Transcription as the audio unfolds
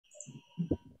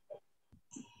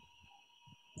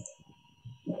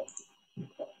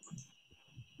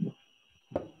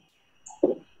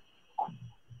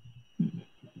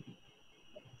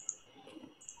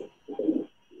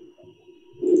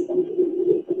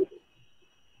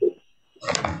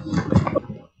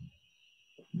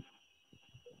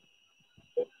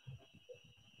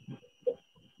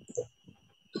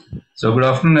So good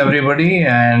afternoon, everybody,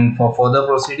 and for further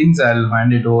proceedings, I'll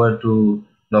hand it over to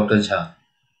Dr. Jha.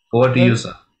 Over to you,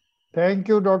 sir. Thank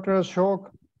you, Dr.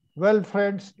 Ashok. Well,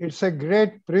 friends, it's a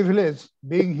great privilege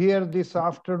being here this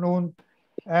afternoon,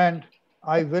 and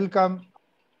I welcome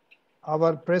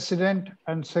our President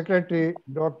and Secretary,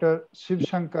 Dr.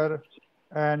 Shivashankar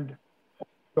and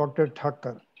Dr.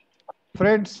 Thakkar.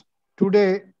 Friends,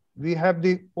 today we have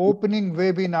the opening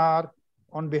webinar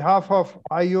on behalf of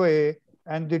IOA,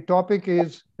 and the topic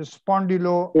is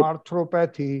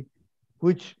spondyloarthropathy,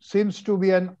 which seems to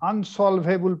be an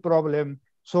unsolvable problem.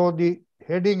 So the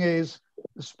heading is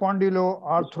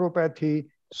Spondyloarthropathy,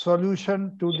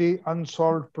 Solution to the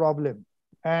Unsolved Problem,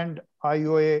 and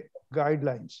IOA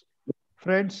Guidelines.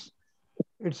 Friends,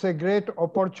 it's a great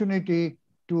opportunity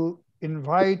to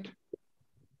invite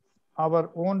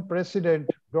our own President,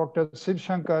 Dr.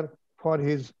 Shivashankar, for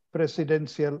his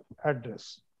presidential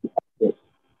address.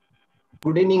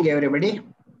 Good evening, everybody.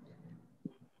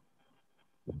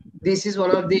 This is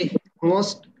one of the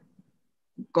most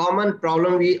common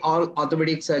problem we all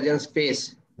orthopedic surgeons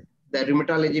face, the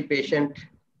rheumatology patient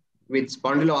with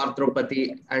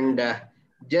spondyloarthropathy. And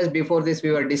just before this,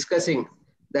 we were discussing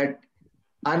that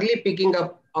early picking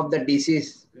up of the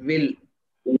disease will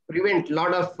prevent a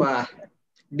lot of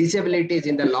disabilities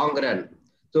in the long run.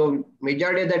 So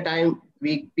majority of the time,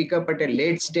 we pick up at a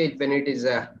late stage when it is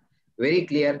very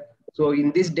clear. So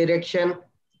in this direction,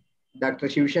 Dr.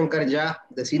 Shivashankar Jha,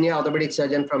 the senior orthopedic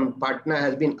surgeon from Patna,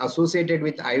 has been associated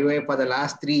with IOA for the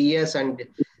last 3 years, and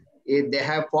they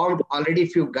have formed already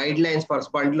few guidelines for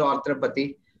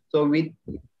spondyloarthropathy. So with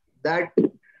that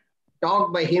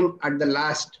talk by him at the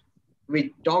last,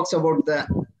 which talks about the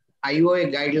IOA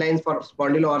guidelines for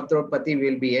spondyloarthropathy,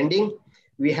 will be ending.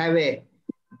 We have a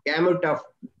gamut of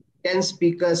 10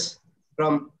 speakers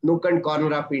from nook and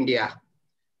corner of India.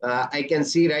 I can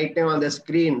see right now on the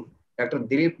screen Dr.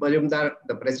 Dilip Mazumder,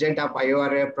 the president of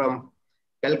IORA from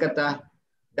Calcutta,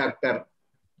 Dr.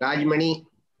 Rajmani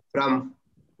from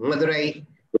Madurai,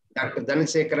 Dr.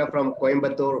 Dhanasekara from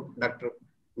Coimbatore, Dr.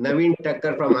 Navin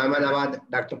Thakkar from Ahmedabad,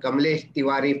 Dr. Kamlesh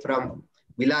Tiwari from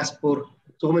Bilaspur.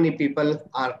 So many people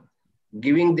are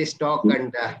giving this talk,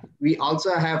 and we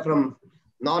also have from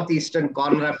northeastern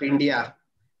corner of India,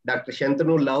 Dr.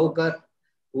 Shantanu Lahukar,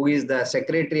 who is the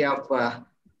secretary of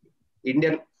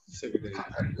Indian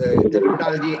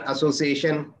Rheumatology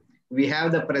Association. We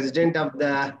have the president of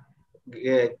the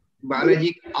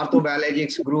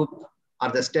orthobiologics group or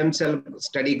the stem cell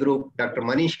study group, Dr.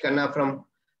 Manish Khanna from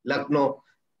Lucknow.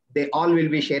 They all will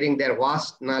be sharing their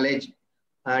vast knowledge,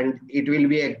 and it will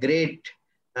be a great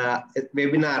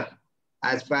webinar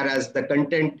as far as the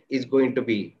content is going to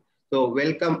be. So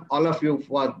welcome all of you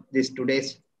for this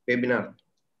today's webinar.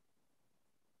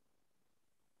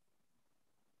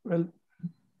 Well,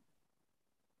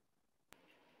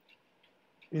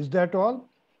 is that all?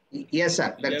 Yes,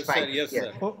 sir. That's fine. Sir. Yes,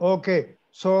 sir. Okay.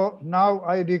 So now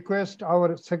I request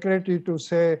our secretary to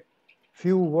say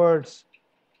few words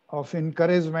of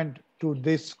encouragement to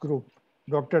this group.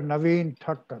 Dr. Navin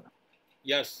Thakkar.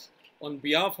 Yes. On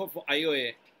behalf of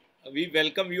IOA, we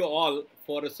welcome you all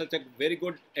for such a very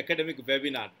good academic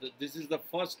webinar. This is the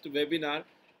first webinar,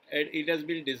 and it has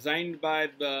been designed by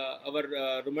our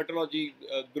rheumatology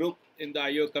group in the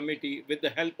IOA committee with the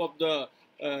help of the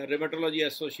Rheumatology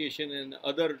Association and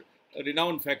other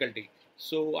renowned faculty.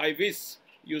 So I wish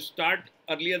you start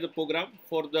earlier the program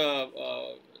for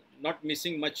the not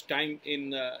missing much time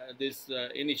in this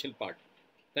initial part.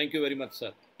 Thank you very much,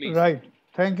 sir. Please. Right.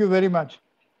 Thank you very much.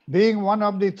 Being one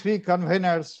of the 3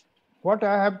 conveners, what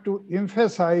I have to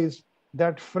emphasize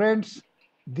that, friends,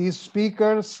 these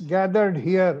speakers gathered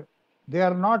here, they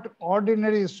are not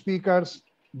ordinary speakers.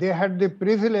 They had the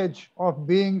privilege of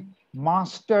being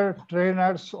master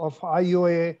trainers of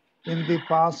IOA in the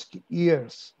past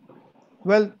years.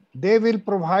 Well, they will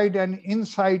provide an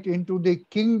insight into the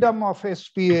kingdom of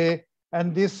SPA,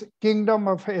 and this kingdom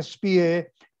of SPA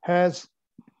has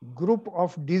group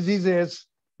of diseases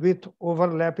with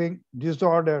overlapping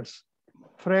disorders.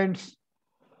 Friends,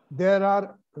 there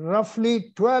are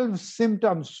roughly 12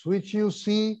 symptoms which you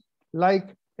see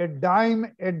like a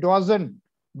dime a dozen,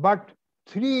 but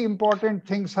 3 important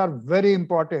things are very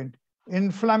important: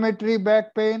 inflammatory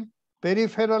back pain,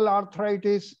 peripheral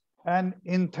arthritis, and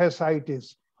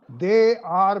enthesitis. They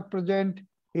are present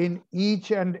in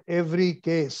each and every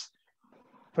case.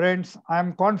 Friends, I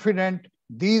am confident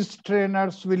these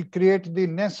trainers will create the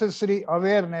necessary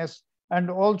awareness and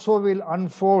also will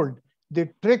unfold the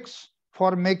tricks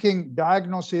for making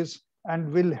diagnosis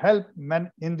and will help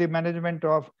in the management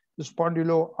of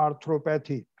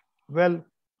spondyloarthropathy. Well,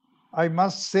 I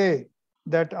must say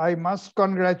that I must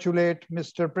congratulate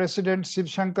Mr. President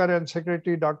Shivashankar and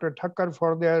Secretary Dr. Thakkar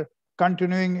for their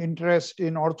continuing interest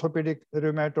in orthopedic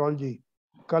rheumatology.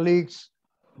 Colleagues,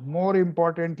 more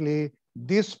importantly,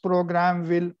 this program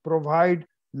will provide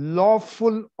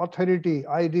lawful authority,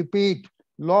 I repeat,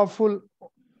 lawful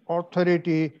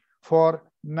authority for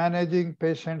managing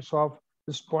patients of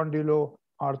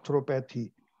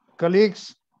spondyloarthropathy.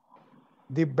 Colleagues,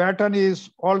 the baton is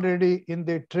already in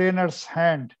the trainer's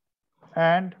hand.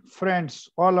 And friends,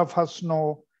 all of us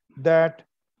know that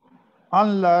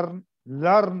unlearn,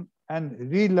 learn,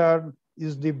 and relearn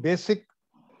is the basic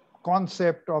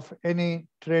concept of any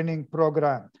training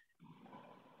program.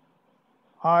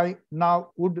 I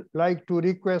now would like to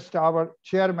request our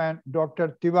chairman,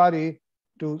 Dr. Tiwari,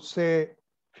 to say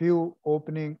few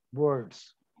opening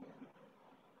words.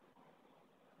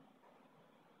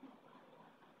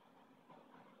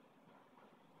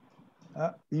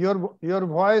 Your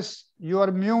voice, you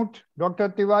are mute. Dr.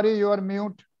 Tiwari, you are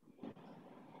mute.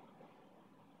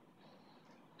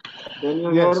 Can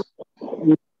you hear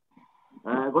me?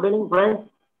 Good evening, friends.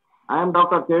 I am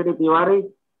Dr. Tiwari,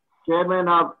 Chairman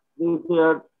of this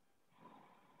year's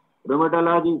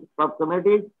Rheumatology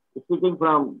Subcommittee, speaking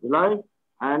from July,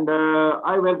 and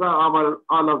I welcome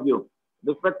all of you.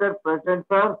 Respected President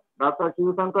Sir, Dr.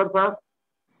 Shivashankar Sir,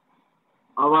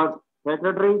 our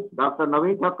Secretary, Dr.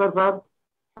 Navin Thakkar Sir,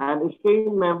 and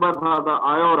esteemed members of the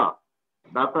IORA,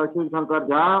 Dr. Shivashankar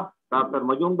Jha, Dr.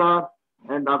 Mazumder,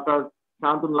 and Dr.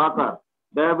 Lakar.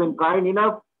 They have been kind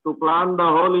enough to plan the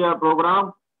whole year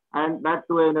program, and that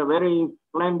too in a very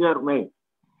splendid way.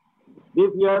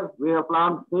 This year, we have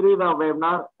planned series of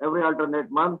webinars every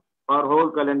alternate month for whole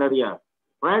calendar year.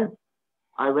 Friends,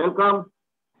 I welcome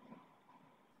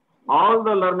all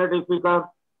the learned speakers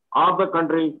of the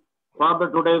country for the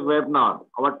today's webinar.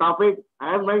 Our topic,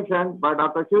 as mentioned by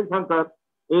Dr. Shivashankar,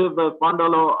 is the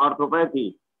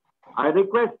spondyloarthropathy. I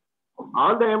request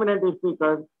all the eminent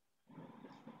speakers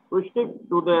to stick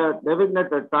to the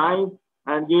designated time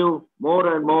and give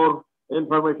more and more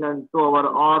information to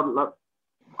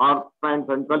our friends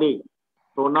and colleagues.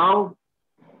 So now,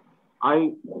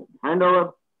 I hand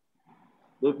over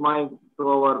this mic to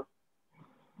our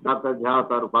Dr. Jha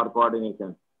sir for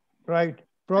coordination. Right.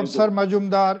 Professor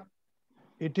Mazumder,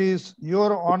 it is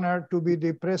your honor to be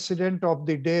the president of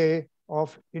the day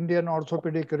of Indian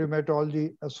Orthopaedic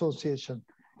Rheumatology Association.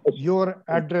 Your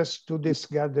address to this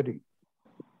gathering.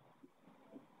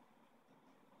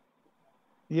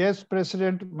 Yes,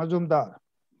 President Mazumder.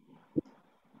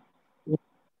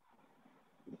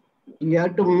 You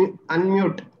have to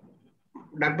unmute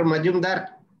Dr. Mazumder.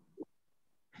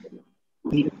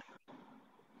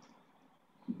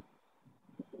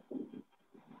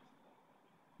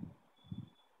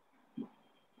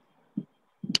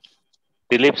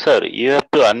 Dilip sir, you have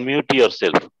to unmute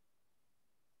yourself.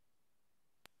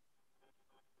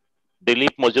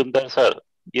 Dilip Mazumder sir,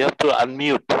 you have to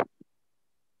unmute.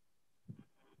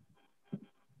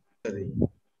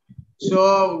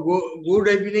 So, good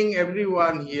evening,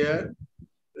 everyone here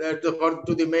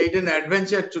to the maiden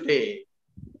adventure today.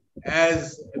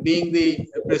 As being the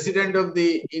president of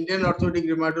the Indian Orthopaedic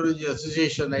Rheumatology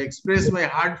Association, I express my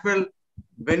heartfelt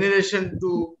veneration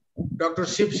to Dr.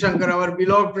 Shivashankar, our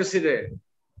beloved president,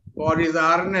 for his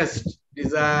earnest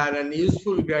desire and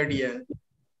useful guidance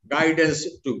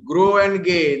to grow and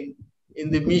gain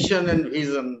in the mission and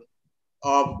vision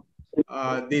of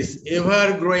this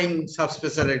ever-growing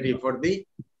subspecialty for the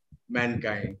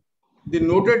mankind. The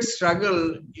noted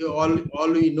struggle,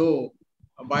 all we know,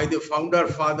 by the founder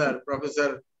father,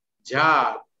 Professor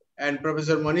Jha and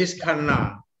Professor Manish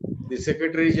Khanna, the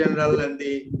Secretary General and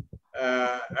the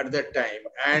at that time,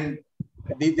 and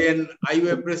the then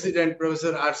IOA President,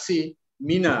 Professor R.C.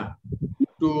 Meena,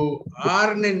 to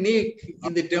earn a nick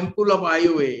in the temple of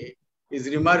IOA is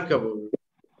remarkable.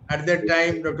 At that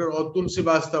time, Dr. Atul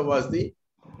Srivastava was the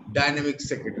dynamic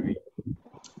secretary.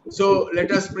 So let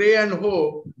us pray and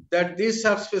hope that this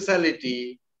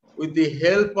subspecialty, with the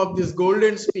help of these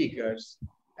golden speakers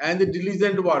and the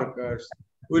diligent workers,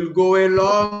 will go a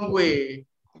long way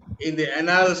in the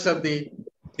annals of the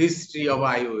history of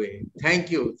IOA. Thank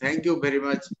you very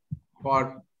much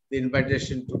for the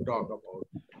invitation to talk about.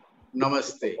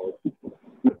 Namaste.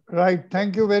 Right,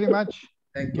 thank you very much.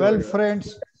 Thank you. Well,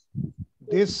 friends,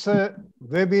 this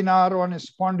webinar on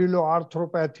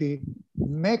spondyloarthropathy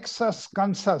makes us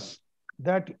conscious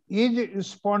that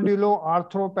is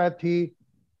spondyloarthropathy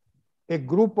a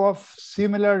group of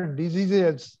similar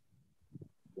diseases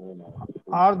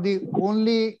are the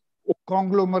only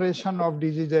conglomeration of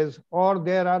diseases, or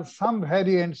there are some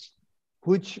variants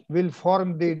which will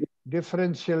form the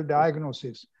differential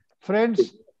diagnosis.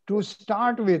 Friends, To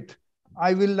start with,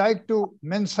 I will like to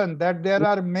mention that there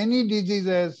are many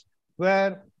diseases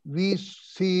where we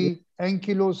see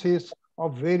ankylosis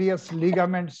of various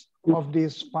ligaments of the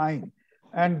spine,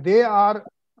 and they are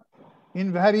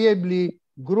invariably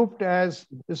grouped as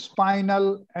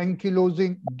spinal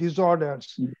ankylosing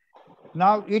disorders.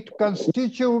 Now, it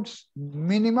constitutes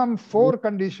minimum 4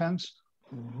 conditions.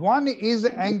 One is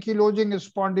ankylosing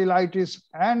spondylitis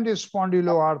and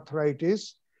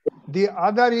spondyloarthritis. The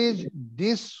other is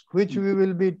this, which we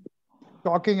will be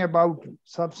talking about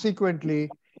subsequently.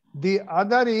 The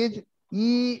other is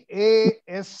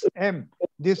EASM.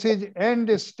 This is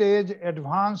end-stage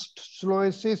advanced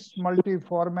sclerosis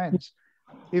multiforme.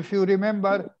 If you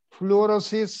remember,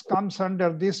 fluorosis comes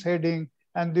under this heading,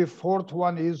 and the fourth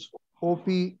one is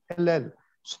OPLL.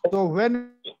 So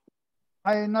when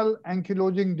spinal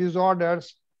ankylosing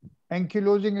disorders,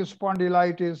 ankylosing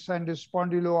spondylitis and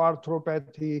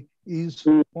spondyloarthropathy is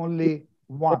only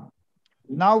one.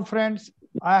 Now, friends,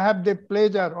 I have the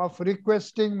pleasure of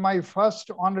requesting my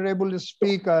first honorable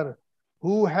speaker,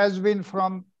 who has been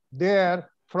from the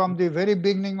very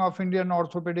beginning of Indian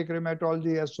Orthopaedic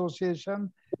Rheumatology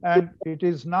Association, and it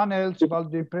is none else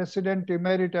but the President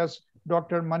Emeritus,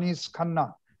 Dr. Manish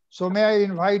Khanna. So may I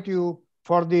invite you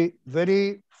for the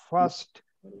very first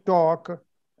talk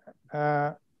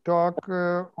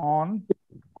on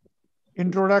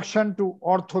Introduction to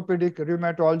Orthopaedic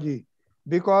Rheumatology.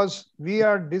 Because we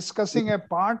are discussing a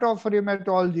part of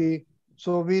rheumatology,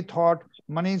 so we thought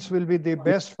Manish will be the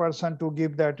best person to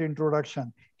give that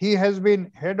introduction. He has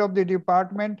been head of the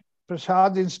department,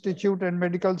 Prasad Institute and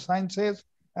Medical Sciences,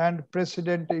 and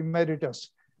President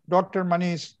Emeritus. Dr.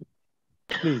 Manish,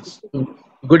 please.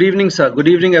 Good evening, sir. Good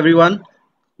evening, everyone.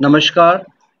 Namaskar.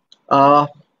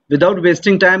 Without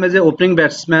wasting time as an opening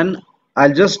batsman,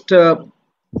 I'll just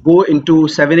go into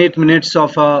 7-8 minutes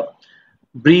of a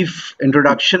brief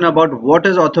introduction about what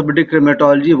is orthopedic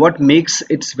rheumatology, what makes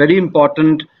it very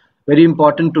important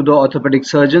to the orthopedic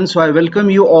surgeon. So I welcome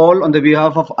you all on the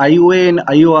behalf of IOA and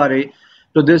IORA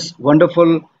to this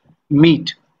wonderful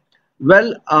meet.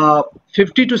 Well,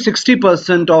 50 to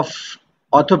 60% of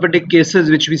orthopedic cases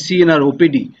which we see in our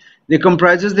OPD, they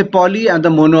comprises the poly and the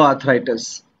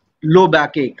monoarthritis, low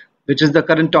backache, which is the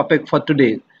current topic for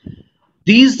today.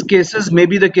 These cases may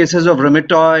be the cases of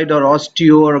rheumatoid or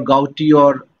osteo or gouty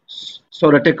or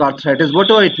psoriatic arthritis,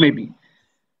 whatever it may be.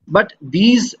 But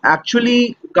these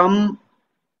actually come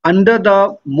under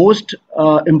the most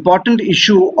important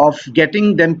issue of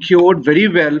getting them cured very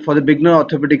well for the beginner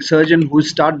orthopedic surgeon who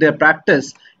start their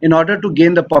practice in order to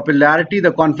gain the popularity,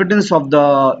 the confidence of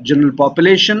the general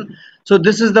population. So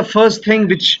this is the first thing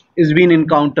which is being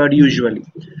encountered usually.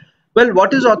 Well,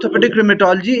 what is orthopedic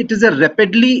rheumatology? It is a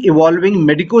rapidly evolving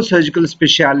medico-surgical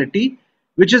specialty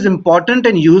which is important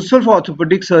and useful for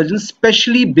orthopedic surgeons,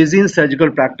 especially busy in surgical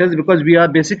practice, because we are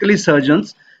basically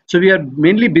surgeons. So we are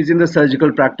mainly busy in the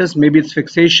surgical practice. Maybe it's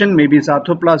fixation, maybe it's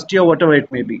arthroplasty or whatever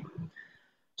it may be.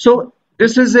 So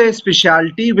this is a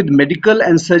specialty with medical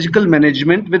and surgical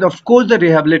management, with of course the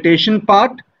rehabilitation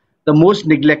part, the most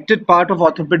neglected part of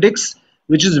orthopedics,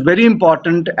 which is very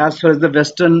important as far as the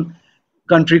Western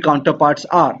country counterparts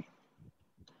are.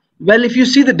 Well, if you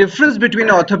see the difference between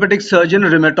an orthopedic surgeon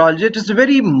and rheumatologist, it is a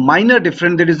very minor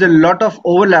difference. There is a lot of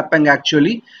overlapping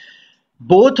actually.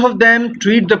 Both of them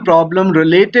treat the problem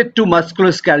related to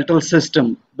musculoskeletal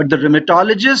system, but the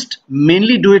rheumatologist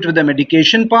mainly do it with the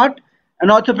medication part,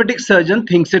 and orthopedic surgeon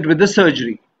thinks it with the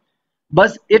surgery.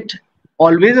 But it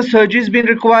always a surgery is being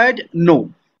required?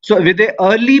 No. So with the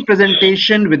early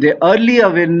presentation, with the early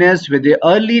awareness, with the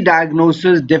early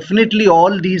diagnosis, definitely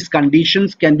all these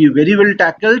conditions can be very well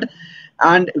tackled,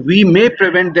 and we may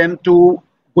prevent them to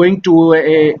going to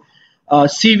a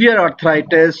severe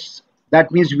arthritis.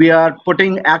 That means we are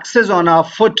putting axes on our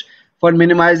foot for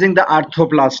minimizing the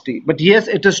arthroplasty. But yes,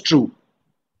 it is true.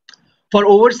 For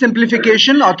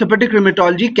oversimplification, orthopedic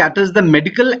rheumatology caters the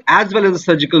medical as well as the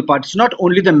surgical part. It's not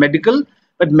only the medical,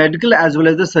 but medical as well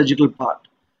as the surgical part.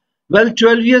 Well,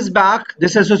 12 years back,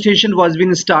 this association was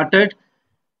being started,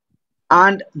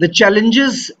 and the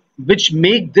challenges which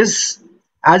make this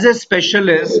as a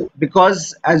specialist,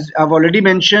 because as I've already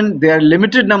mentioned, there are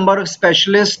limited number of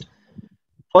specialists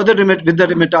for the with the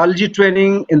rheumatology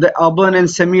training in the urban and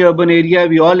semi-urban area.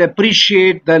 We all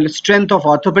appreciate the strength of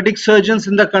orthopedic surgeons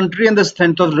in the country and the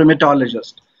strength of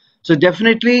rheumatologists. So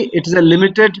definitely it is a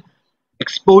limited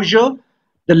exposure.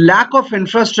 The lack of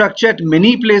infrastructure at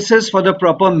many places for the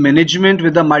proper management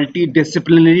with a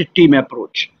multidisciplinary team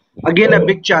approach. Again, a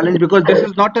big challenge, because this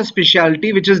is not a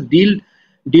specialty which is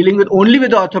dealing with only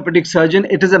with the orthopedic surgeon.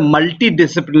 It is a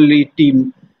multidisciplinary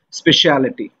team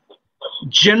specialty.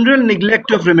 general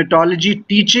neglect of rheumatology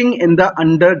teaching in the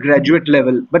undergraduate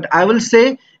level. But I will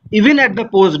say, even at the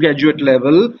postgraduate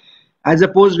level, as a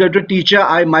postgraduate teacher,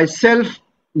 I myself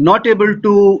not able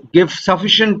to give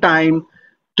sufficient time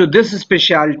to this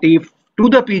specialty to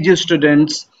the PG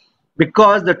students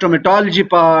because the traumatology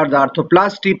part, the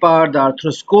arthroplasty part, the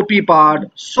arthroscopy part,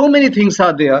 so many things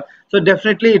are there. So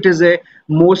definitely it is a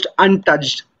most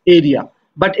untouched area,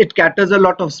 but it caters a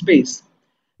lot of space.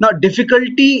 Now,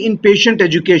 difficulty in patient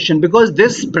education, because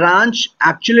this branch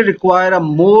actually require a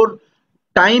more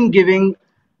time giving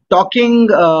talking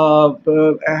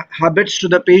habits to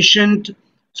the patient.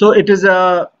 So it is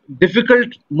difficult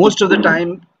most of the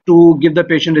time to give the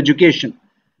patient education.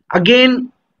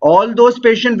 Again, all those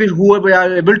patients who we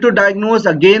are able to diagnose,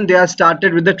 again they are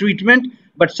started with the treatment,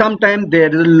 but sometimes there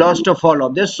is a loss of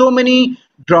follow-up. There's so many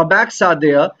drawbacks are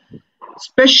there,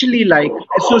 especially like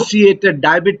associated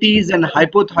diabetes and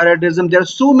hypothyroidism. There are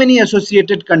so many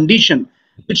associated conditions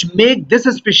which make this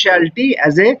a specialty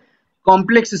as a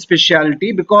complex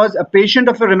specialty, because a patient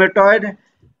of a rheumatoid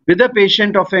with a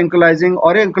patient of ankylosing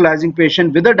or ankylosing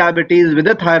patient with a diabetes with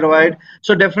a thyroid,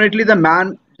 so definitely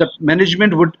the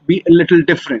management would be a little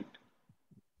different.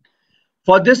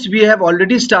 For this, we have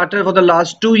already started for the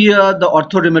last 2 years the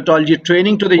ortho-rheumatology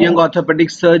training to the young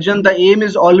orthopedic surgeon. The aim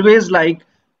is always like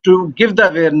to give the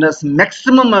awareness,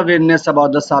 maximum awareness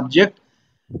about the subject.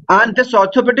 And this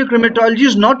orthopedic rheumatology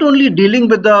is not only dealing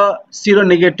with the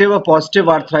seronegative or positive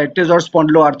arthritis or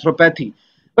spondyloarthropathy,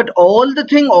 but all the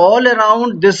thing all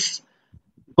around this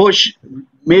bush,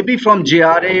 maybe from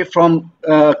JRA, from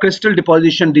crystal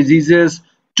deposition diseases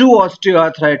to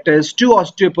osteoarthritis to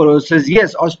osteoporosis.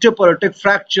 Yes, osteoporotic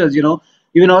fractures.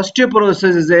 Even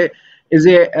osteoporosis is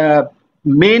a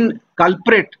main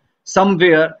culprit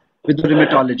somewhere with the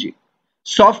rheumatology.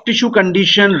 Soft tissue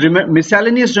condition,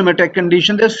 miscellaneous rheumatic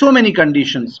condition. There's so many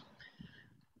conditions.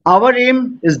 Our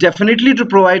aim is definitely to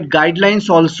provide guidelines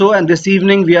also, and this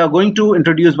evening we are going to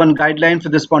introduce one guideline for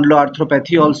the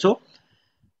spondyloarthropathy also,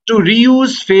 to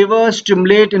reuse, favor,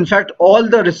 stimulate, in fact, all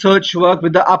the research work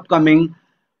with the upcoming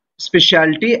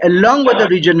specialty along with the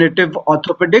regenerative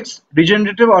orthopedics.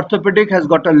 Regenerative orthopedic has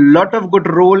got a lot of good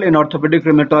role in orthopedic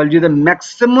rheumatology. The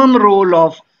maximum role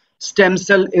of stem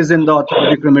cell is in the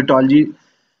orthopedic rheumatology.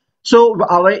 So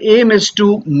our aim is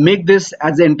to make this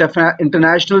as an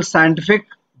international scientific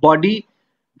body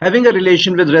having a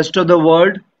relation with rest of the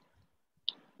world,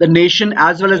 the nation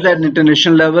as well as at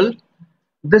international level.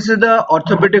 This is the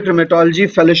Orthopaedic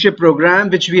Rheumatology Fellowship Program,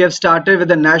 which we have started with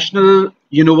the National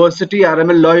University,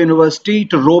 RML Law University,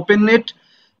 to rope in it.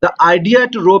 The idea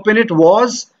to rope in it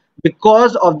was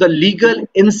because of the legal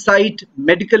insight,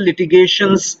 medical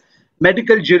litigations,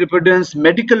 medical jurisprudence,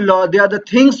 medical law. They are the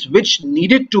things which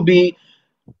needed to be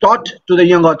taught to the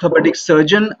young orthopedic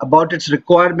surgeon about its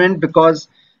requirement, because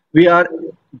we are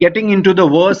getting into the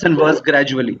worse and worse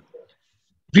gradually.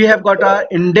 We have got our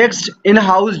indexed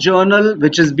in-house journal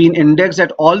which has been indexed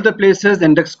at all the places.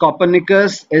 Index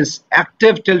Copernicus is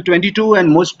active till 22 and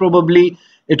most probably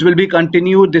it will be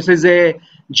continued. This is a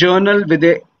journal with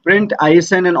a print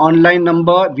ISN and online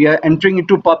number. We are entering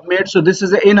into PubMed. So this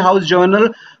is an in-house journal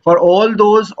for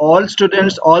all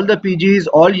students, all the PGs,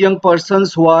 all young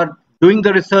persons who are doing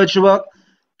the research work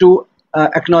to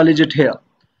acknowledge it here.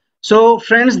 So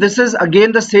friends, this is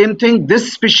again the same thing.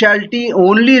 This specialty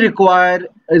only require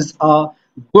is a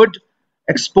good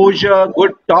exposure,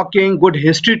 good talking, good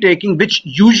history taking, which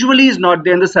usually is not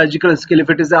there in the surgical skill.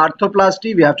 If it is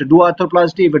arthroplasty, we have to do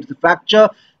arthroplasty. If it's a fracture,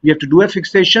 we have to do a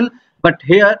fixation. But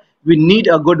here we need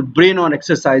a good brain on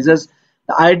exercises.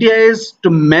 The idea is to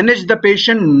manage the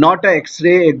patient, not a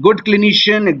X-ray. A good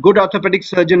clinician, a good orthopedic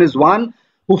surgeon is one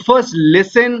who first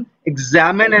listen,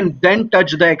 examine, and then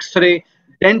touch the X-ray,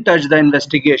 then touch the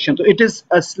investigation. So it is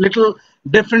a little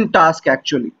different task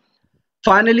actually.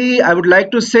 Finally, I would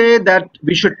like to say that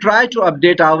we should try to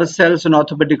update ourselves in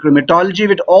orthopedic rheumatology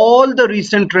with all the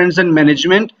recent trends in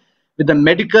management, with the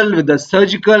medical, with the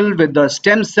surgical, with the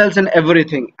stem cells and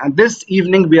everything. And this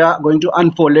evening we are going to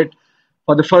unfold it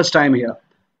for the first time here.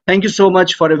 Thank you so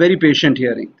much for a very patient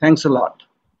hearing. Thanks a lot.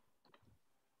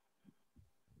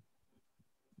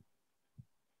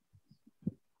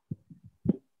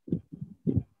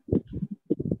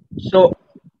 So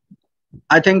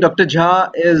I think Dr.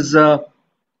 Jha is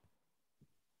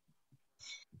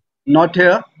not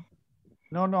here.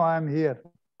 No, I'm here.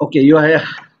 Okay, you are here.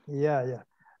 Yeah.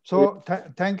 So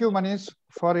thank you, Manish,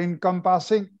 for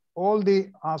encompassing all the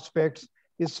aspects.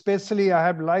 Especially, I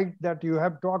have liked that you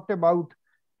have talked about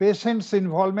patients'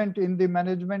 involvement in the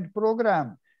management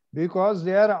program, because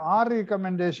there are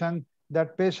recommendations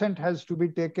that patient has to be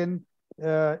taken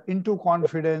into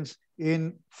confidence,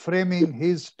 in framing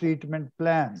his treatment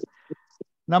plan.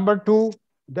 Number two,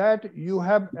 that you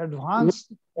have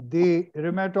advanced the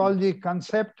rheumatology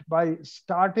concept by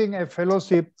starting a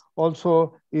fellowship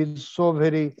also is so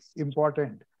very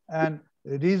important. And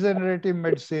regenerative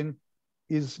medicine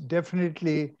is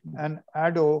definitely an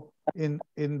add-on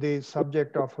in the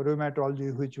subject of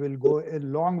rheumatology, which will go a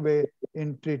long way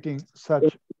in treating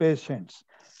such patients.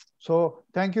 So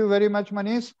thank you very much,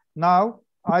 Manish. Now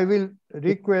I will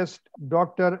request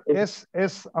Dr. S.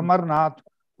 Amarnath,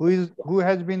 who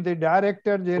has been the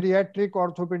Director, Geriatric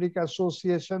Orthopaedic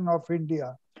Association of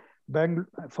India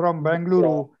from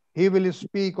Bengaluru. He will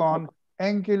speak on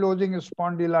ankylosing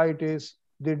spondylitis,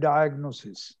 the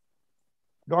diagnosis.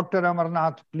 Dr.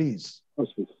 Amarnath, please.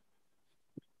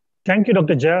 Thank you,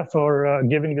 Dr. Jha, for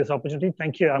giving this opportunity.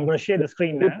 Thank you. I'm going to share the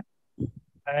screen now.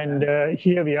 And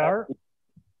here we are.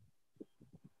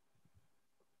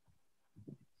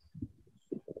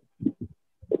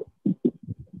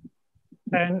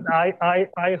 And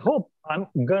I hope I'm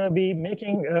going to be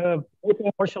making,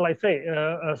 what shall I say,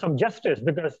 some justice,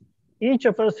 because each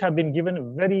of us have been given a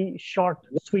very short,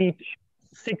 sweet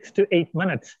 6 to 8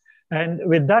 minutes. And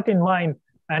with that in mind,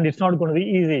 and it's not going to be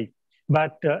easy,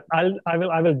 but I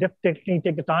will definitely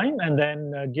take the time and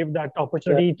then give that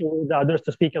opportunity to the others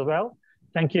to speak as well.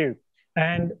 Thank you.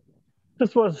 And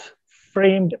this was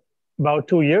framed about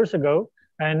 2 years ago,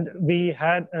 and we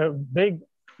had a big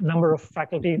number of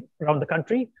faculty around the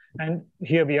country, and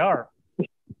here we are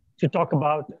to talk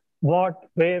about what,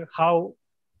 where, how,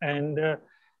 and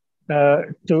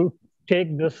to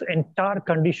take this entire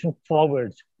condition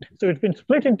forwards. So it's been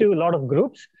split into a lot of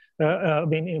groups, in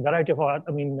a variety of,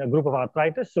 a group of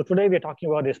arthritis. So today we're talking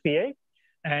about SPA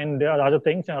and other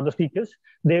things and other speakers.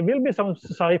 There will be some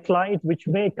slides which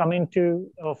may come into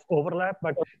overlap,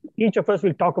 but each of us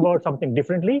will talk about something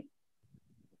differently.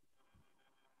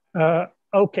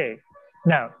 Okay,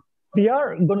 now we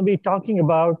are going to be talking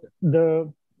about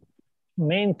the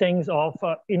main things of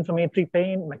inflammatory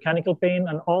pain, mechanical pain,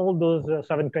 and all those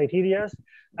 7 criteria.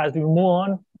 As we move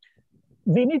on,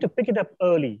 we need to pick it up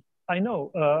early. I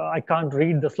know I can't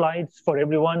read the slides for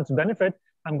everyone's benefit.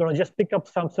 I'm going to just pick up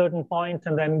some certain points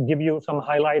and then give you some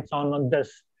highlights on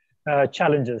this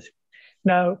challenges.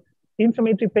 Now,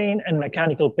 inflammatory pain and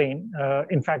mechanical pain,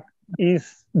 in fact,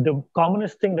 is the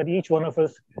commonest thing that each one of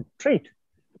us treat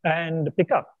and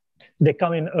pick up. They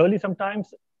come in early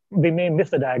sometimes. We may miss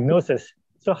the diagnosis.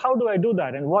 So how do I do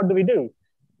that? And what do we do?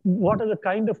 What are the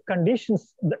kind of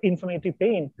conditions, the inflammatory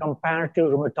pain compared to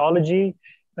rheumatology,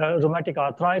 rheumatic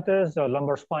arthritis, or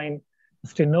lumbar spine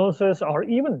stenosis, or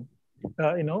even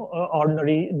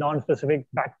ordinary non-specific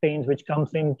back pains, which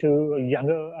comes into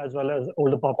younger as well as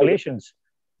older populations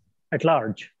at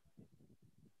large.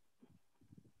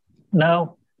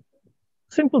 Now,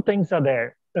 simple things are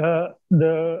there,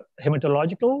 the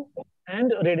hematological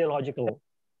and radiological.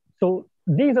 So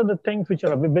these are the things which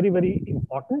are very, very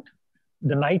important.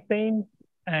 The night pain,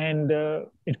 and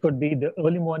it could be the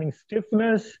early morning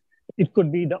stiffness. It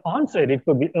could be the onset. It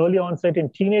could be early onset in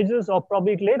teenagers, or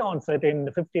probably late onset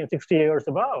in 50 and 60 years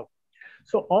above.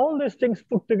 So all these things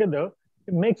put together,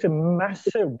 it makes a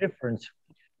massive difference,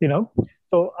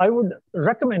 So I would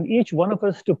recommend each one of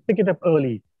us to pick it up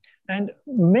early. And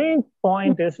main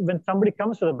point is, when somebody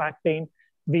comes with a back pain,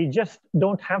 we just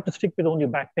don't have to stick with only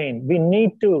back pain. We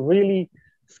need to really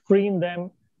screen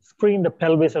them, screen the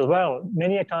pelvis as well.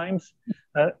 Many a times,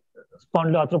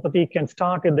 spondyloarthropathy can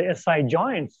start in the SI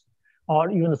joints or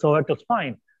even the cervical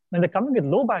spine. When they're coming with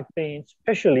low back pain,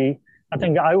 especially, I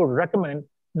think I would recommend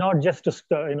not just to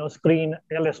screen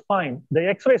LS spine. The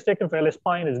X-rays taken for LS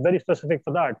spine is very specific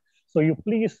for that. So you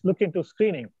please look into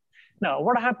screening. Now,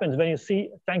 what happens when you see,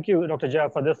 thank you, Dr.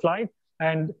 Jha, for this slide.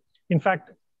 And in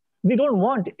fact, we don't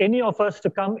want any of us to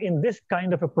come in this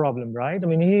kind of a problem, right? I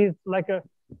mean, he's like a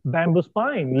bamboo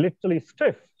spine, literally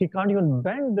stiff. He can't even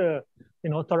bend the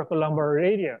thoracolumbar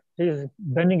area. He's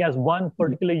bending as one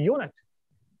particular unit.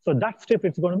 So that's stiff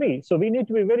it's going to be. So we need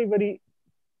to be very, very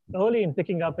early in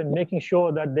picking up and making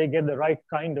sure that they get the right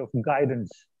kind of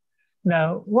guidance.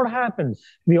 Now, what happens?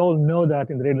 We all know that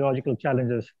in the radiological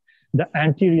challenges, the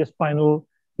anterior spinal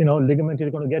ligament is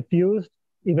going to get fused.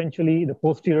 Eventually, the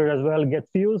posterior as well gets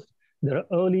fused. There are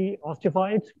early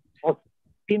osteophytes.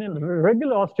 In a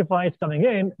regular osteophytes coming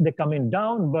in, they come in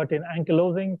down, but in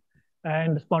ankylosing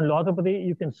and spondyloarthropathy,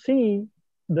 you can see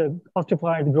the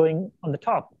osteophytes growing on the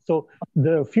top. So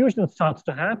the fusion starts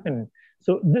to happen.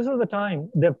 So this is the time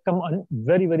they've come on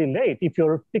very, very late. If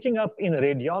you're picking up in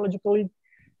radiologically,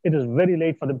 it is very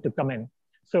late for them to come in.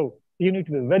 So you need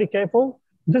to be very careful.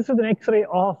 This is an X-ray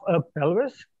of a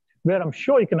pelvis, where I'm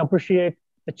sure you can appreciate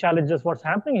the challenges, what's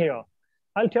happening here.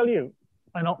 I'll tell you,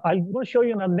 I'm going to show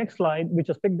you on the next slide, which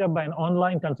is picked up by an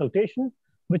online consultation,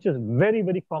 which is very,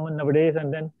 very common nowadays.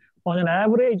 And then on an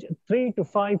average, 3 to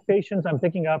 5 patients I'm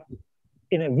picking up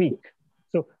in a week.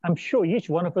 So I'm sure each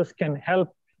one of us can help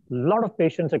a lot of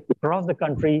patients across the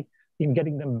country in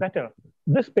getting them better.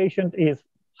 This patient is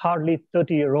hardly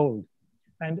 30-year-old.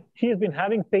 And he has been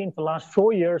having pain for the last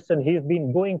 4 years, and he's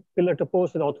been going pillar to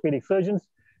post with orthopedic surgeons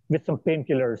with some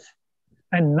painkillers.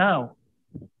 And now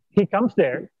he comes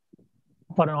there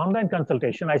for an online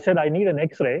consultation. I said, I need an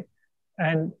X-ray.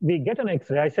 And we get an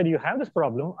X-ray. I said, you have this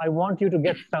problem. I want you to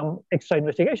get some extra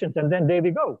investigations. And then there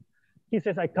we go. He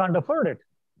says, I can't afford it.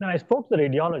 Then I spoke to the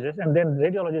radiologist, and then the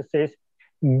radiologist says,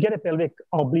 get a pelvic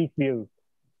oblique view.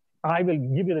 I will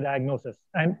give you the diagnosis.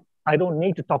 And I don't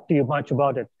need to talk to you much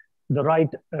about it. The right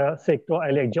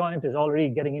sacroiliac joint is already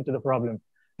getting into the problem.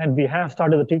 And we have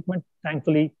started the treatment.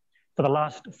 Thankfully, for the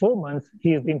last 4 months,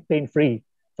 he has been pain-free.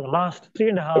 For the last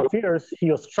 3.5 years,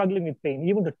 he was struggling with pain.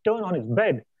 Even to turn on his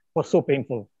bed was so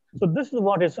painful. So this is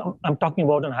what I'm talking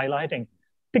about and highlighting.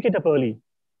 Pick it up early,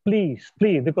 please,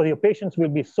 please, because your patients will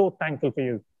be so thankful for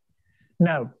you.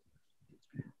 Now,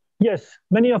 yes,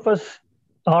 many of us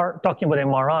are talking about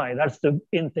MRI. That's the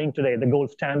in thing today, the gold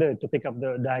standard to pick up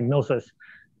the diagnosis.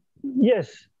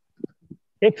 Yes,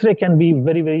 X-ray can be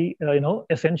very, very,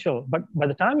 essential. But by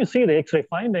the time you see the X-ray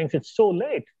findings, it's so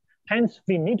late. Hence,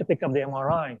 we need to pick up the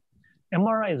MRI.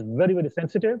 MRI is very, very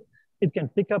sensitive. It can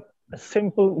pick up a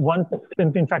simple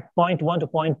in fact, 0.1 to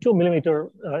 0.2 millimeter,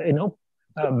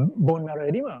 bone marrow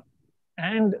edema,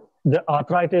 and the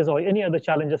arthritis or any other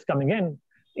challenges coming in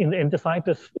the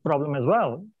enthesitis problem as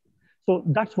well. So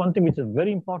that's one thing which is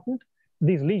very important.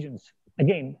 These lesions,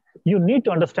 again, you need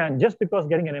to understand just because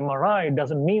getting an MRI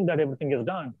doesn't mean that everything is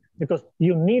done, because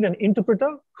you need an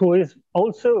interpreter who is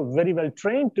also very well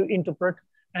trained to interpret,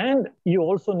 and you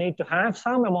also need to have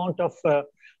some amount of,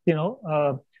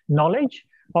 knowledge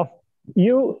of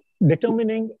you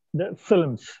determining the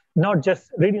films, not just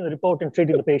reading the report and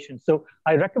treating the patient. So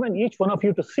I recommend each one of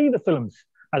you to see the films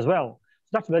as well. So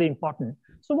that's very important.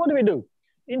 So what do we do?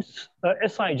 In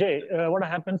SIJ, what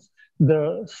happens,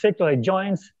 the sacroiliac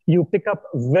joints, you pick up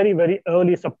very, very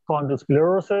early subchondral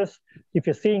sclerosis. If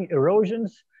you're seeing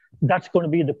erosions, that's going to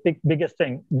be the biggest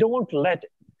thing. Don't let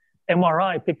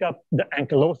MRI pick up the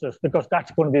ankylosis, because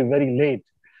that's going to be very late.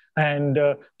 And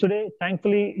today,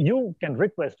 thankfully, you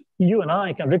and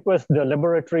I can request the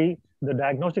laboratory, the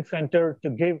diagnostic center to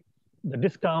give the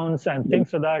discounts and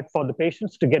things like that for the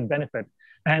patients to get benefit.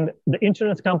 And the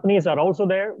insurance companies are also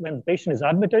there when the patient is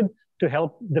admitted to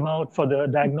help them out for the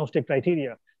diagnostic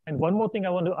criteria. And one more thing I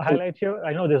want to highlight here,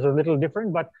 I know this is a little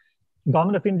different, but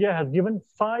Government of India has given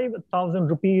 5,000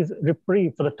 rupees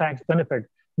reprieve for the tax benefit.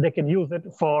 They can use it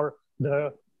for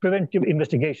the preventive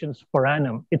investigations per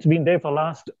annum. It's been there for the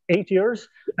last 8 years,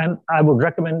 and I would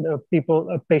recommend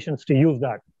patients to use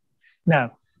that.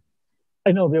 Now,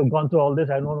 I know we've gone through all this.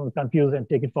 I don't want to confuse and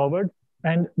take it forward.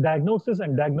 And diagnosis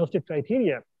and diagnostic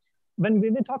criteria. When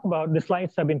we talk about, the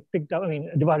slides have been picked up,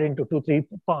 divided into 2-3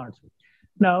 parts.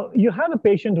 Now, you have a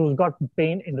patient who's got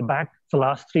pain in the back for the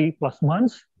last 3+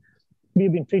 months.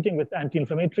 We've been treating with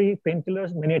anti-inflammatory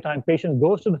painkillers. Many a time patient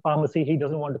goes to the pharmacy, he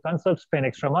doesn't want to consult, spend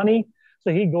extra money.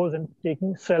 So he goes and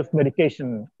taking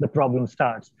self-medication. The problem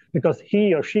starts because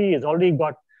he or she has already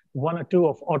got 1 or 2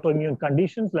 of autoimmune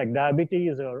conditions like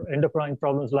diabetes or endocrine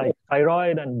problems like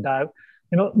thyroid and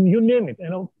you name it.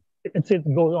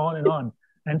 It goes on and on.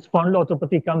 And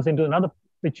spondyloarthropathy comes into another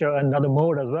picture, another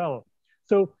mode as well.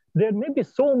 So there may be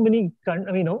so many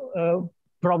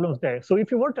problems there. So if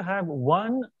you were to have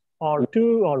 1 or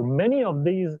 2 or many of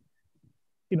these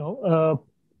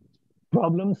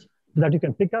problems that you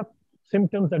can pick up,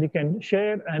 symptoms that you can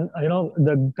share, and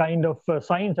the kind of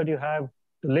signs that you have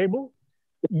to label,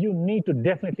 you need to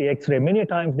definitely X-ray. Many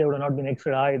times they would have not been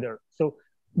X-ray either. So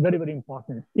very, very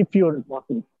important. If you're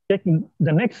taking,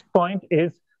 the next point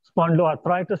is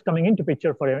spondyloarthritis coming into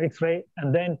picture for your X-ray,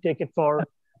 and then take it for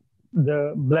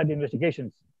the blood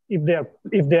investigations if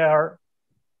they are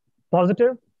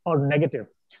positive or negative.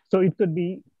 So it could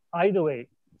be either way.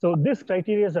 So these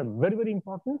criteria are very, very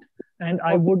important, and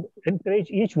I would encourage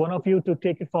each one of you to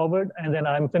take it forward. And then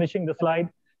I'm finishing the slide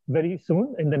very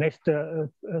soon in the next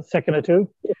second or two.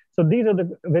 So these are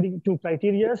the very 2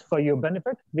 criteria for your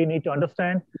benefit we need to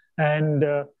understand. And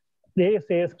the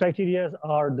ASAS criteria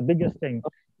are the biggest thing.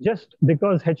 Just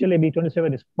because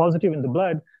HLA-B27 is positive in the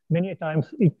blood, many times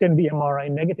it can be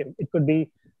MRI negative. It could be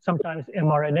sometimes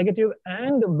MRI negative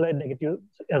and blood negative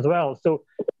as well. So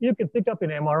you can pick up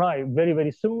an MRI very,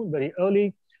 very soon, very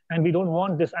early, and we don't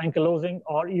want this ankylosing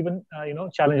or even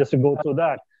challenges to go through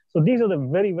that. So these are the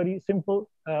very, very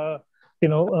simple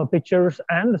pictures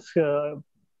and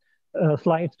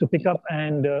slides to pick up,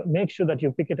 and make sure that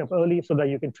you pick it up early so that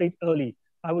you can treat early.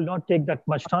 I will not take that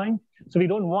much time. So we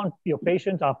don't want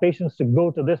our patients to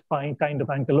go to this kind of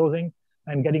ankylosing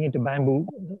and getting into bamboo,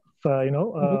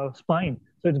 spine.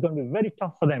 So it's going to be very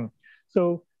tough for them.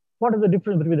 So what is the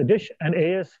difference between the dish and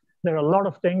AS? There are a lot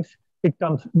of things. It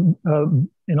comes,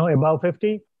 above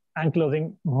 50,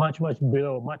 ankylosing much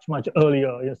below, much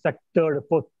earlier, third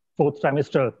or fourth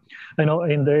trimester,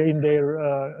 in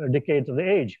their decades of the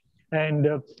age. And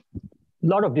a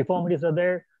lot of deformities are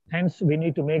there. Hence, we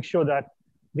need to make sure that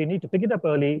we need to pick it up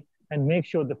early and make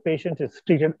sure the patient is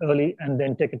treated early and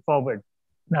then take it forward.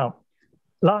 Now,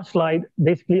 last slide,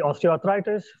 basically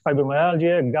osteoarthritis,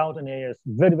 fibromyalgia, gout, and AS,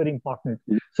 very important.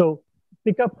 So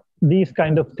pick up these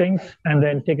kind of things and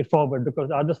then take it forward,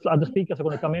 because other speakers are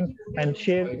going to come in and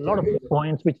share a lot of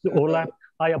points which overlap.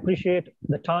 I appreciate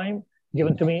the time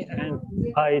given to me, and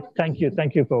I thank you,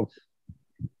 folks.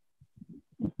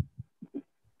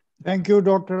 Thank you,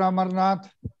 Dr. Amarnath.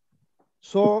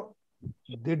 So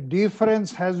the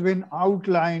difference has been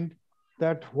outlined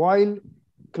that while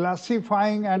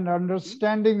classifying and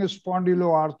understanding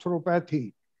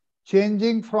spondyloarthropathy,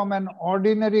 changing from an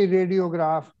ordinary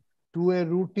radiograph to a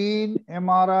routine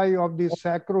MRI of the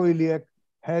sacroiliac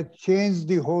has changed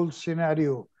the whole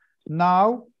scenario.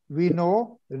 Now we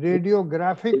know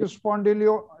radiographic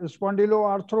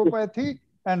spondyloarthropathy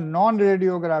and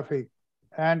non-radiographic.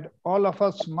 And all of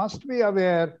us must be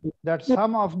aware that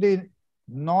some of the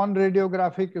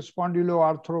non-radiographic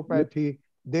spondyloarthropathy,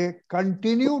 they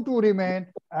continue to remain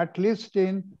at least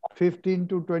in 15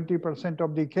 to 20%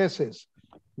 of the cases.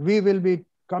 We will be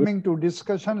coming to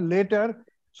discussion later.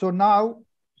 So now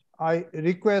I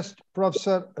request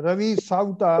Professor Ravi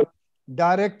Sauta,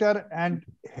 Director and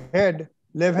Head,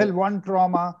 Level 1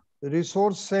 Trauma,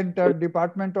 Resource Center,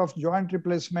 Department of Joint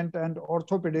Replacement and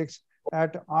Orthopedics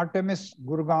at Artemis,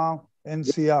 Gurgaon,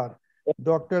 NCR.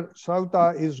 Dr.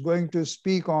 Sauta is going to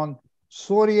speak on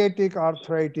psoriatic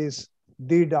arthritis,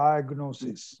 the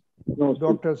diagnosis.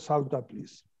 Dr. Sauta,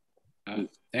 please.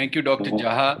 Thank you, Dr.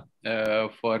 Jaha,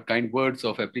 for kind words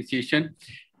of appreciation.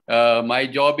 My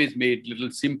job is made a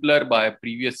little simpler by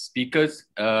previous speakers.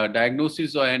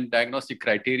 Diagnosis and diagnostic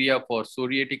criteria for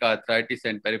psoriatic arthritis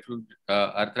and peripheral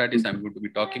arthritis I'm going to be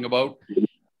talking about.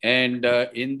 And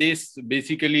in this,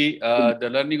 basically, the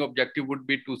learning objective would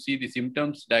be to see the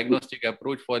symptoms, diagnostic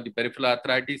approach for the peripheral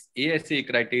arthritis, ASA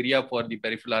criteria for the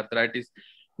peripheral arthritis,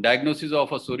 diagnosis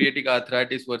of a psoriatic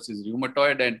arthritis versus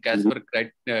rheumatoid, and Casper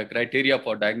criteria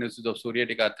for diagnosis of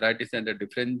psoriatic arthritis and the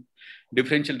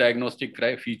differential diagnostic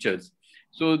features.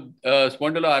 So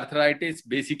spondyloarthritis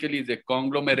basically is a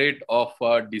conglomerate of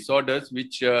disorders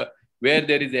which where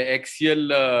there is an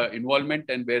axial involvement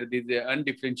and where there is an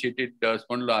undifferentiated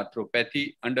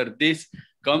spondyloarthropathy. Under this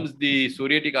comes the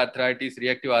psoriatic arthritis,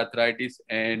 reactive arthritis,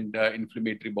 and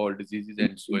inflammatory bowel diseases,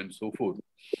 and so on and so forth.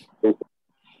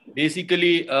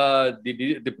 Basically,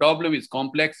 the problem is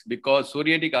complex because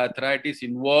psoriatic arthritis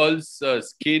involves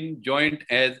skin, joint,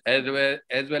 as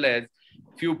well as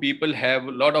few people have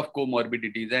a lot of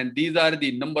comorbidities, and these are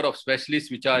the number of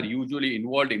specialists which are usually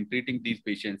involved in treating these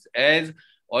patients. As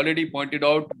already pointed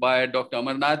out by Dr.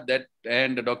 Amarnath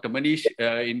and Dr. Manish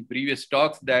in previous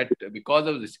talks, that because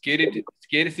of the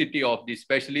scarcity of the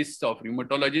specialists of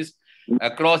rheumatologists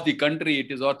across the country,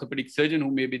 it is orthopedic surgeon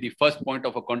who may be the first point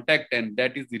of a contact, and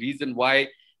that is the reason why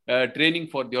training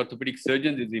for the orthopedic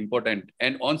surgeons is important.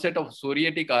 And onset of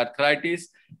psoriatic arthritis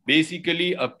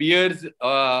basically appears,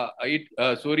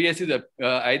 psoriasis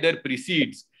either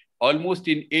precedes, almost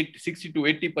in 60 to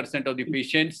 80% of the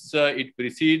patients it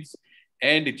precedes,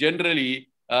 and generally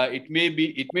it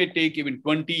may take even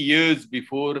 20 years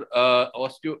before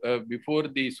before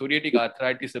the psoriatic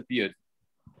arthritis appears.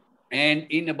 And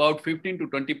in about 15 to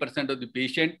 20% of the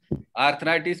patient,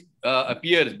 arthritis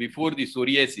appears before the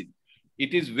psoriasis.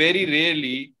 It is very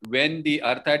rarely when the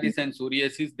arthritis and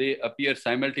psoriasis, they appear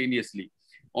simultaneously.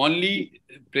 Only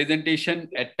presentation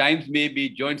at times may be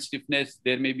joint stiffness,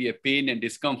 there may be a pain and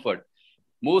discomfort.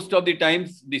 Most of the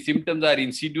times, the symptoms are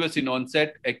insidious in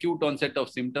onset. Acute onset of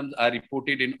symptoms are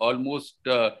reported in almost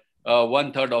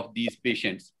 1/3 of these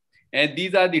patients. And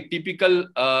these are the typical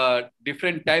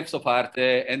different types of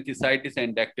enthesitis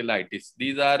and dactylitis.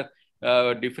 These are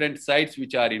different sites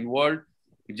which are involved.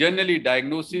 Generally,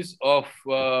 diagnosis of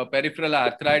peripheral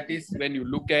arthritis, when you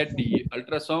look at the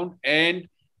ultrasound and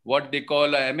what they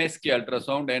call a MSK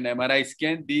ultrasound and MRI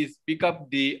scan, these pick up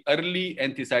the early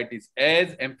enthesitis,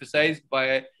 as emphasized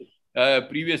by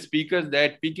previous speakers,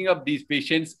 that picking up these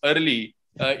patients early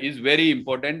is very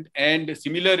important. And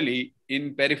similarly,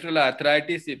 in peripheral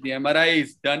arthritis, if the MRI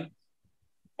is done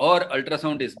or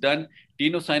ultrasound is done,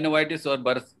 tenosynovitis or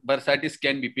bursitis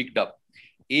can be picked up.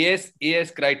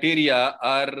 AS criteria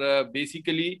are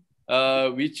basically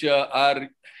which are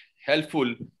helpful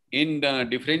in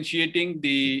differentiating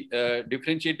the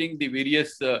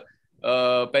various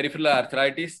peripheral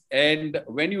arthritis. And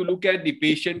when you look at the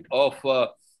patient of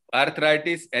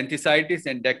arthritis, enthesitis,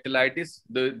 and dactylitis,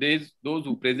 those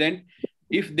who present,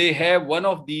 if they have one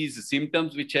of these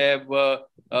symptoms which have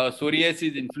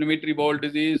psoriasis, inflammatory bowel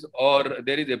disease, or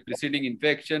there is a preceding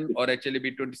infection, or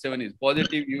HLA-B27 is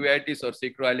positive, uveitis or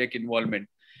sacroiliac involvement,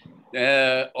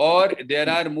 or there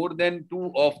are more than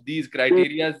 2 of these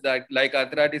criteria, that like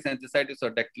arthritis, enthesitis,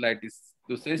 or dactylitis.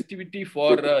 So sensitivity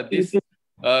for this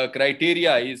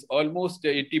criteria is almost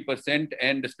 80%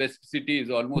 and specificity is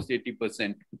almost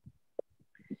 80%.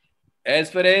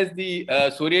 As far as the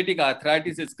psoriatic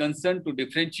arthritis is concerned, to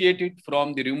differentiate it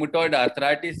from the rheumatoid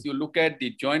arthritis, you look at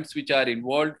the joints which are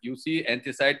involved. You see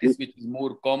enthesitis, which is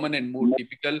more common and more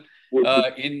typical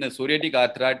in psoriatic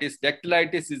arthritis.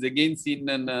 Dactylitis is again seen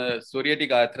in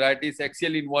psoriatic arthritis.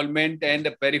 Axial involvement and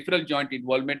peripheral joint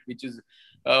involvement, which is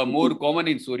more common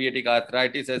in psoriatic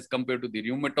arthritis as compared to the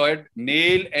rheumatoid.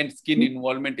 Nail and skin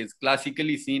involvement is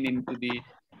classically seen into the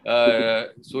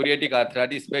psoriatic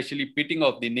arthritis, especially pitting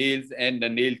of the nails and the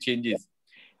nail changes.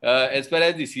 As far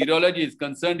as the serology is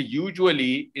concerned,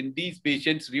 usually in these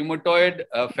patients, rheumatoid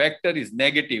factor is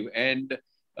negative and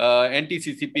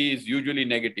anti-CCP is usually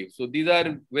negative. So these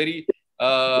are very,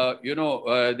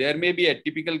 there may be a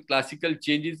typical classical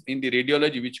changes in the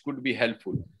radiology which could be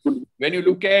helpful. When you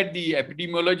look at the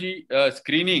epidemiology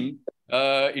screening,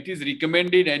 it is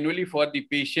recommended annually for the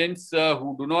patients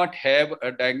who do not have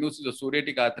a diagnosis of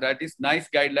psoriatic arthritis. Nice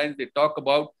guidelines they talk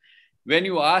about. When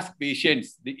you ask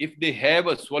patients if they have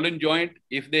a swollen joint,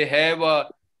 if they have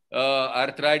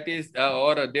arthritis,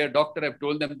 or their doctor have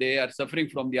told them they are suffering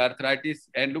from the arthritis,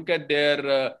 and look at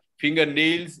their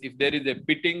fingernails, if there is a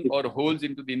pitting or holes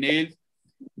into the nails,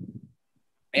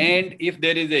 and if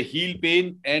there is a heel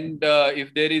pain, and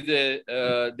if there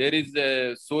is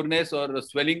a soreness or a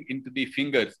swelling into the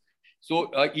fingers. So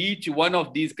each one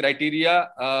of these criteria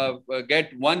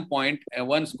get 1 point and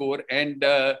 1 score, and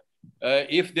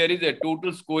if there is a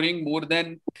total scoring more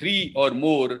than 3 or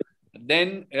more,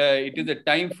 then it is a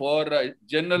time for a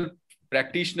general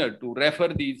practitioner to refer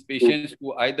these patients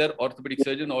to either orthopedic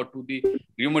surgeon or to the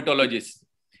rheumatologist.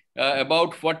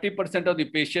 About 40% of the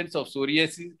patients of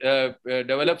psoriasis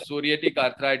develop psoriatic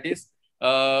arthritis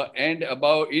and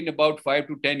in about 5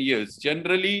 to 10 years.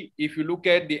 Generally, if you look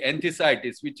at the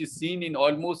enthesitis, which is seen in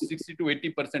almost 60 to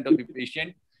 80% of the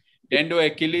patient,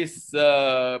 tendo-Achilles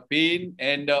pain,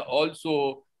 and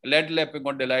also lateral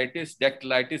epicondylitis,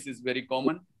 dactylitis is very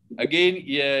common. Again,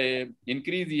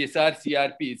 increased ESR,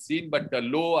 CRP is seen, but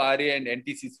low RA and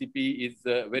anti-CCP is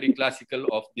very classical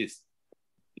of this.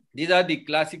 These are the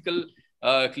classical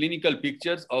clinical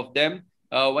pictures of them.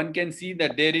 One can see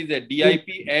that there is a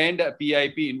DIP and a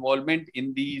PIP involvement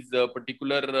in these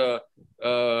particular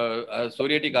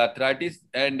psoriatic arthritis.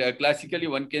 And classically,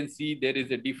 one can see there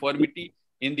is a deformity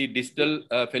in the distal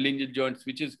phalangeal joints,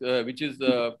 which is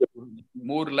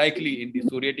more likely in the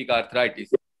psoriatic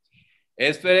arthritis.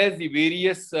 As far as the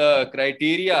various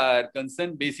criteria are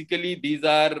concerned, basically these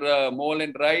are Mole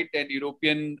and Wright and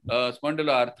European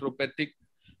Spondyloarthropathic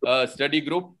study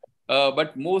group.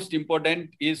 But most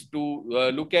important is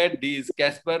to look at these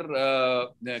Casper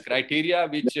criteria,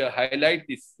 which highlight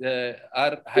this,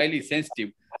 are highly sensitive.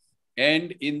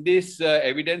 And in this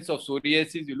evidence of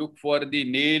psoriasis, you look for the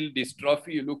nail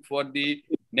dystrophy, you look for the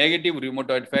negative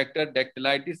rheumatoid factor,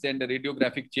 dactylitis, and the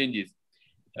radiographic changes.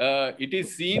 It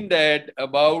is seen that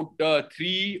about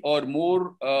 3 or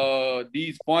more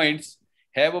these points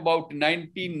have about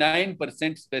 99%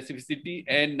 specificity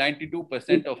and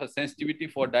 92% of a sensitivity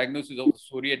for diagnosis of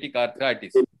psoriatic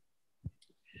arthritis.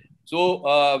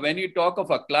 So when you talk of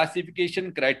a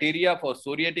classification criteria for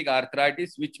psoriatic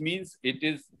arthritis, which means it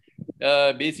is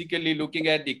basically looking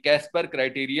at the Casper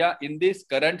criteria. In this,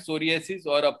 current psoriasis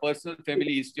or a personal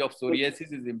family history of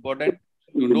psoriasis is important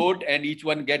to note, and each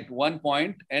one get 1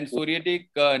 point. And psoriatic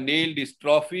nail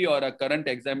dystrophy or a current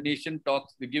examination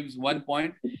gives 1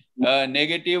 point.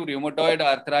 Negative rheumatoid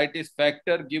arthritis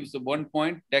factor gives 1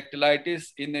 point.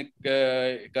 Dactylitis in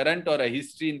a current or a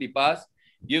history in the past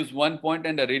gives 1 point,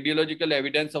 and a radiological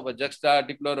evidence of a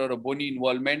juxta-articular or a bony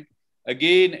involvement.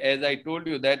 Again, as I told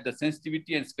you, that the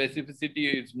sensitivity and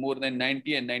specificity is more than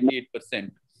 90 and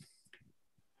 98%.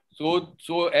 So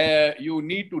you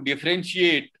need to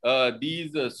differentiate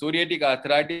these psoriatic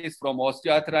arthritis from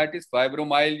osteoarthritis,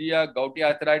 fibromyalgia, gouty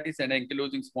arthritis, and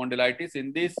ankylosing spondylitis.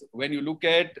 In this, when you look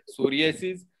at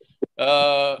psoriasis,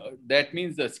 That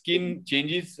means the skin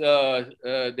changes.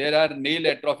 There are nail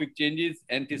atrophic changes,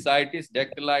 enthesitis,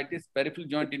 dactylitis, peripheral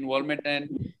joint involvement,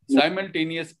 and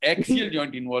simultaneous axial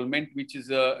joint involvement, which is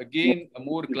again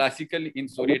more classical in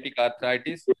psoriatic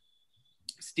arthritis.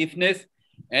 Stiffness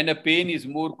and a pain is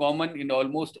more common in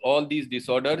almost all these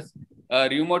disorders.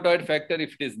 Rheumatoid factor,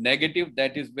 if it is negative,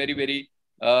 that is very, very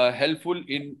helpful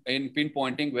in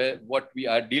pinpointing what we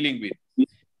are dealing with.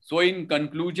 So in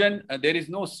conclusion, there is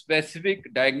no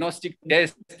specific diagnostic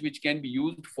test which can be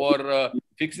used for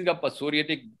fixing up a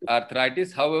psoriatic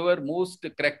arthritis. However, most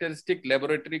characteristic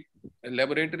laboratory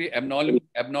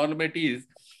abnormalities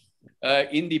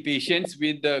in the patients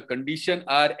with the condition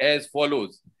are as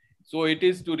follows. So it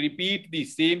is to repeat the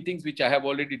same things which I have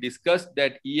already discussed,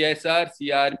 that ESR,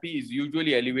 CRP is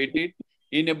usually elevated.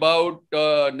 In about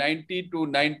 90 to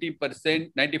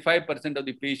 90%, 95% of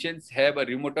the patients have a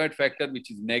rheumatoid factor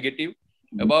which is negative.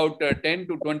 About 10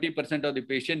 to 20% of the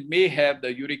patient may have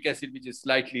the uric acid which is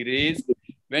slightly raised.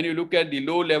 When you look at the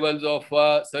low levels of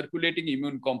circulating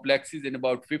immune complexes in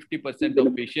about 50%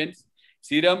 of patients,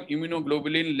 serum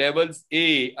immunoglobulin levels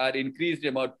A are increased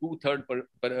about 2/3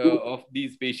 of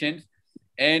these patients.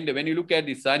 And when you look at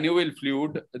the synovial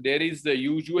fluid, there is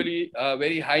usually a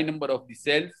very high number of the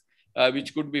cells,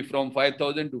 which could be from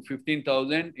 5,000 to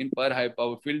 15,000 in per high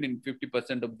power field in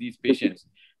 50% of these patients.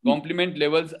 Complement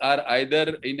levels are either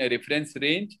in a reference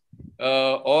range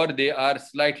or they are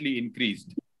slightly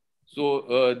increased.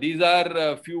 So these are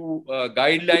a few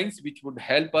guidelines which would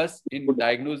help us in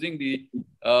diagnosing the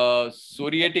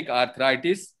psoriatic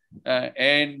arthritis,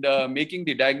 and making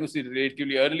the diagnosis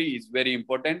relatively early is very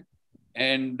important.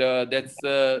 And that's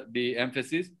the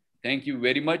emphasis. Thank you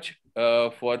very much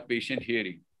for patient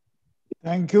hearing.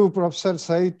 Thank you, Professor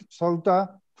Said Sauta,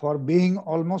 for being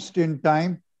almost in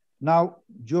time. Now,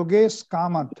 Yogesh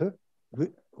Kamath,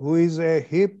 who is a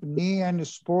hip, knee, and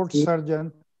sports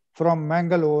surgeon from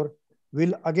Mangalore,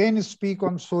 will again speak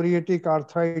on psoriatic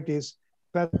arthritis,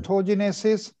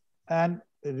 pathogenesis, and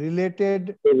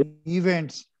related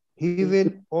events. He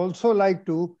will also like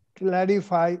to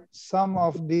clarify some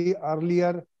of the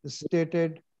earlier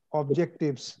stated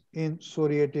objectives in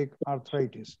psoriatic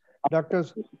arthritis. Dr.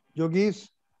 Yogesh.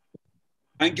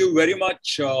 Thank you very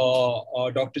much,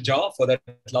 Dr. Jha, for that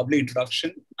lovely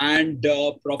introduction. And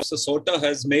Professor Sauta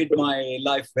has made my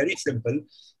life very simple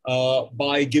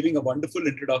by giving a wonderful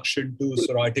introduction to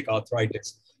psoriatic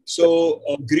arthritis. So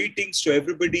greetings to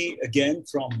everybody again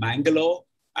from Mangalore.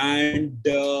 And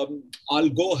I'll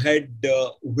go ahead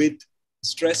with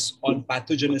stress on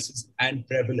pathogenesis and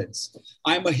prevalence.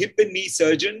 I'm a hip and knee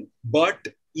surgeon, but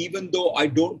even though I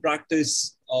don't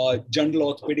practice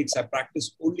general orthopedics, I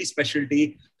practice only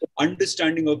specialty.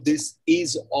 Understanding of this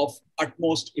is of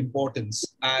utmost importance,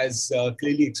 as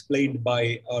clearly explained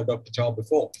by Dr. Jha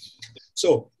before.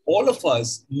 So all of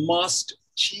us must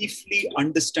chiefly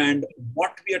understand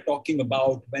what we are talking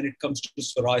about when it comes to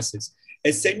psoriasis.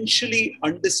 Essentially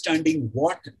understanding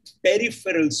what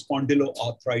peripheral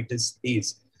spondyloarthritis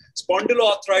is.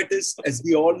 Spondyloarthritis, as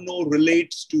we all know,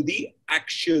 relates to the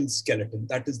axial skeleton,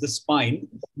 that is the spine,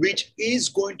 which is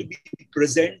going to be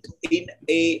present in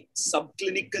a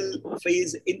subclinical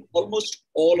phase in almost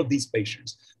all of these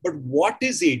patients. But what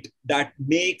is it that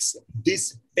makes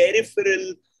this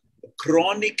peripheral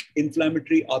chronic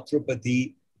inflammatory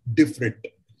arthropathy different?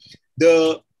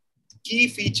 The key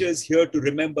features here to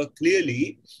remember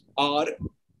clearly are,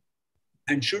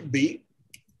 and should be,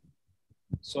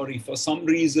 sorry, for some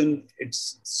reason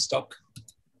it's stuck.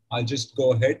 I'll just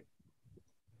go ahead.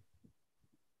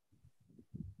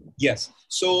 Yes,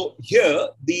 so here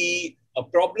the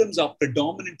problems are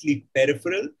predominantly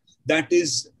peripheral. That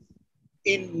is,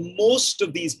 in most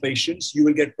of these patients, you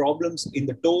will get problems in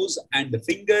the toes and the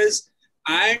fingers,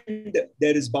 and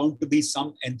there is bound to be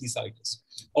some enthesitis.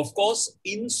 Of course,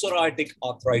 in psoriatic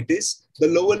arthritis, the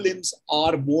lower limbs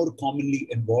are more commonly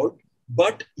involved,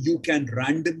 but you can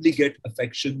randomly get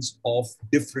affections of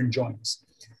different joints.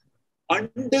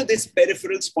 Under this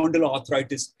peripheral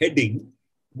spondyloarthritis heading,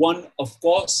 one, of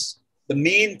course, the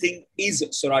main thing is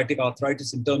psoriatic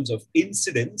arthritis in terms of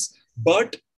incidence,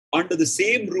 but under the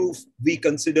same roof, we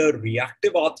consider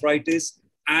reactive arthritis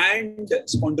and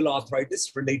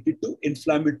spondyloarthritis related to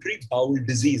inflammatory bowel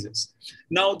diseases.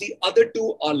 Now, the other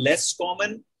two are less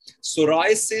common.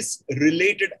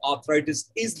 Psoriasis-related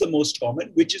arthritis is the most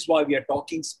common, which is why we are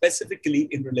talking specifically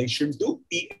in relation to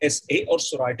PSA or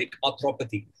psoriatic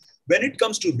arthropathy. When it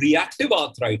comes to reactive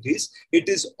arthritis, it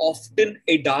is often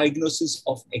a diagnosis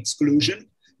of exclusion.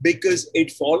 because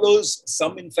it follows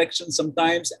some infections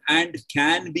sometimes and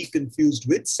can be confused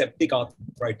with septic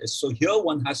arthritis. So here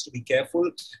one has to be careful,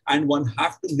 and one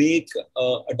have to make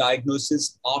a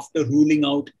diagnosis after ruling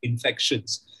out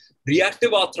infections.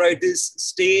 Reactive arthritis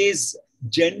stays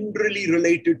generally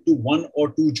related to one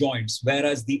or two joints,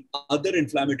 whereas the other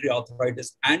inflammatory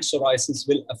arthritis and psoriasis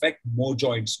will affect more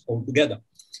joints altogether.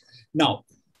 Now,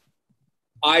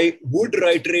 I would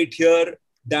reiterate here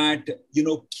that,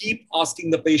 keep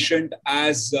asking the patient,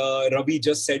 as Ravi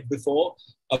just said before,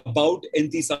 about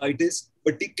enthesitis.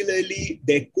 Particularly,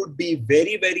 there could be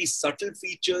very, very subtle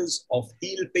features of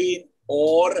heel pain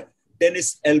or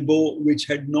tennis elbow, which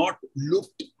had not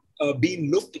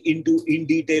been looked into in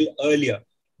detail earlier.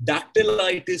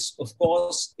 Dactylitis, of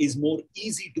course, is more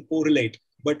easy to correlate,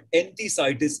 but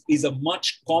enthesitis is a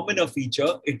much commoner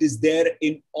feature. It is there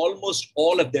in almost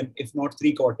all of them, if not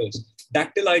 3/4.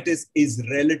 Dactylitis is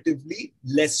relatively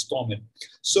less common.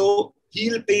 So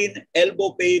heel pain,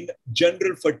 elbow pain,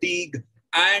 general fatigue,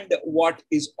 and what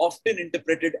is often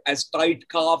interpreted as tight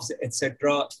calves,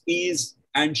 etc., is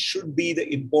and should be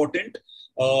the important,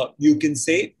 you can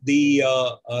say, the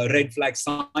red flag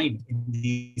sign in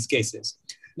these cases.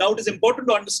 Now, it is important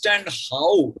to understand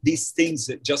how these things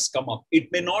just come up.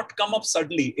 It may not come up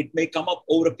suddenly. It may come up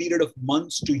over a period of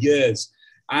months to years.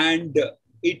 And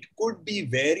it could be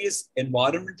various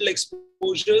environmental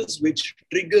exposures which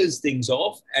triggers things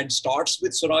off and starts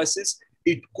with psoriasis.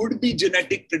 It could be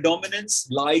genetic predominance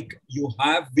like you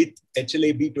have with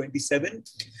HLA-B27.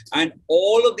 And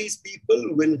all of these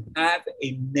people will have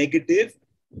a negative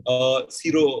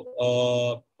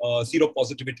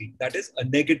seropositivity, that is a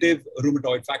negative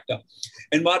rheumatoid factor.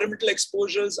 Environmental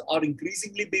exposures are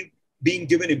increasingly being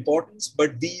given importance,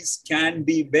 but these can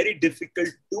be very difficult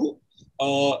to,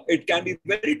 it can be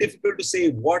very difficult to say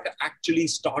what actually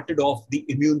started off the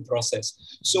immune process.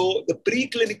 So the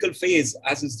preclinical phase,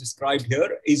 as is described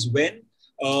here, is when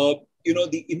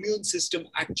the immune system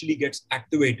actually gets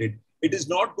activated. It is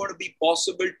not going to be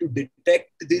possible to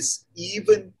detect this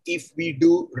even if we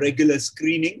do regular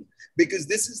screening, because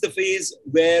this is the phase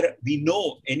where we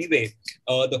know anyway,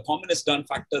 the commonest done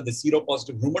factor, the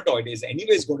seropositive rheumatoid, is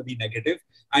anyways going to be negative,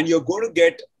 and you're going to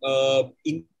get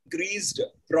increased,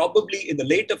 probably in the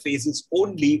later phases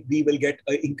only, we will get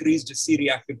an increased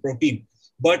C-reactive protein.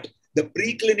 But the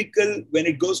preclinical, when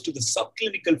it goes to the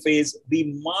subclinical phase, we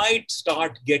might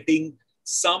start getting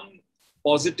some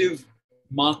positive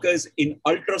markers in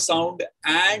ultrasound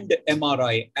and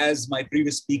MRI, as my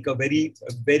previous speaker very,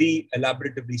 very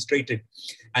elaboratively stated.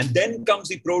 And then comes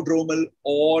the prodromal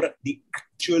or the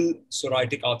actual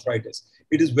psoriatic arthritis.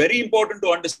 It is very important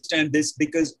to understand this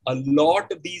because a lot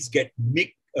of these get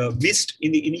missed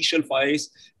in the initial phase.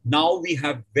 Now we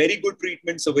have very good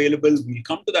treatments available. We'll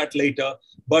come to that later.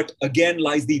 But again,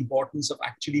 lies the importance of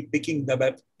actually picking them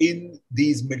up in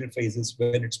these middle phases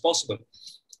when it's possible.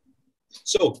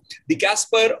 So the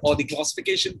CASPER, or the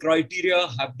classification criteria,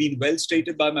 have been well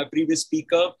stated by my previous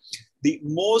speaker. The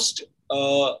most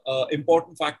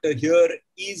important factor here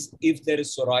is if there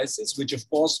is psoriasis, which of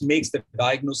course makes the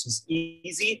diagnosis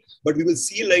easy, but we will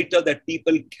see later that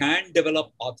people can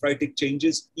develop arthritic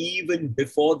changes even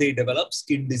before they develop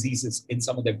skin diseases in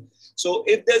some of them. So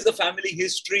if there's a family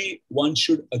history, one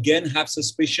should again have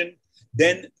suspicion.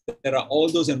 Then there are all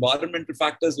those environmental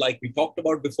factors like we talked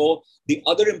about before. The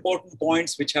other important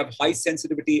points which have high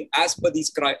sensitivity as per these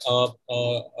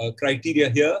criteria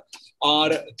here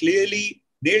are clearly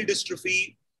nail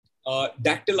dystrophy,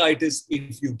 dactylitis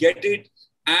if you get it,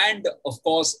 and of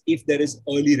course, if there is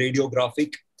early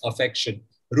radiographic affection.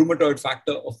 Rheumatoid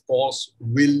factor, of course,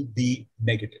 will be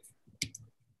negative.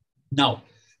 Now,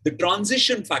 the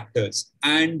transition factors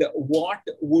and what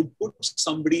would put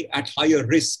somebody at higher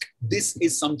risk, this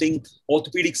is something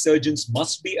orthopedic surgeons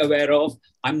must be aware of.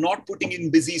 I'm not putting in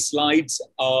busy slides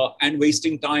and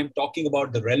wasting time talking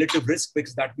about the relative risk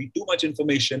because that would be too much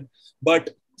information.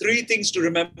 But three things to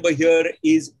remember here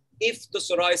is if the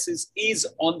psoriasis is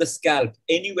on the scalp,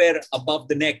 anywhere above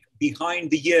the neck,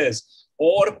 behind the ears,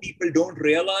 or people don't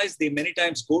realize, they many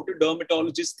times go to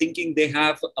dermatologists thinking they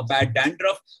have a bad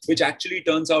dandruff, which actually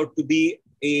turns out to be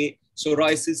a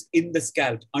psoriasis in the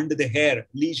scalp, under the hair.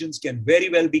 Lesions can very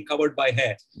well be covered by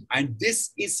hair. And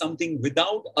this is something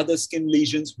without other skin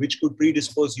lesions, which could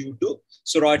predispose you to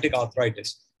psoriatic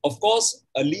arthritis. Of course,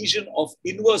 a lesion of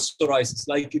inverse psoriasis,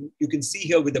 like you can see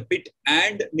here with the pit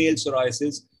and nail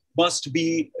psoriasis, must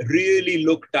be really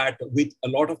looked at with a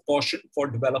lot of caution for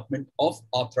development of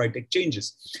arthritic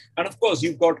changes. And of course,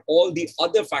 you've got all the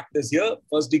other factors here,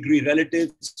 first degree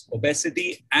relatives,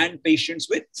 obesity, and patients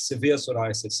with severe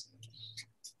psoriasis.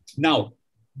 Now,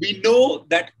 We know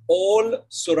that all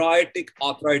psoriatic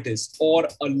arthritis or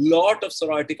a lot of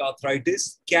psoriatic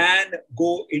arthritis can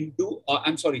go into,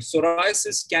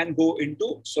 psoriasis can go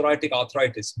into psoriatic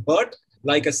arthritis. But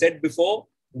like I said before,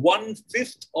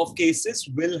 1/5 of cases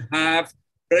will have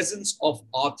presence of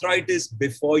arthritis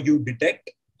before you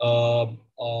detect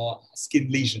skin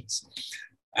lesions.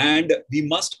 And we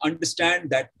must understand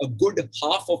that a good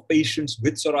half of patients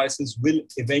with psoriasis will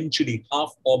eventually,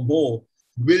 half or more,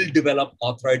 will develop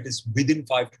arthritis within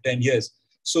 5 to 10 years.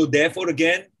 So therefore,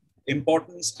 again,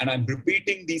 importance, and I'm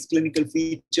repeating these clinical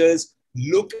features,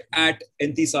 look at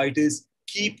enthesitis,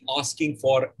 keep asking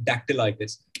for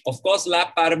dactylitis. Of course,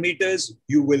 lab parameters,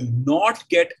 you will not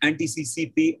get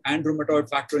anti-CCP and rheumatoid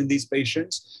factor in these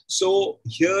patients. So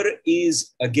here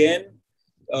is, again,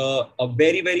 a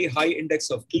very, very high index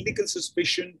of clinical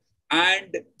suspicion,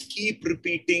 and keep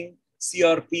repeating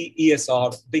CRP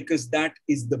ESR, because that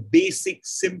is the basic,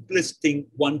 simplest thing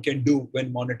one can do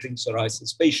when monitoring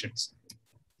psoriasis patients.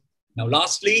 Now,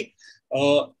 lastly,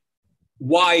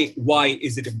 why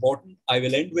is it important? I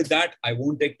will end with that. I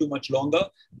won't take too much longer.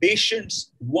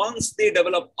 Patients, once they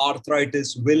develop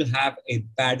arthritis, will have a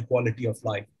bad quality of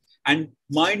life. And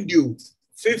mind you,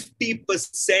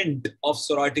 50% of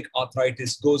psoriatic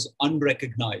arthritis goes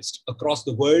unrecognized across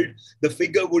the world. The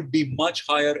figure would be much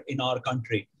higher in our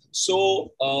country.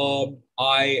 So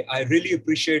I really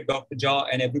appreciate Dr. Jha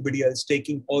and everybody else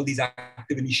taking all these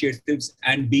active initiatives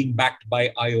and being backed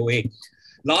by IOA.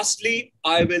 Lastly,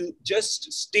 I will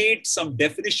just state some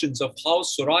definitions of how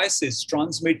psoriasis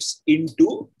transmits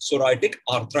into psoriatic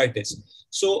arthritis.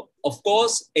 So, of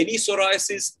course, any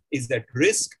psoriasis is at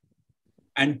risk,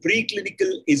 and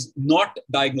preclinical is not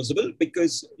diagnosable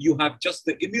because you have just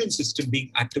the immune system being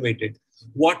activated.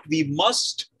 What we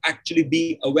must actually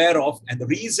be aware of, and the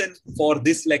reason for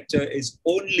this lecture is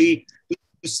only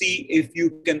to see if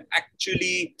you can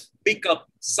actually pick up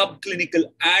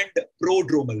subclinical and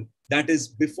prodromal. That is,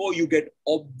 before you get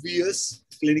obvious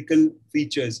clinical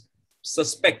features,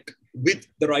 suspect with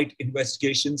the right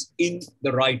investigations in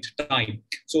the right time.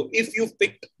 So if you've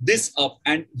picked this up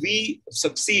and we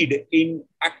succeed in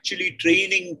actually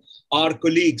training our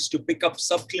colleagues to pick up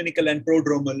subclinical and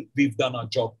prodromal, we've done our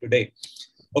job today.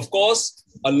 Of course,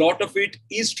 a lot of it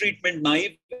is treatment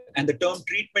naive, and the term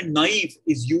treatment naive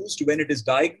is used when it is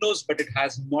diagnosed, but it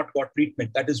has not got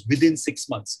treatment. That is within 6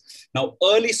 months. Now,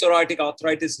 early psoriatic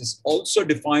arthritis is also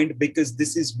defined because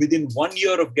this is within 1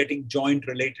 year of getting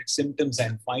joint-related symptoms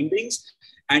and findings.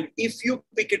 And if you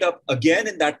pick it up again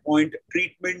in that point,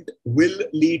 treatment will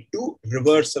lead to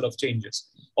reversal of changes.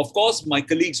 Of course, my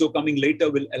colleagues who are coming later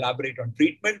will elaborate on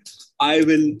treatment. I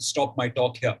will stop my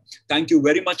talk here. Thank you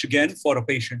very much again for a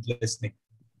patient listening.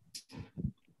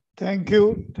 Thank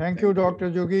you. Thank you,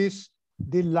 Dr. Jogis.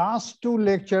 The last two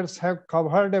lectures have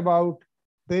covered about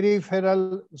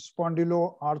peripheral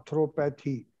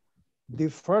spondyloarthropathy. The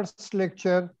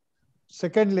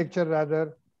second lecture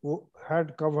rather,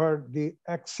 had covered the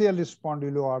axial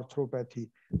spondyloarthropathy.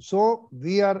 So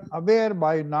we are aware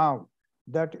by now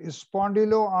that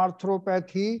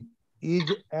spondyloarthropathy is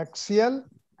axial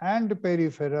and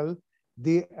peripheral.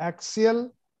 The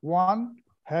axial one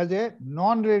has a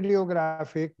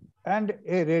non-radiographic and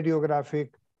a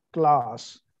radiographic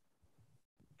class.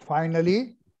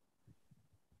 Finally,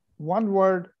 one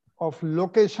word of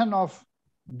location of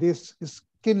this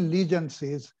skin lesions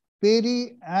is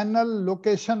perianal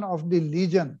location of the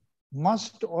lesion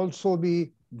must also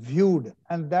be viewed,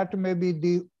 and that may be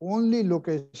the only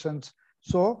locations.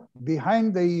 So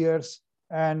behind the ears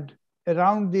and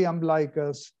around the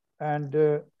umbilicus and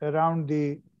around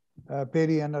the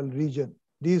perianal region,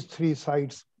 these three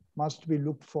sites must be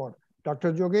looked for.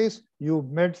 Dr. Jogis, you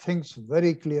made things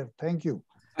very clear. Thank you.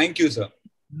 Thank you, sir.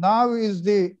 Now is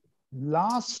the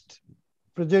last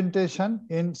presentation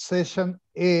in session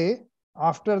A.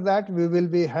 After that, we will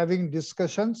be having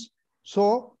discussions.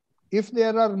 So if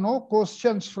there are no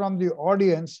questions from the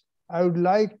audience, I would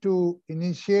like to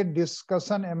initiate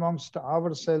discussion amongst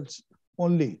ourselves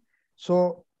only.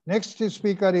 So next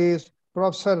speaker is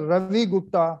Professor Ravi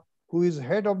Gupta, who is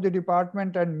head of the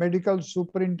department and medical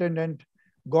superintendent,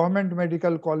 Government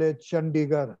Medical College,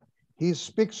 Chandigarh. He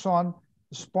speaks on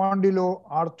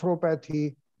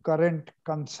spondyloarthropathy current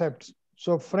concepts.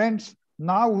 So friends,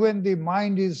 now when the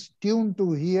mind is tuned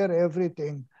to hear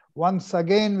everything, once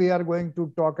again we are going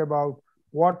to talk about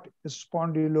what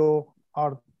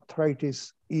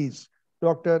spondyloarthritis is.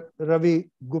 Dr.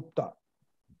 Ravi Gupta.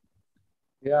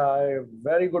 Yeah,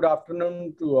 very good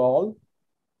afternoon to all.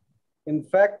 In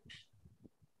fact,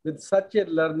 with such a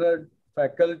learned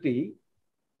faculty,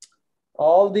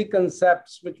 all the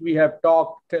concepts which we have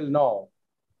talked till now,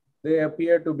 they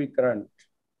appear to be current.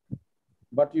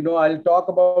 But, I'll talk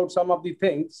about some of the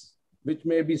things which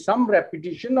may be some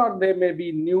repetition or they may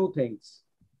be new things.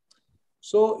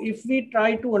 So if we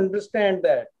try to understand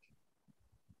that,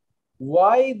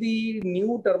 why the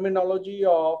new terminology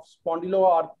of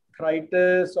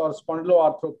spondyloarthritis or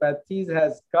spondyloarthropathies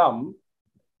has come,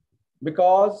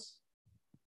 because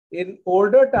in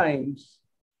older times,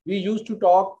 we used to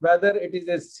talk whether it is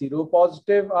a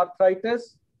seropositive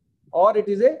arthritis or it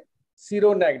is a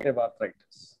seronegative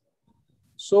arthritis.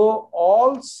 So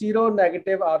all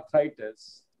seronegative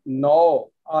arthritis now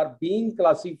are being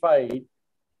classified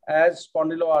as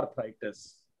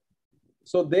spondyloarthritis.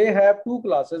 So they have two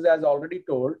classes, as already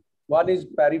told. One is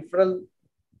peripheral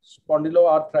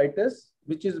spondyloarthritis,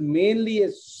 which is mainly a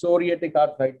psoriatic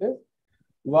arthritis,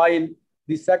 while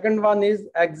the second one is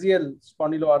axial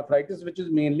spondyloarthritis, which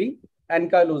is mainly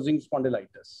ankylosing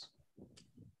spondylitis.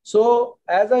 So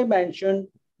as I mentioned,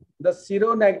 the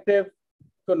seronegative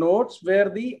connotes where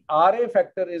the RA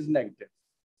factor is negative.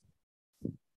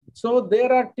 So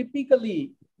there are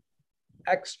typically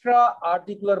extra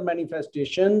articular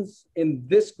manifestations in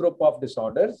this group of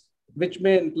disorders, which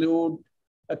may include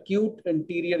acute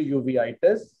anterior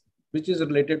uveitis, which is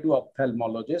related to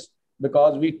ophthalmologist,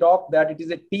 because we talk that it is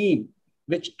a team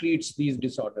which treats these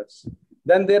disorders.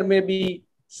 Then there may be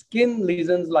skin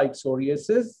lesions like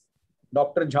psoriasis.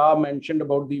 Dr. Jha mentioned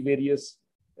about the various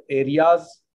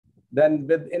areas. Then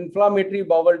with inflammatory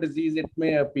bowel disease, it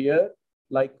may appear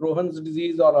like Crohn's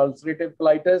disease or ulcerative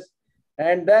colitis.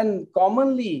 And then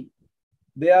commonly,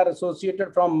 they are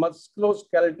associated from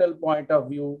musculoskeletal point of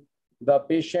view. The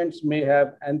patients may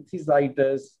have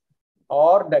enthesitis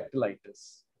or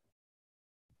dactylitis.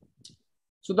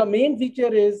 So the main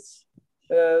feature is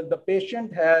the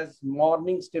patient has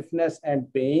morning stiffness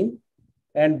and pain.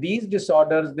 And these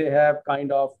disorders, they have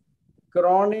kind of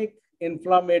chronic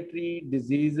inflammatory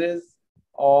diseases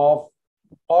of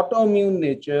autoimmune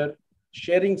nature,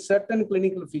 sharing certain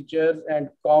clinical features and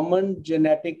common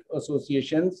genetic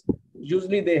associations.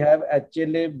 Usually they have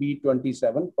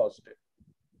HLA-B27 positive.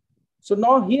 So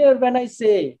now here, when I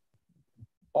say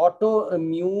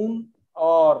autoimmune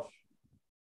or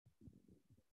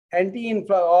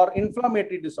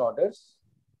inflammatory disorders,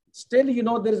 still,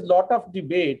 there is a lot of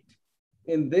debate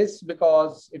in this,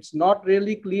 because it's not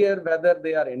really clear whether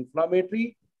they are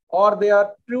inflammatory or they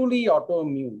are truly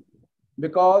autoimmune,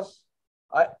 because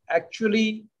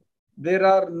actually there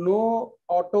are no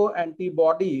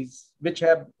autoantibodies which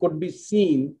could be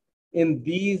seen in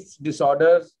these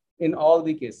disorders in all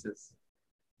the cases.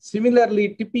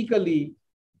 Similarly, typically,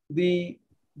 the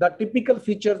typical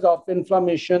features of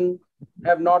inflammation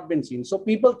have not been seen. So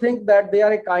people think that they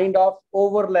are a kind of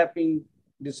overlapping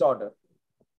disorder.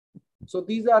 So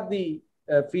these are the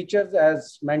features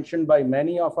as mentioned by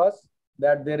many of us,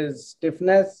 that there is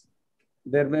stiffness.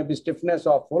 There may be stiffness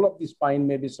of whole of the spine,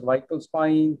 maybe cervical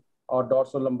spine or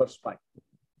dorsolumbar spine.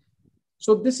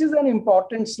 So this is an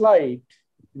important slide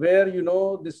where,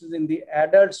 this is in the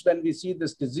adults. When we see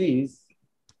this disease,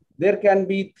 there can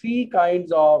be three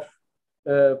kinds of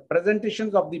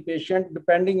presentations of the patient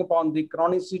depending upon the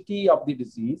chronicity of the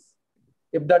disease.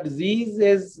 If the disease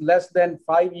is less than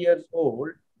 5 years old,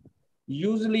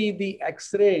 usually the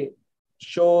X-ray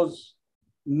shows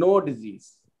no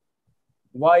disease.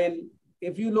 While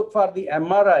if you look for the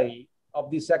MRI of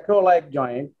the sacroiliac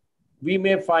joint, we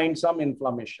may find some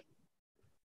inflammation.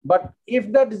 But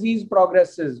if the disease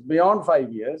progresses beyond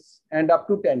 5 years and up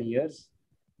to 10 years,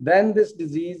 then this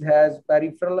disease has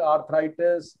peripheral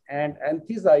arthritis and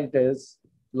enthesitis,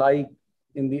 like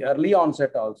in the early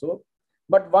onset also.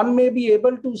 But one may be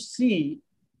able to see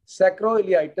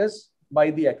sacroiliitis by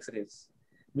the X-rays.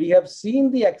 We have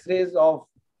seen the X-rays of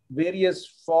various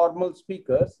formal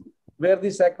speakers where the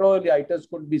sacroiliitis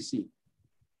could be seen.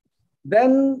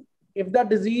 Then if the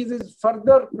disease is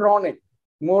further chronic,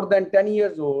 more than 10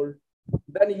 years old,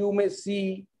 then you may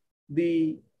see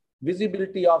the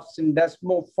visibility of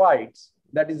syndesmophytes,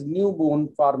 that is new bone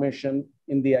formation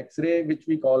in the X-ray, which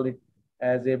we call it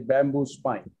as a bamboo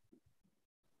spine.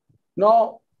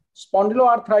 Now,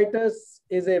 spondyloarthritis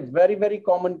is a very, very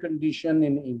common condition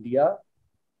in India.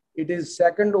 It is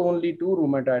second only to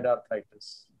rheumatoid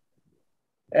arthritis.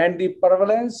 And the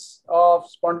prevalence of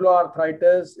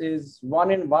spondyloarthritis is 1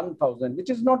 in 1,000,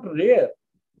 which is not rare.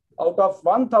 Out of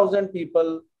 1,000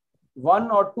 people,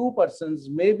 1 or 2 persons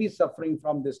may be suffering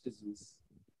from this disease.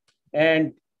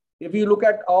 And if you look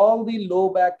at all the low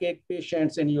backache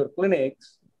patients in your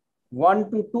clinics,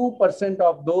 1 to 2%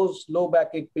 of those low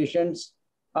backache patients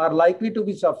are likely to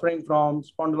be suffering from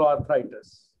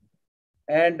spondyloarthritis.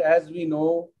 And as we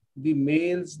know, the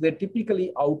males, they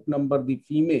typically outnumber the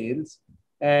females.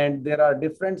 And there are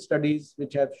different studies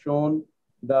which have shown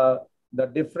the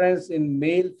difference in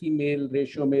male-female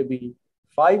ratio may be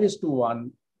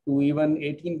 5:1 to even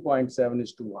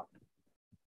 18.7:1.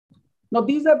 Now,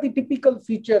 these are the typical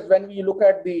features when we look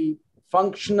at the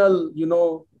functional,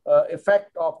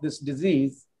 effect of this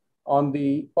disease on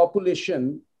the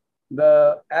population.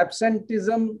 The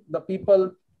absenteeism, the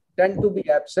people tend to be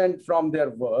absent from their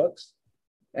works.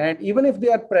 And even if they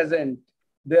are present,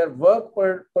 their work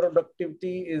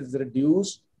productivity is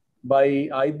reduced by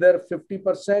either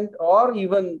 50% or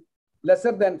even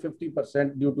lesser than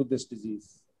 50% due to this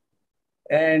disease.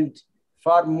 And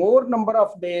for more number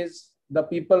of days, the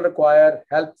people require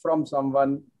help from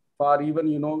someone for even,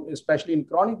 especially in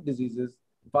chronic diseases,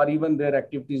 for even their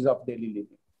activities of daily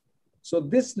living. So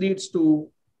this leads to,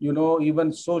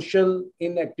 even social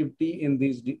inactivity in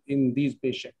these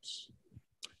patients.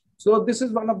 So this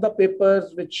is one of the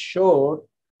papers which showed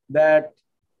that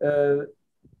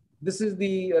this is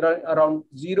the around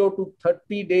 0 to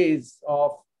 30 days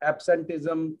of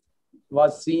absenteeism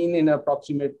was seen in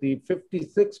approximately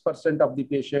 56% of the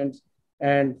patients,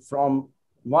 and from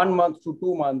 1 month to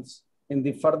 2 months in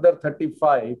the further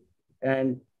 35,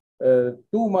 and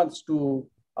 2 months to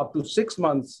up to 6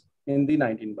 months in the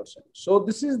 19%. So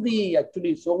this is the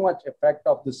actually so much effect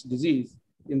of this disease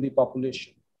in the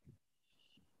population.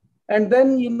 And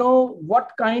then,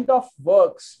 what kind of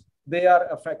works they are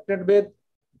affected with.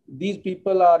 These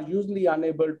people are usually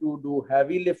unable to do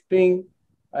heavy lifting.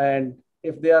 And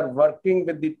if they are working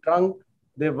with the trunk,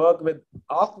 they work with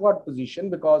awkward position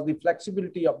because the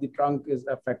flexibility of the trunk is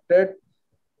affected.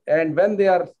 And when they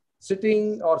are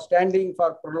sitting or standing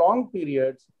for prolonged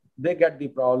periods, they get the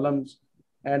problems.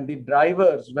 And the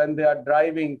drivers, when they are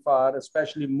driving for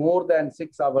especially more than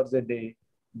 6 hours a day,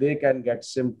 they can get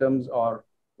symptoms or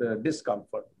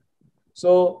discomfort.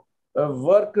 So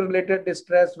work-related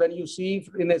distress, when you see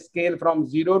in a scale from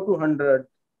 0 to 100,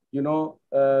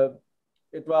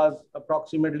 it was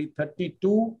approximately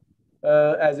 32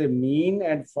 as a mean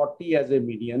and 40 as a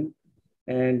median.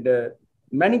 And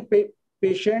many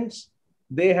patients,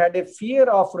 they had a fear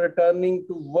of returning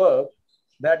to work.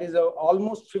 That is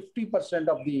almost 50%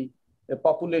 of the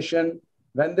population.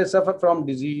 When they suffer from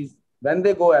disease, when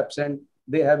they go absent,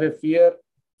 they have a fear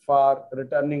for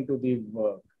returning to the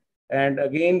work. And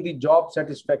again, the job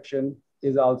satisfaction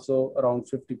is also around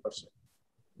 50%.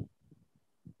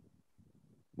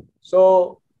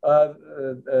 So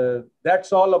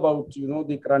that's all about,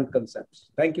 the current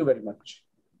concepts. Thank you very much.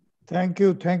 Thank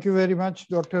you. Thank you very much,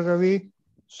 Dr. Ravi.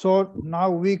 So now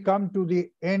we come to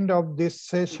the end of this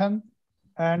session.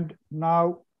 And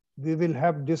now we will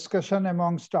have discussion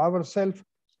amongst ourselves.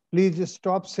 Please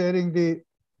stop sharing the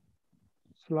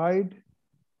slide.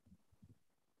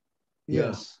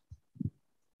 Yes.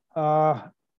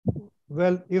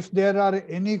 Well, if there are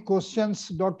any questions,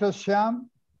 Dr. Shyam,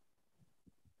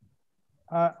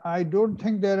 I don't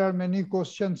think there are many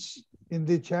questions in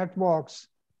the chat box.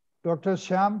 Dr.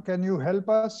 Shyam, can you help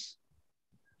us?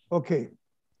 Okay.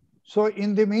 So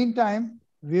in the meantime,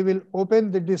 we will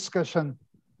open the discussion.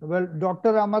 Well,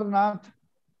 Dr. Amarnath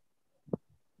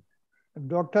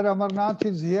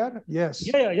is here. Yes.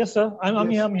 Yes, sir.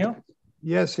 I'm here.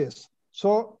 Yes.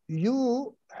 So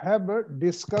you have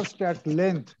discussed at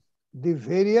length the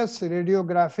various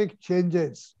radiographic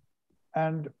changes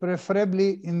and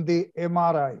preferably in the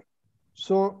MRI.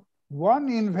 So one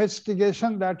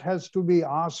investigation that has to be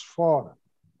asked for,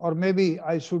 or maybe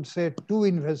I should say 2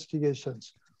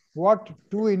 investigations. What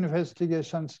 2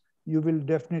 investigations you will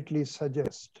definitely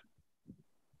suggest?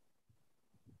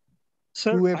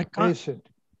 Sir, to a patient?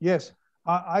 Yes,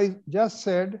 I just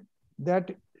said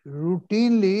that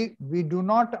routinely we do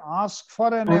not ask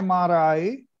for an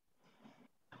MRI,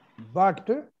 but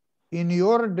in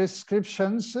your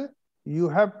descriptions, you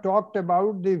have talked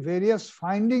about the various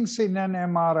findings in an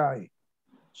MRI.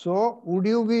 So would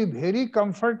you be very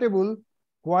comfortable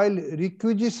while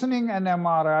requisitioning an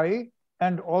MRI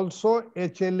and also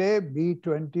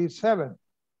HLA-B27?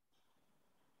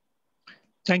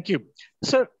 Thank you.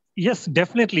 Sir, yes,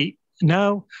 definitely.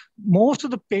 Now, most of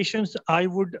the patients, I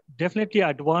would definitely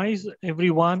advise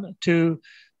everyone to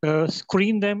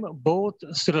screen them both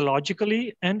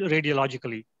serologically and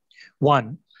radiologically.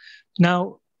 One.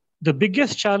 Now, the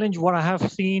biggest challenge what I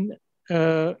have seen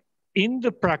in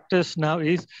the practice now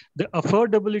is the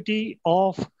affordability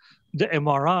of the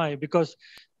MRI, because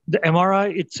the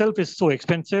MRI itself is so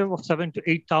expensive, of 7,000 to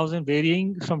 8,000,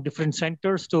 varying from different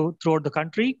centers throughout the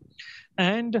country.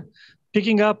 And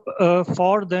picking up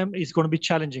for them is going to be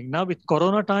challenging. Now with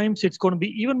Corona times, it's going to be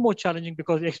even more challenging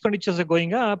because the expenditures are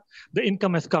going up, the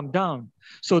income has come down.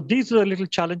 So these are little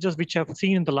challenges which I've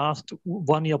seen in the last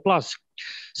 1 year plus.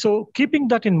 So keeping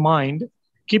that in mind,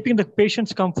 keeping the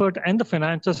patient's comfort and the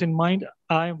finances in mind,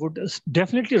 I would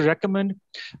definitely recommend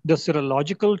the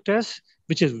serological test,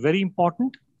 which is very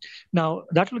important. Now,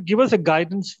 that will give us a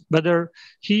guidance whether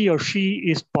he or she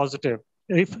is positive.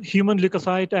 If human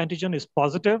leukocyte antigen is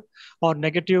positive or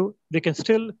negative, we can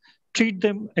still treat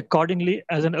them accordingly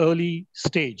as an early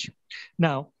stage.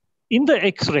 Now, in the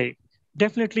X-ray,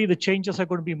 definitely the changes are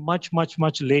going to be much, much,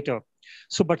 much later.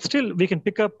 So, but still, we can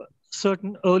pick up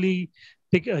certain early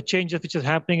changes which is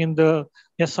happening in the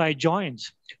SI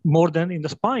joints more than in the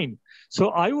spine.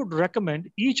 So I would recommend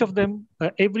each of them,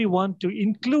 everyone, to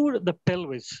include the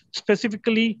pelvis,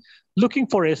 specifically looking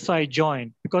for SI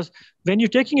joint, because when you're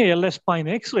taking a LS spine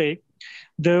X-ray,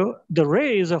 the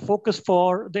rays are focused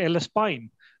for the LS spine,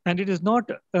 and it is not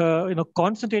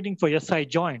concentrating for SI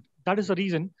joint. That is the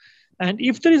reason. And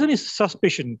if there is any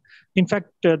suspicion, in fact,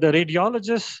 the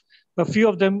radiologists, a few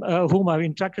of them whom I've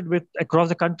interacted with across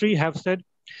the country have said,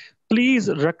 please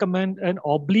recommend an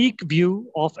oblique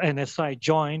view of an SI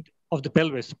joint of the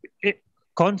pelvis,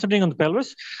 concentrating on the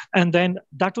pelvis, and then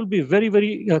that will be very,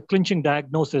 very clinching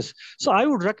diagnosis. So I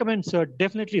would recommend, sir,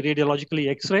 definitely radiologically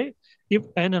X-ray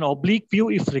and an oblique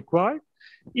view if required.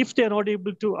 If they're not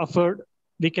able to afford,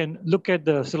 we can look at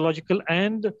the serological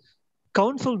and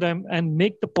counsel them and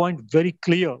make the point very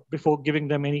clear before giving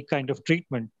them any kind of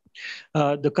treatment.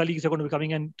 The colleagues are going to be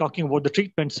coming and talking about the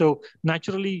treatment. So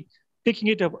naturally, picking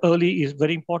it up early is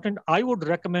very important. I would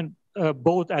recommend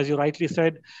both, as you rightly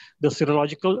said, the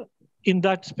serological. In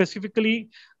that specifically,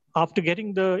 after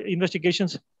getting the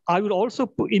investigations, I would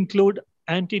also include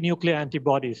anti-nuclear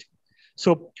antibodies.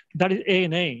 So that is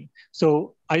ANA.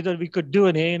 So either we could do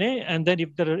an ANA, and then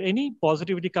if there are any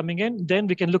positivity coming in, then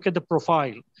we can look at the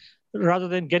profile. Rather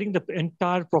than getting the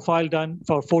entire profile done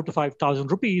for 4,000 to 5,000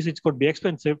 rupees, it's going to be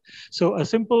expensive. So a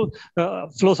simple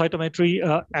flow cytometry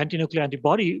anti-nuclear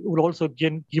antibody would also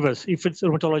give us, if it's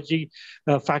rheumatology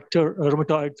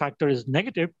rheumatoid factor is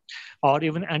negative, or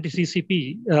even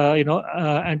anti-CCP,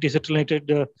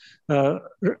 anti-citrulinated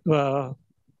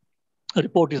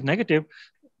report is negative,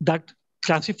 that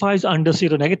classifies under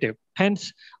seronegative.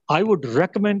 Hence, I would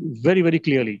recommend very, very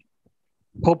clearly.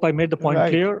 Hope I made the point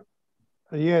clear.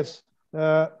 Yes,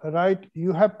 right.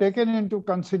 You have taken into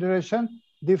consideration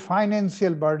the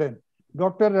financial burden.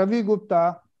 Dr. Ravi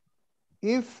Gupta,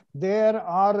 if there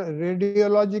are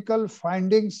radiological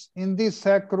findings in the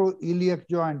sacroiliac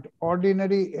joint,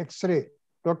 ordinary X-ray,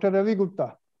 Dr. Ravi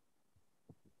Gupta.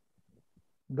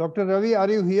 Dr. Ravi, are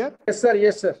you here? Yes, sir.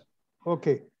 Yes, sir.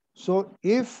 Okay. So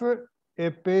if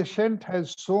a patient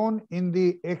has shown in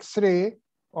the X-ray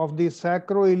of the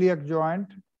sacroiliac joint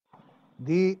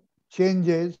the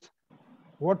changes,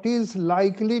 what is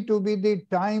likely to be the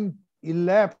time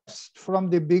elapsed from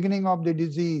the beginning of the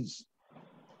disease?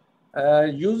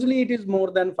 Usually it is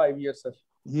more than 5 years, sir.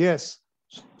 Yes.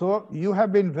 So you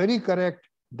have been very correct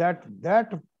that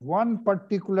one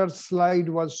particular slide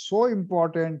was so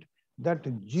important, that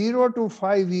 0 to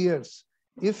 5 years,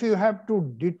 if you have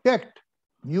to detect,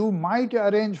 you might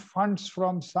arrange funds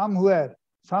from somewhere,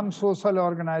 some social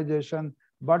organization,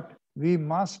 but we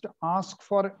must ask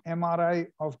for MRI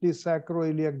of the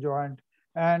sacroiliac joint.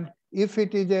 And if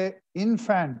it is an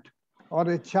infant or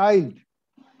a child,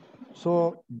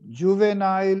 so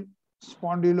juvenile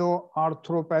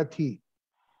spondyloarthropathy,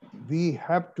 we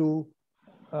have to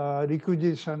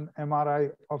requisition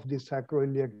MRI of the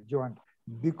sacroiliac joint,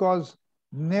 because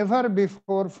never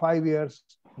before 5 years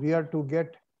we are to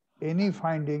get any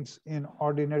findings in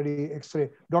ordinary X-ray.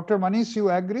 Dr. Manish, you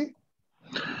agree?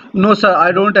 No, sir,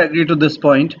 I don't agree to this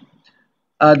point.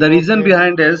 The reason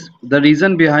behind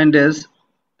is,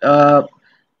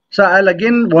 so I'll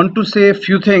again want to say a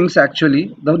few things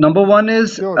actually. The number one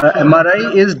is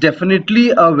MRI is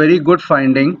definitely a very good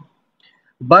finding,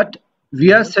 but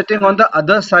we are sitting on the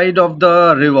other side of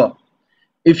the river.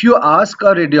 If you ask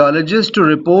a radiologist to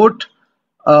report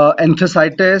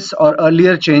enthesitis or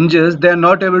earlier changes, they are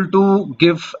not able to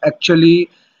give actually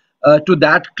to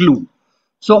that clue.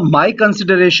 So my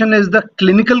consideration is the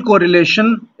clinical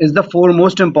correlation is the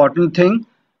foremost important thing.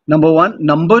 Number one.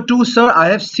 Number two, sir, I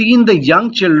have seen the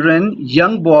young children,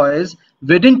 young boys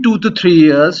within 2 to 3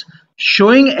 years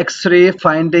showing X-ray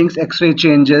findings, X-ray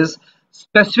changes.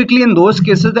 Specifically in those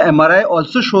cases, the MRI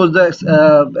also shows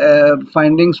the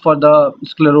findings for the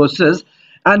sclerosis,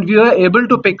 and we were able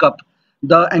to pick up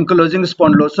the ankylosing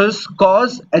spondylosis,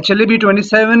 cause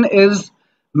HLA-B27 is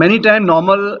many times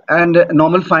normal and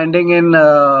normal finding in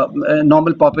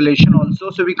normal population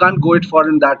also, so we can't go it for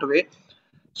in that way.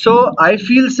 So I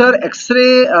feel, sir,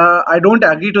 X-ray, I don't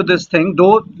agree to this thing,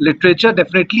 though literature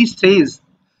definitely says,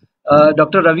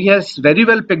 Dr. Ravi has very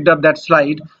well picked up that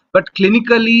slide, but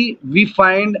clinically we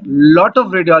find lot of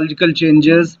radiological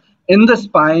changes in the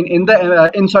spine, in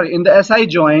the SI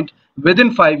joint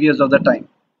within 5 years of the time.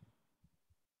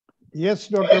 Yes,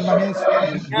 Dr.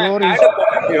 Manish, Can I your add is a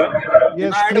point here? Can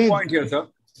yes, I add a please, point here, sir?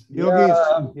 Yogis.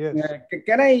 Yeah, Yes.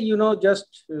 can I,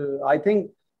 I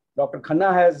think Dr.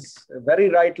 Khanna has very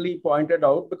rightly pointed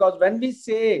out, because when we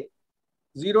say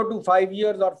 0 to 5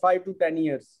 years or 5 to 10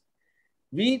 years,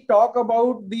 we talk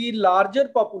about the larger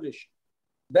population.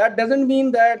 That doesn't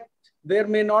mean that there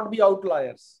may not be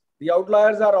outliers. The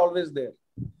outliers are always there.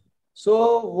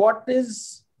 So what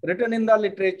is written in the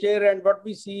literature and what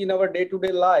we see in our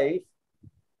day-to-day life,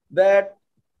 that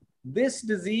this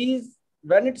disease,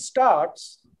 when it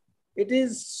starts, it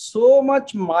is so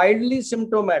much mildly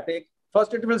symptomatic.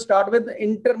 First, it will start with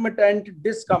intermittent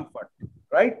discomfort,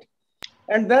 right?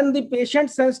 And then the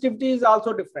patient sensitivity is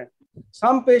also different.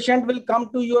 Some patient will come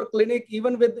to your clinic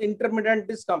even with intermittent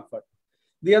discomfort.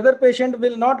 The other patient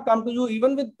will not come to you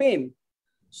even with pain.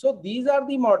 So these are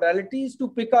the modalities to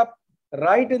pick up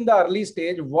right in the early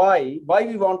stage. Why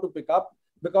we want to pick up?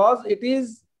 Because it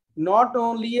is not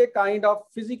only a kind of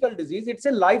physical disease, it's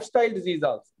a lifestyle disease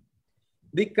also.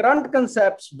 The current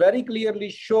concepts very clearly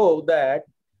show that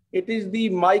it is the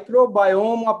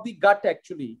microbiome of the gut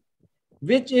actually,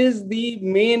 which is the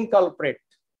main culprit.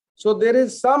 So there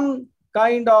is some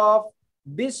kind of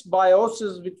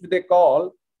dysbiosis, which they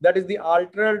call, that is the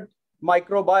altered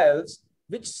microbiomes,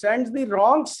 which sends the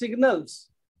wrong signals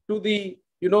to the,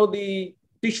 the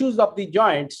tissues of the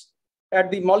joints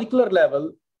at the molecular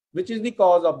level, which is the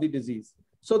cause of the disease.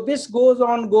 So this goes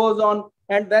on,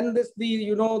 and then this,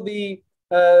 the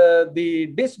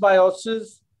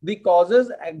dysbiosis, the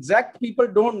causes exact people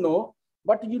don't know,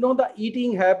 but the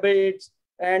eating habits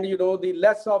and the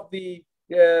less of the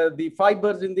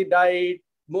fibers in the diet,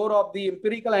 more of the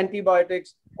empirical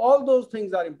antibiotics, all those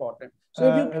things are important. So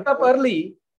if you pick up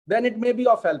early, then it may be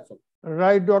of helpful.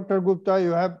 Right, Dr. Gupta,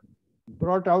 you have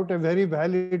brought out a very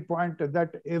valid point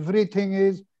that everything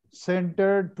is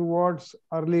centered towards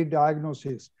early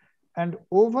diagnosis. And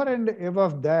over and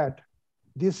above that,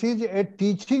 this is a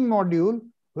teaching module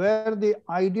where the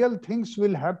ideal things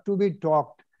will have to be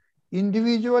talked.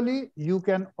 Individually, you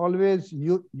can always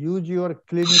use your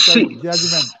clinical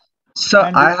judgment. So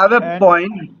I have a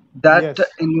point that yes.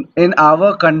 in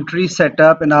our country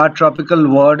setup, in our tropical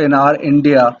world, in our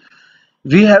India,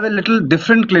 we have a little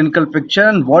different clinical picture,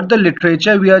 and what the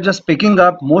literature we are just picking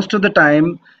up most of the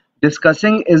time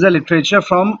discussing is a literature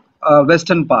from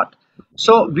Western part.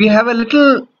 So we have a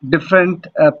little different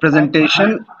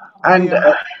presentation.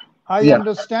 I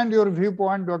understand your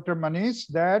viewpoint, Dr. Manish,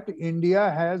 that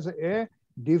India has a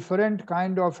different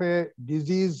kind of a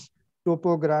disease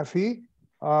topography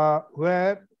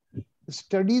where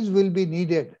studies will be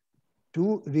needed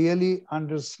to really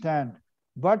understand.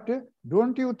 But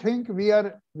don't you think we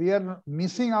are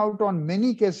missing out on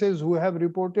many cases who have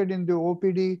reported in the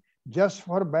OPD just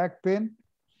for back pain?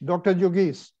 Dr.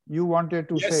 Yogis, you wanted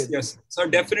to say. Yes. So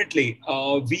definitely,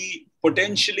 we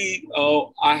potentially,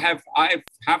 I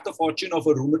have the fortune of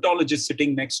a rheumatologist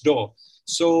sitting next door.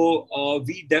 So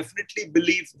we definitely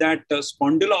believe that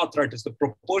spondyloarthritis, the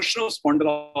proportion of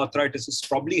spondyloarthritis is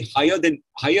probably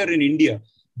higher in India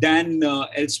than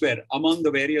elsewhere among the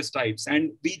various types.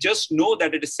 And we just know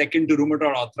that it is second to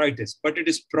rheumatoid arthritis, but it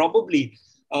is probably,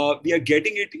 we are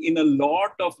getting it in a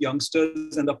lot of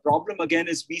youngsters. And the problem again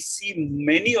is we see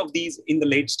many of these in the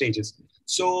late stages.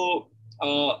 So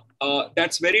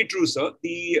that's very true, sir.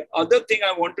 The other thing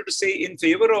I wanted to say in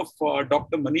favor of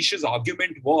Dr. Manish's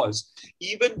argument was,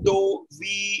 even though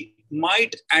we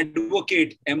might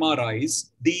advocate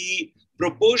MRIs, the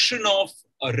proportion of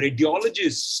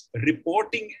radiologists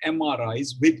reporting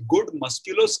MRIs with good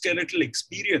musculoskeletal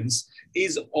experience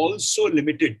is also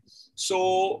limited.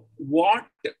 So what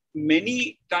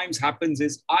many times happens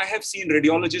is I have seen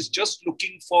radiologists just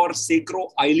looking for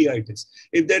sacroiliitis.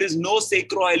 If there is no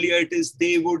sacroiliitis,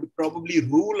 they would probably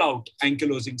rule out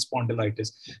ankylosing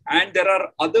spondylitis. And there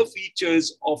are other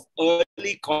features of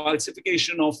early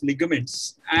calcification of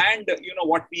ligaments and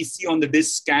what we see on the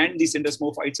disc and the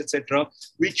syndesmophytes, etc.,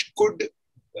 which could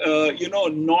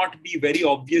not be very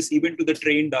obvious even to the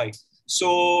trained eye.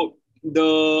 So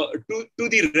to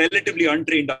the relatively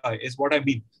untrained eye is what I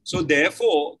mean. So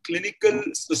therefore, clinical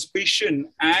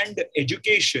suspicion and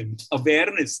education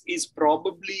awareness is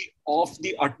probably of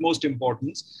the utmost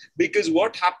importance, because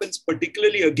what happens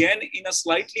particularly again in a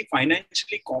slightly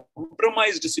financially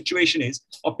compromised situation is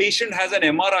a patient has an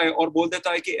MRI or बोल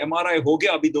देता है कि MRI हो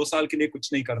गया अभी 2 साल के लिए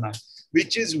कुछ नहीं करना है,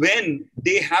 which is when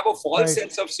they have a false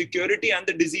sense of security and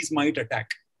the disease might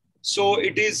attack. So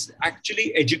it is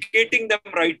actually educating them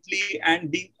rightly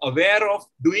and being aware of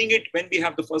doing it when we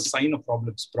have the first sign of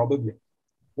problems, probably.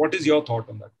 What is your thought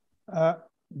on that?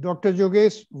 Dr.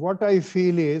 Yogesh, what I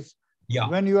feel is Yeah.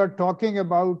 when you are talking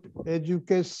about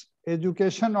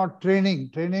education or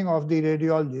training of the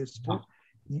radiologist,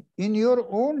 in your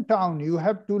own town, you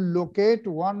have to locate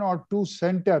one or two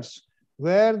centers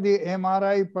where the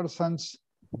MRI persons,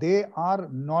 they are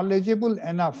knowledgeable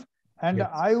enough. And Yes.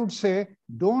 I would say,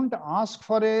 don't ask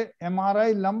for a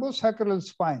MRI lumbosacral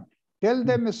spine. Tell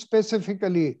them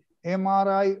specifically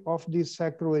MRI of the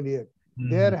sacroiliac.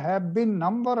 There have been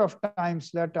number of times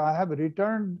that I have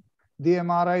returned the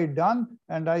MRI done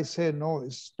and I say no,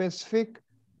 specific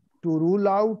to rule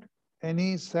out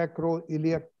any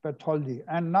sacroiliac pathology.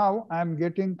 And now I'm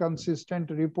getting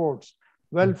consistent reports.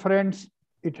 Well, friends,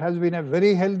 it has been a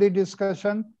very healthy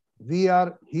discussion. We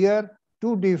are here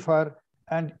to differ.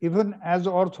 And even as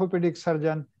orthopedic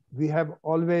surgeon, we have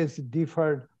always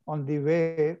differed on the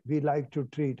way we like to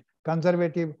treat,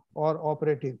 conservative or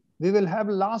operative. We will have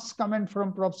last comment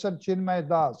from Professor Chinmay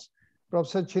Das.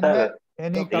 Professor Chinmay,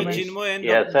 any comments? Chinmay and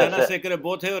Yes, Dana Sekar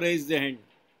both have raised their hand.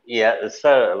 Yeah,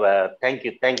 sir. Thank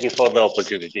you for the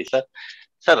opportunity, sir.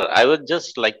 Sir, I would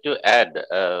just like to add,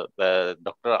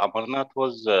 Dr. Amarnath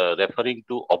was referring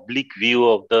to oblique view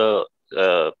of the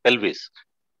pelvis.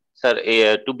 Sir,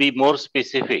 to be more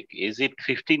specific, is it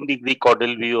 15-degree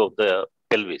caudal view of the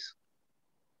pelvis?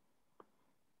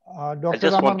 Dr. I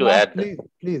just want to add,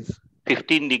 please.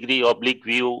 15-degree oblique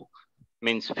view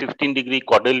means 15-degree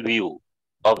caudal view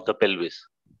of the pelvis.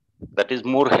 That is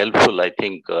more helpful, I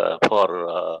think,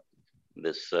 for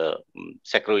this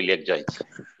sacroiliac joints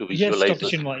to visualize. Yes,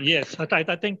 Dr. Chinmay. Yes,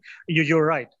 I think you're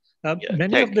right.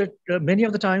 Many of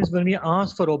the times when we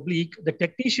ask for oblique, the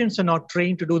technicians are not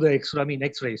trained to do the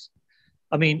X-rays.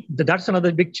 I mean, that's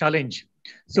another big challenge.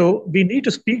 So we need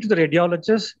to speak to the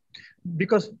radiologists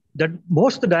because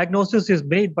most of the diagnosis is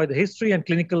made by the history and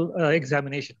clinical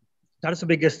examination. That is the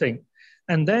biggest thing.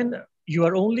 And then you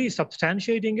are only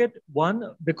substantiating it,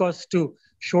 one, because to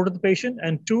show to the patient,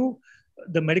 and two,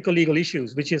 the medical legal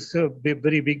issues, which is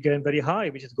very big and very high,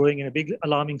 which is going in a big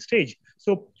alarming stage.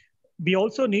 So we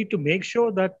also need to make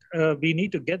sure that we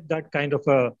need to get that kind of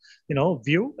a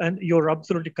view. And you're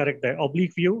absolutely correct there.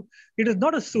 Oblique view. It is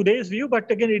not a Suday's view,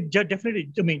 but again, it definitely,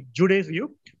 Juday's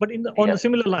view. But on the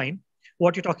similar line,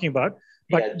 what you're talking about.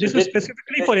 But this is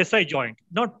specifically for SI joint,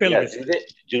 not pelvis. Yeah,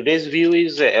 Juday's view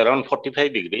is around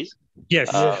 45 degrees. Yes.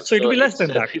 So it will be less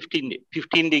than that. 15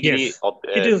 degree. Yes.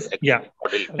 It is. Yeah.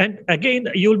 And again,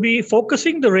 you'll be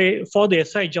focusing the ray for the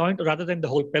SI joint rather than the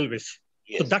whole pelvis.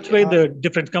 Yes, so that's where the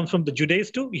difference comes from the Juday's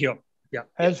to here. Yeah.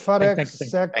 As far as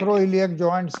sacroiliac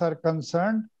joints are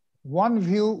concerned, one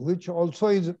view which also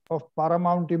is of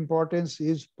paramount importance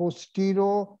is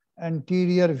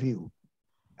posterior-anterior view.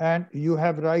 And you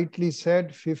have rightly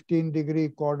said 15-degree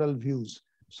caudal views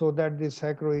so that the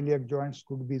sacroiliac joints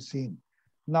could be seen.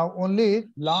 Now, only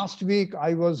last week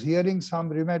I was hearing some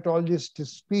rheumatologists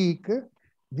speak.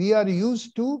 We are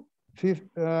used to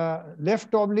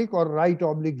left oblique or right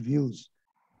oblique views.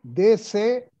 They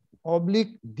say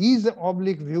these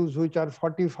oblique views, which are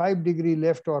 45-degree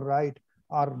left or right,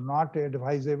 are not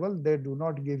advisable. They do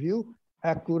not give you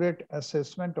accurate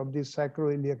assessment of the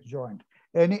sacroiliac joint.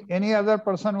 Any other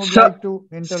person would like to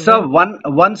intervene? Sir,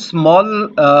 one small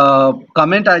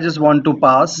comment I just want to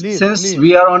pass. Since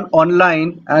we are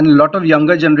online and a lot of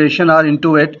younger generation are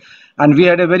into it, and we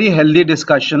had a very healthy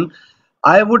discussion,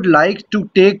 I would like to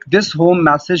take this home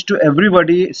message to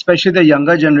everybody, especially the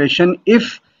younger generation.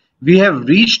 If we have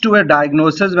reached to a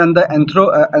diagnosis when the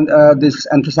this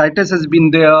enthesitis has been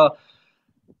there,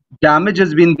 damage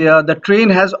has been there, the train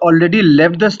has already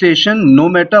left the station, no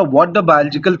matter what the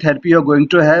biological therapy you're going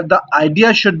to have, the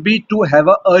idea should be to have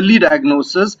an early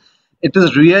diagnosis. It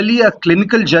is really a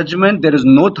clinical judgment. There is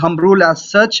no thumb rule as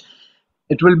such.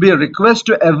 It will be a request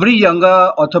to every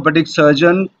younger orthopedic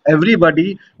surgeon,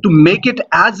 everybody, to make it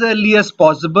as early as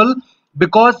possible,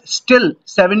 because still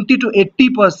 70 to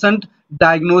 80%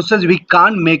 diagnosis we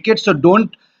can't make it. So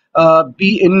don't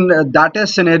be in that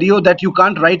scenario that you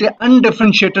can't write a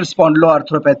undifferentiated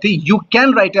spondyloarthropathy. You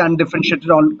can write an undifferentiated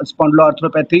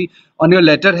spondyloarthropathy on your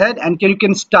letterhead, and you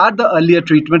can start the earlier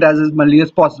treatment as early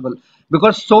as possible,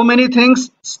 because so many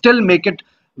things still make it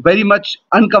very much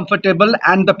uncomfortable,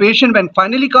 and the patient when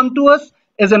finally come to us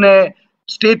is in a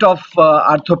state of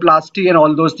arthroplasty and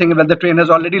all those things, when the train has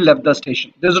already left the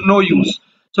station. There's no use.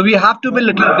 So we have to be a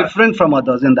little different from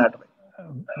others in that way.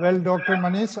 Well, Dr.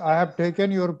 Manish, I have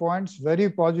taken your points, very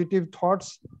positive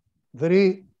thoughts,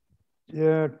 very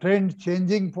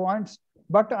trend-changing points,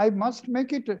 but I must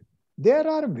make it, there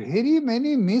are very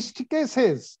many missed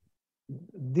cases.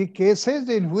 the cases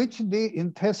in which the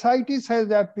enthesitis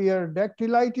has appeared,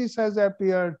 dactylitis has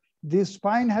appeared, the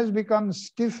spine has become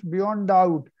stiff beyond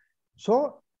doubt.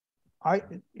 So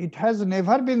it has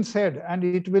never been said, and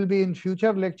it will be in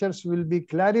future lectures will be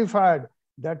clarified,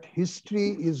 that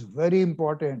history is very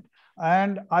important.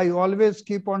 And I always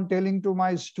keep on telling to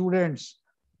my students,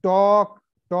 talk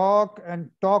and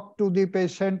talk to the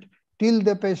patient till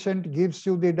the patient gives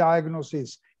you the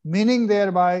diagnosis, meaning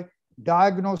thereby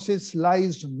diagnosis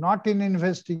lies not in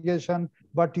investigation,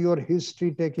 but your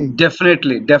history taking.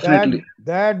 Definitely.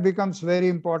 That becomes very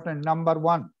important, number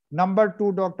one. Number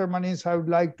two, Dr. Manish, I would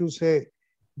like to say,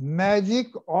 magic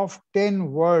of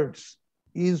 10 words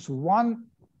is one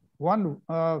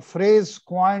phrase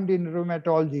coined in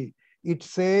rheumatology. It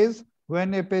says,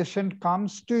 when a patient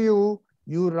comes to you,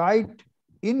 you write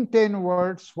in 10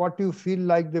 words what you feel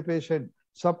like the patient.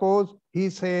 Suppose he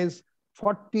says,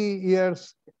 40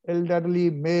 years elderly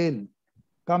male,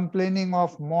 complaining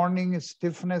of morning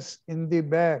stiffness in the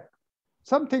back,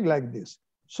 something like this.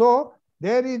 So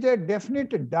there is a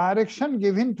definite direction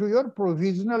given to your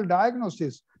provisional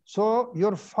diagnosis. So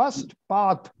your first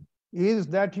path is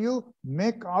that you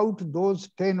make out those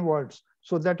 10 words.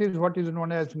 So that is what is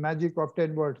known as magic of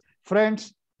 10 words.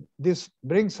 Friends, this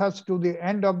brings us to the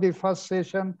end of the first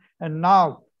session, and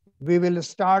now we will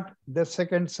start the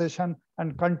second session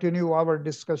and continue our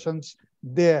discussions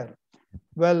there.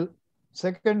 Well,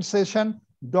 second session,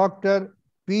 Dr.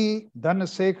 P.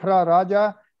 Dhanasekhara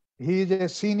Raja. He is a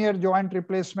senior joint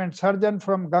replacement surgeon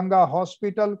from Ganga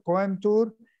Hospital,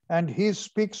 Coimbatore, and he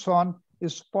speaks on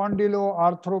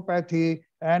spondyloarthropathy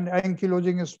and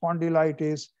ankylosing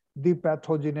spondylitis, the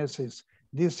pathogenesis.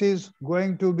 This is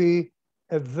going to be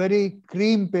a very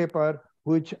cream paper,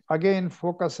 which again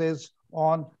focuses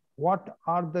on what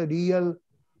are the real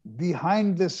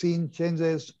behind the scene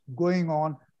changes going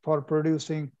on for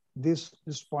producing this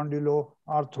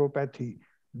spondyloarthropathy.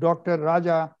 Dr.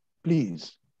 Raja,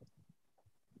 please.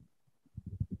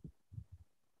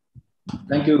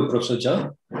 Thank you, Professor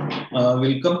Jha.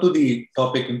 We'll come to the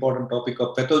important topic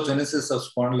of pathogenesis of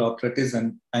spondyloarthritis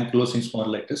and ankylosing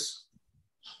spondylitis.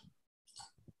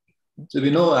 So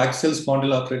we know axial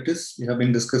spondyloarthritis, we have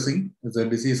been discussing, is a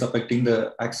disease affecting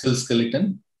the axial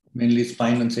skeleton, mainly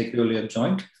spine and sacroiliac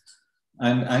joint.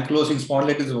 And ankylosing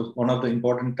spondylitis is one of the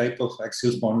important type of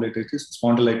axial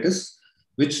spondylitis,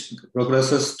 which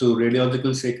progresses to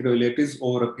radiological sacroiliitis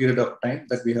over a period of time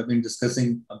that we have been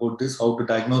discussing about this, how to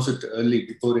diagnose it early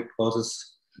before it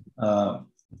causes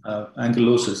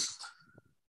ankylosis.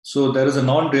 So there is a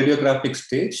non-radiographic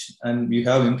stage, and we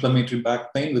have inflammatory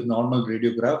back pain with normal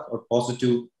radiograph or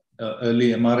positive early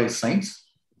MRI signs.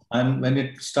 And when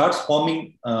it starts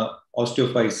forming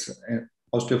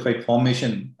osteophyte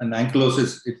formation and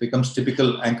ankylosis, it becomes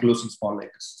typical ankylosing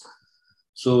spondylitis.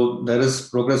 So there is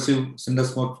progressive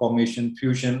syndesmoid formation,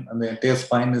 fusion, and the entire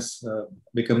spine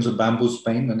becomes a bamboo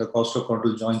spine, and the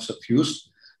costochondral joints are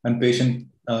fused, and patient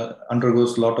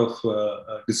undergoes a lot of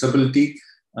disability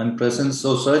and presence.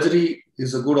 So surgery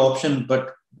is a good option,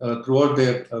 but throughout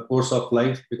their course of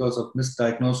life, because of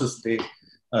misdiagnosis, they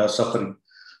are suffering.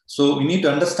 So we need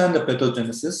to understand the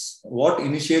pathogenesis, what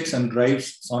initiates and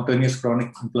drives spontaneous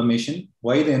chronic inflammation,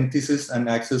 why the entheses and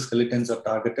axial skeletons are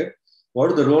targeted,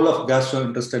 what is the role of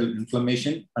gastrointestinal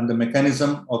inflammation, and the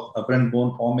mechanism of aberrant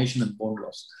bone formation and bone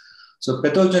loss. So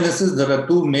pathogenesis, there are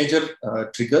two major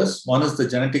triggers. One is the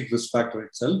genetic risk factor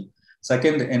itself.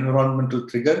 Second, the environmental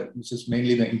trigger, which is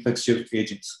mainly the infectious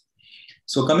agents.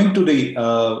 So coming to the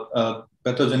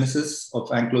pathogenesis of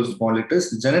ankylosing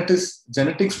spondylitis,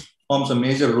 genetics forms a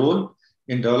major role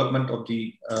in development of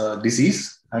the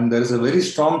disease, and there is a very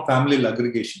strong familial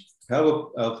aggregation. You have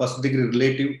a first degree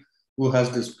relative who has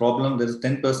this problem, there is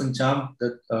 10% chance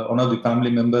that one of the family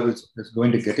members is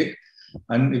going to get it.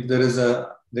 And if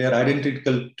they are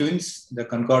identical twins, the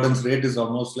concordance rate is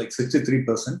almost like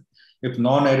 63%. If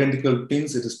non-identical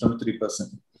twins, it is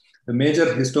 23%. The major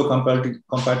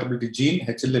histocompatibility gene,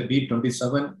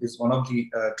 HLA-B27, is one of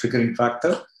the triggering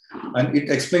factor, and it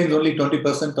explains only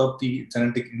 20% of the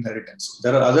genetic inheritance.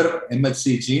 There are other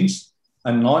MHC genes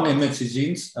and non-MHC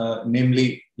genes,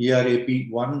 namely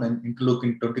ERAP1 and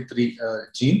interleukin-23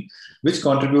 gene, which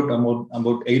contribute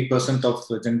about 8%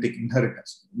 of genetic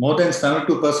inheritance. More than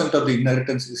 72% of the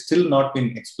inheritance is still not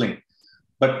been explained,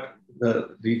 but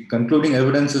the concluding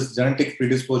evidence is genetic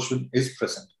predisposition is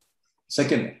present.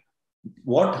 Second,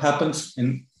 what happens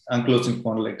in ankylosing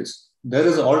spondylitis? There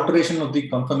is alteration of the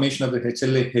conformation of the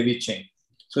HLA heavy chain.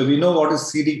 So we know what is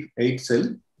CD8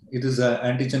 cell. It is an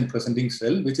antigen presenting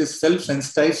cell, which is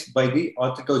self-sensitized by the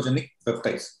orthotogenic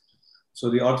peptides. So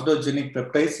the orthogenic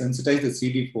peptides sensitize the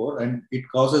CD4 and it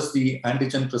causes the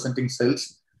antigen presenting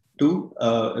cells to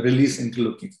release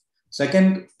interleukin.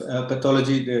 Second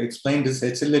pathology they explained is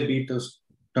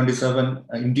HLA-B27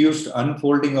 induced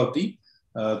unfolding of the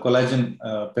collagen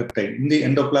peptide in the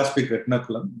endoplasmic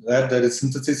reticulum, where there is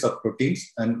synthesis of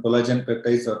proteins and collagen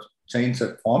peptides or chains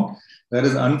are formed. There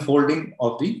is unfolding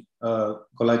of the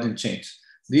collagen chains.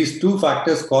 These two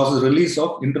factors cause release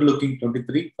of interleukin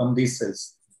 23 from these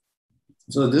cells.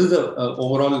 So this is the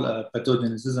overall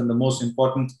pathogenesis and the most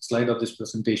important slide of this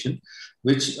presentation,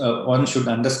 which one should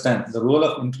understand the role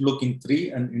of interleukin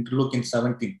 3 and interleukin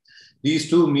 17. These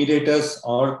two mediators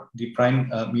are the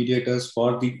prime mediators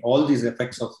for all these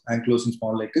effects of ankylosing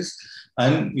spondylitis,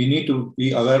 and we need to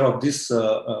be aware of this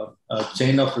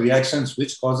chain of reactions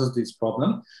which causes this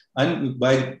problem. And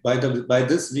by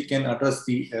this we can address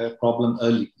the problem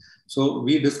early. So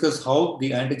we discuss how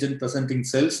the antigen presenting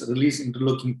cells release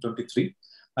interleukin 23,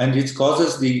 and which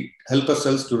causes the helper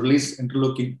cells to release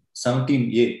interleukin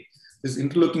 17A. This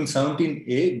interleukin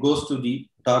 17A goes to the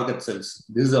target cells.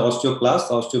 This is the osteoclast,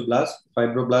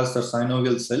 fibroblasts or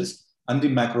synovial cells, and the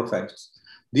macrophages.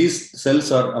 These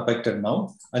cells are affected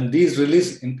now, and these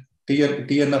release in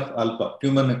TNF alpha,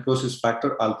 tumor necrosis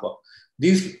factor alpha.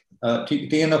 These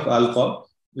TNF alpha,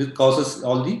 which causes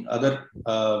all the other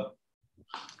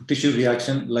tissue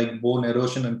reaction like bone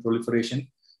erosion and proliferation,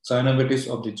 synovitis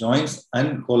of the joints,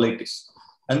 and colitis.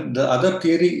 And the other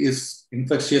theory is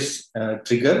infectious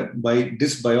trigger by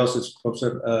dysbiosis.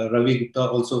 Professor Ravi Gupta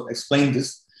also explained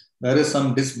this. There is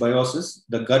some dysbiosis,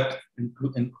 the gut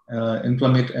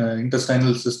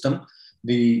intestinal system,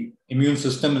 the immune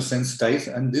system is sensitized,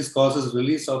 and this causes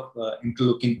release of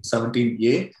interleukin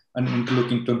 17A and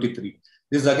interleukin 23.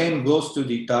 This again goes to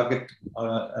the target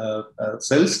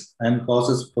cells and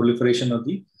causes proliferation of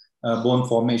the bone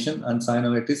formation and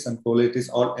synovitis and colitis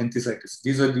or enthesitis.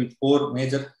 These are the four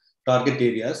major target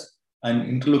areas, and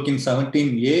interleukin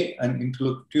 17A and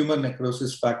tumor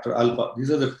necrosis factor alpha.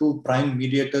 These are the two prime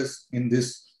mediators in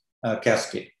this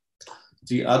cascade.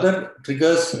 The other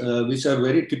triggers which are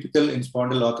very typical in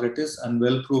spondyloarthritis and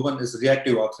well proven is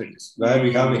reactive arthritis, where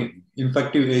we have an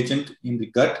infective agent in the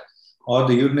gut or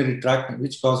the urinary tract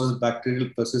which causes bacterial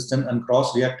persistence and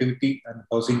cross reactivity and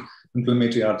causing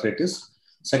inflammatory arthritis.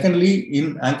 Secondly,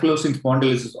 in ankylosing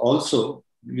spondylitis also,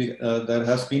 there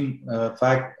has been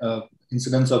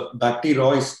incidence of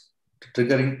bacteroids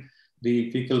triggering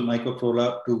the fecal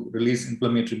microflora to release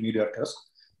inflammatory mediators.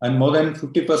 And more than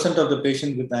 50% of the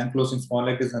patients with ankylosing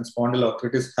spondylitis and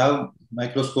spondyloarthritis have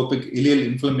microscopic ileal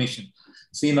inflammation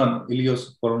seen on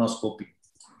ileocolonoscopy.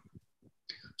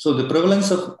 So the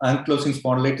prevalence of ankylosing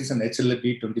spondylitis and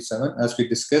HLA-B27, as we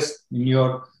discussed in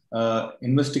your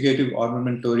investigative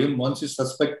armamentarium, once you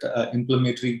suspect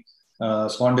inflammatory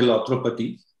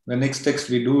spondyloarthropathy, the next text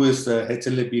we do is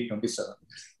HLA-B27,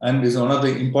 and is one of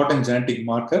the important genetic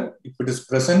marker. If it is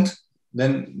present,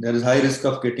 then there is high risk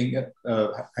of getting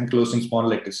ankylosing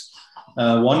spondylitis.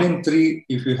 1 in 3,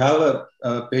 if you have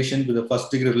a patient with a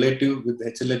first degree relative with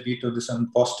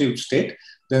HLA-B27 positive state,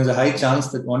 there is a high chance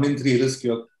that 1 in 3 risk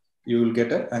you will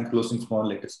get an ankylosing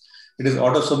spondylitis. It is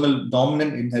autosomal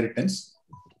dominant inheritance,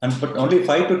 but only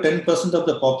 5 to 10% of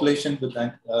the population with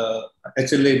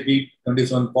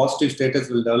HLA-B27 positive status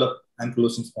will develop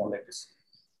ankylosing spondylitis.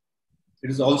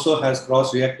 It also has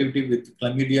cross-reactivity with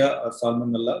chlamydia or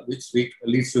salmonella, which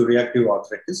leads to reactive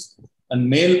arthritis. And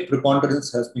male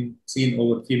preponderance has been seen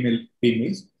over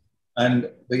females. And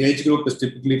the age group is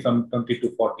typically from 20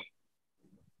 to 40.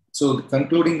 So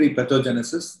concluding the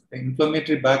pathogenesis, the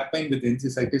inflammatory back pain with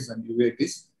enthesitis and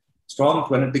uveitis, strong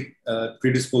phonetic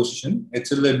predisposition,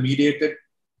 HLA-mediated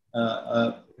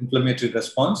inflammatory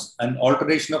response, and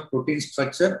alteration of protein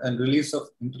structure and release of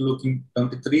interleukin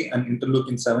 23 and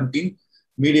interleukin 17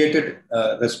 mediated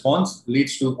response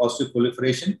leads to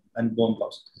osteoproliferation and bone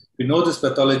loss. We know this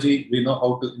pathology, we know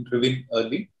how to intervene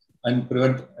early and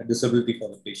prevent a disability for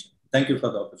the patient. Thank you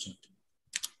for the opportunity.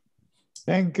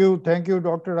 Thank you,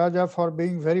 Dr. Raja, for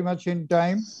being very much in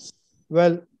time.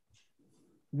 Well,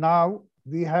 now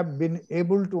we have been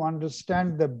able to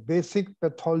understand the basic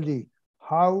pathology,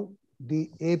 how the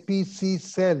APC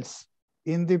cells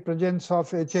in the presence of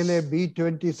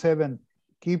HLA-B27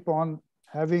 keep on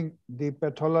having the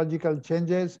pathological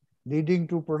changes leading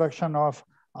to production of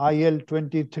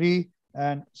IL-23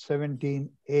 and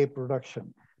 17A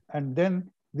production. And then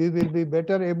we will be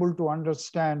better able to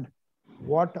understand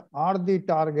what are the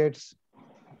targets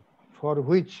for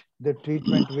which the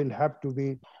treatment will have to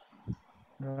be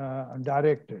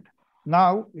directed.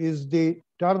 Now is the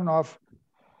turn of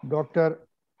Dr.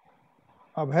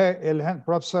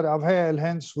 Professor Abhay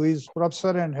Elhans, who is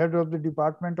professor and head of the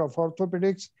Department of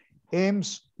Orthopedics,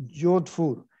 AIMS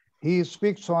Jodhpur. He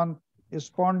speaks on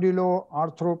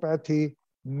spondyloarthropathy,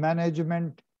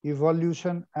 management,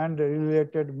 evolution, and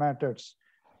related matters.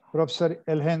 Professor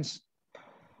Elhans,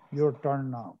 your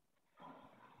turn now.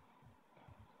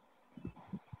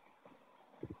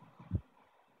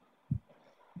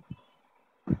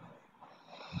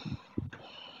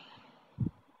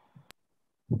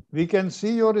 We can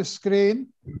see your screen,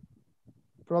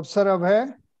 Professor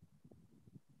Abhay.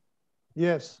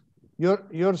 Yes,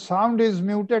 your sound is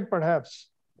muted perhaps.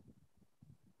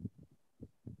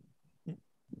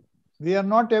 We are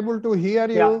not able to hear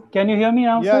you. Yeah, can you hear me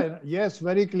now, sir? Yes,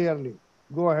 very clearly.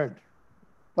 Go ahead.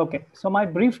 Okay, so my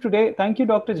brief today, thank you,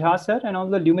 Dr. Jha, sir, and all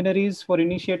the luminaries for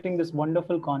initiating this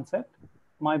wonderful concept.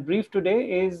 My brief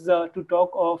today is to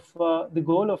talk of the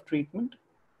goal of treatment,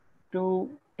 to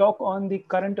talk on the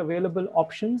current available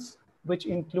options, which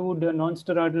include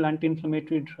non-steroidal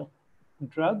anti-inflammatory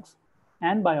drugs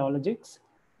and biologics,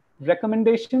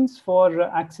 recommendations for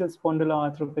axial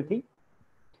spondyloarthropathy,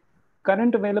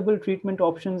 current available treatment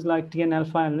options like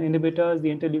TNF-alpha inhibitors, the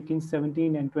interleukin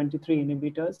 17 and 23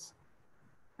 inhibitors,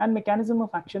 and mechanism of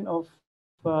action of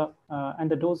and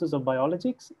the doses of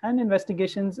biologics, and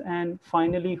investigations, and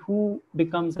finally, who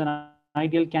becomes an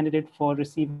ideal candidate for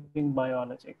receiving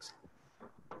biologics.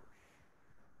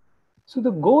 So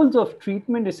the goals of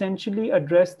treatment essentially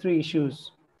address three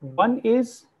issues. One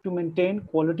is to maintain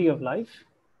quality of life.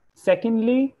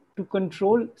 Secondly, to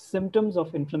control symptoms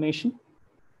of inflammation.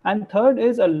 And third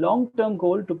is a long-term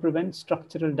goal to prevent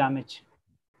structural damage.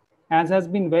 As has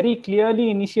been very clearly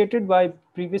initiated by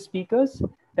previous speakers,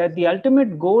 that the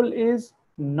ultimate goal is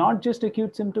not just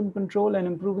acute symptom control and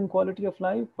improving quality of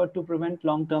life, but to prevent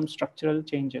long-term structural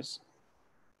changes.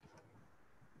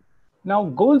 Now,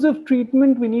 goals of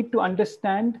treatment, we need to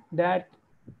understand that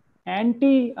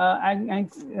the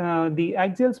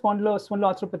axial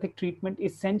spondyloarthropathic treatment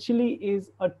essentially is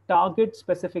a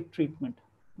target-specific treatment.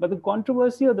 But the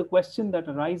controversy or the question that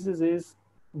arises is,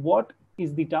 what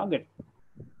is the target?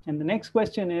 And the next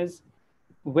question is,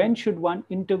 when should one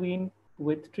intervene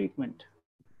with treatment?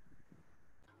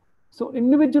 So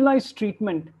individualized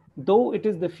treatment, though it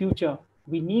is the future,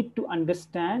 we need to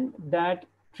understand that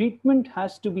treatment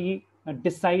has to be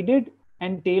decided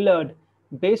and tailored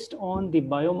based on the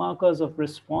biomarkers of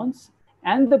response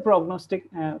and the prognostic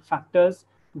factors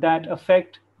that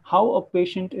affect how a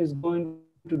patient is going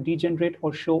to degenerate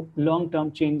or show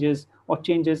long-term changes or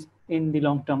changes in the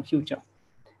long-term future.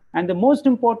 And the most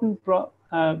important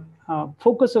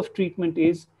focus of treatment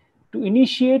is to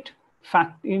initiate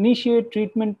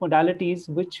treatment modalities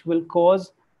which will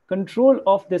cause control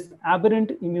of this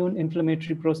aberrant immune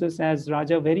inflammatory process, as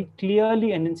Raja very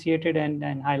clearly enunciated and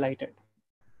highlighted.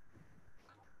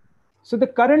 So the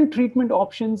current treatment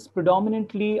options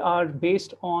predominantly are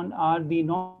based on the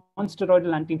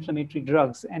non-steroidal anti-inflammatory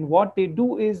drugs. And what they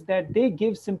do is that they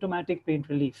give symptomatic pain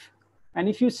relief. And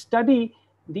if you study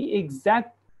the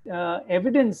exact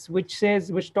evidence which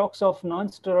talks of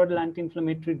non-steroidal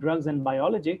anti-inflammatory drugs and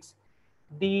biologics,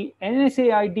 the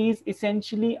NSAIDs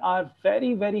essentially are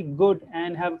very, very good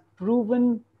and have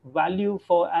proven value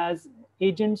as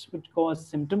agents which cause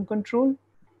symptom control,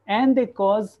 and they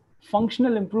cause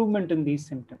functional improvement in these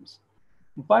symptoms.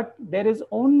 But there is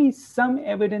only some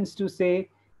evidence to say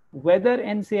whether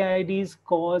NSAIDs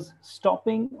cause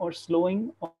stopping or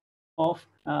slowing of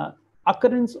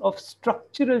occurrence of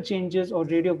structural changes or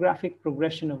radiographic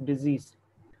progression of disease,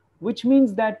 which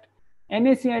means that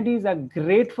NSAIDs are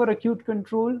great for acute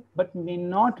control, but may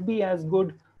not be as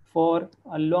good for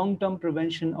a long-term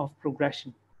prevention of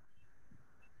progression,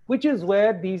 which is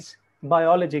where these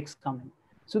biologics come in.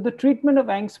 So the treatment of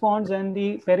angsponds and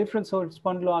the peripheral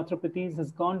spondyloarthropathies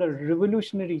has gone a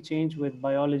revolutionary change with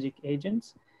biologic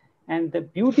agents. And the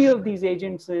beauty of these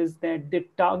agents is that they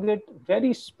target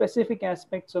very specific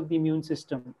aspects of the immune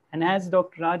system. And as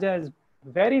Dr. Raja has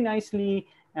very nicely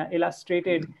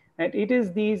illustrated, that it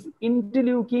is these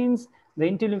interleukins, the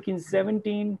interleukin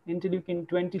 17, interleukin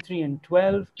 23 and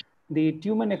 12, the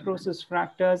tumor necrosis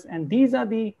factors, and these are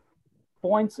the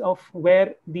points of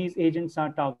where these agents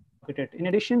are targeted. In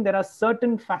addition, there are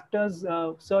certain factors,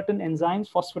 certain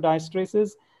enzymes,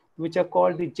 phosphodiesterases, which are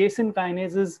called the Jason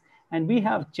kinases, and we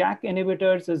have JAK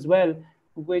inhibitors as well,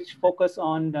 which focus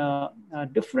on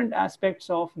different aspects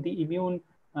of the immune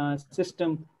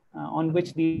system on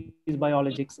which these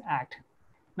biologics act.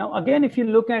 Now, again, if you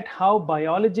look at how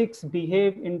biologics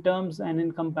behave in terms and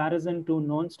in comparison to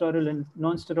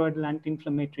non-steroidal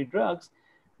anti-inflammatory drugs,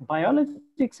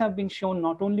 biologics have been shown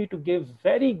not only to give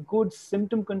very good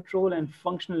symptom control and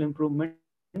functional improvement,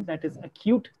 that is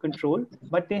acute control,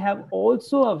 but they have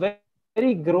also a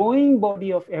very growing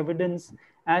body of evidence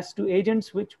as to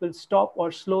agents which will stop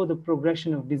or slow the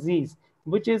progression of disease,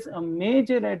 which is a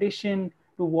major addition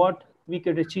to what we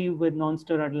could achieve with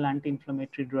non-steroidal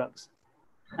anti-inflammatory drugs.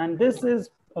 And this is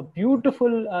a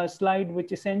beautiful slide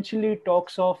which essentially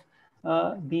talks of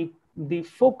the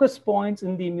focus points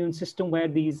in the immune system where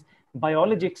these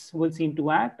biologics will seem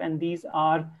to act, and these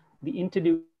are the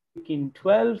interleukin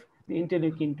 12, the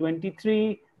interleukin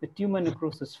 23, the tumor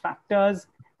necrosis factors,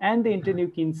 and the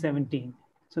interleukin 17.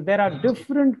 So there are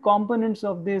different components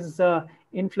of this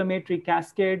inflammatory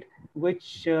cascade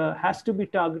which has to be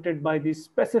targeted by these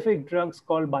specific drugs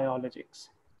called biologics.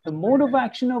 The mode of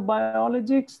action of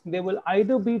biologics, they will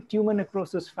either be tumor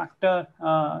necrosis factor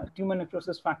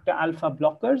alpha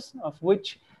blockers, of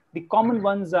which the common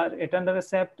ones are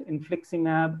etanercept,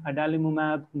 infliximab,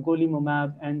 adalimumab,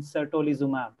 golimumab, and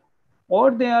certolizumab.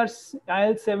 Or they are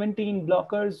IL-17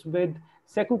 blockers, with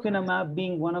secukinumab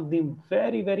being one of the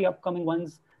very, very upcoming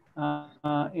ones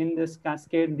in this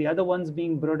cascade. The other ones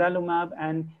being brodalumab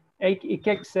and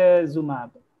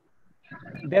ikexizumab.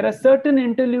 There are certain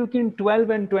interleukin 12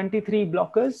 and 23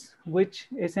 blockers, which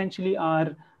essentially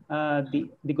are the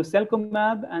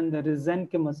guselkumab and the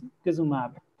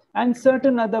risankizumab, and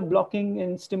certain other blocking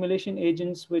and stimulation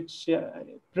agents which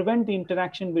prevent the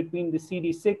interaction between the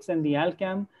CD6 and the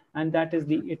ALCAM, and that is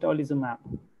the itolizumab.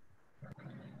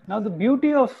 Now, the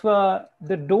beauty of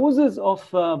the doses of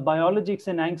biologics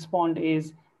in angst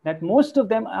is that most of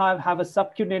them have a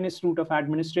subcutaneous route of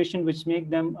administration, which make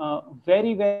them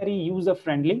very, very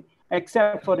user-friendly,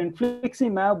 except for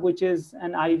infliximab, which is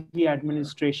an IV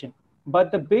administration.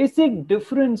 But the basic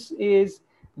difference is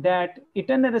that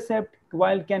etanercept,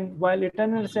 while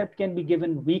etanercept can be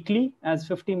given weekly as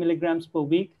 50 milligrams per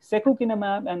week,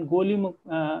 secukinumab and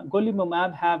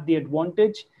golimumab have the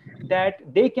advantage that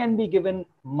they can be given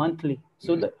monthly.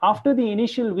 So after the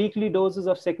initial weekly doses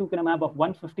of secukinumab of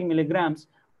 150 milligrams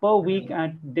per week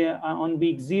on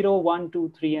week 0, 1,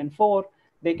 2, 3, and 4,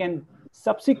 they can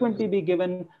subsequently be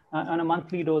given on a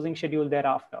monthly dosing schedule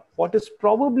thereafter. What is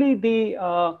probably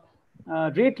the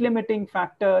rate limiting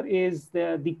factor is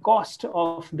the cost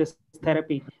of this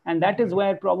therapy, and that is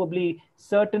where probably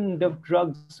certain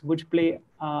drugs which play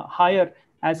higher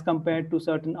as compared to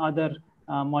certain other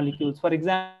molecules. For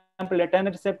example,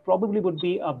 etanercept probably would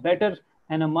be a better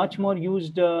and a much more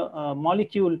used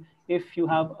molecule if you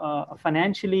have a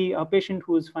patient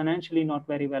who is financially not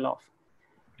very well off.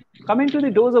 Coming to the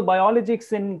dose of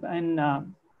biologics in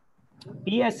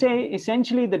PSA,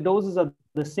 essentially the doses are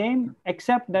the same,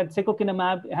 except that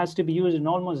secukinumab has to be used in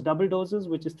almost double doses,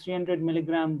 which is 300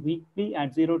 milligram weekly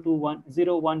at 0,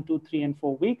 1, 2, 3, and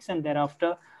 4 weeks, and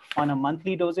thereafter on a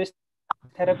monthly dosage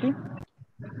therapy.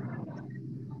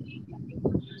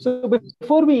 So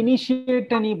before we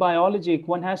initiate any biologic,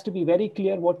 one has to be very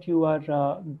clear what you are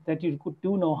that you could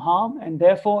do no harm, and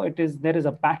therefore there is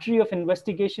a battery of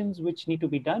investigations which need to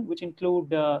be done, which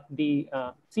include the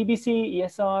CBC,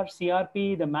 ESR,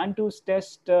 CRP, the Mantoux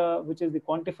test, which is the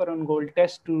quantiferon gold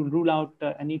test to rule out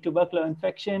any tubercular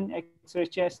infection, X-ray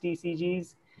chest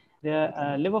ECGs,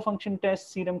 the liver function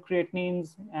test, serum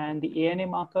creatinines, and the ANA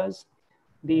markers.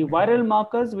 The viral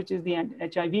markers, which is the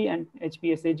HIV and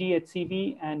HBsAg,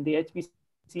 HCV, and the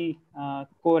HBC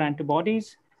core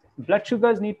antibodies. Blood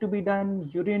sugars need to be done,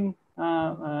 urine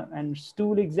and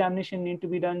stool examination need to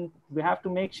be done. We have to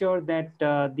make sure that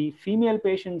the female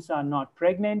patients are not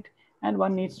pregnant, and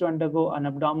one needs to undergo an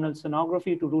abdominal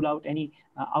sonography to rule out any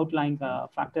outlying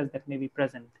factors that may be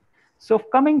present. So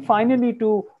coming finally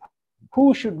to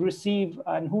who should receive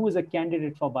and who is a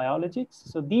candidate for biologics.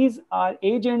 So these are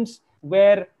agents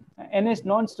where NS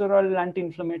non-steroidal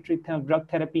anti-inflammatory drug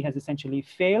therapy has essentially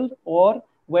failed, or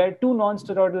where two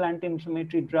non-steroidal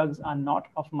anti-inflammatory drugs are not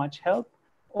of much help,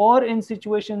 or in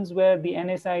situations where the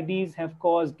NSAIDs have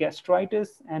caused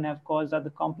gastritis and have caused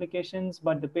other complications,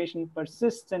 but the patient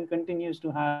persists and continues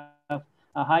to have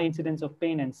a high incidence of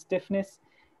pain and stiffness,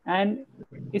 and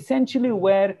essentially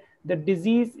where the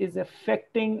disease is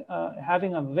affecting,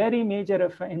 having a very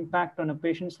major impact on a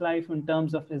patient's life in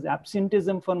terms of his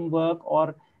absenteeism from work,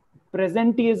 or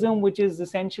presenteeism, which is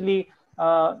essentially,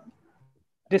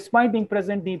 despite being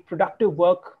present, the productive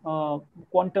work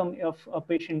quantum of a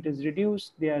patient is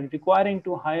reduced. They are requiring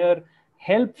to hire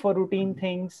help for routine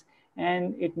things,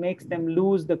 and it makes them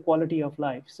lose the quality of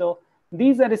life. So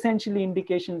these are essentially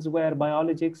indications where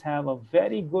biologics have a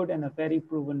very good and a very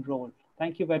proven role.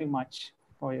 Thank you very much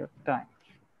for your time.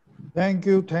 Thank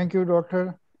you,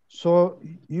 doctor. So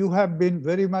you have been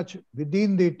very much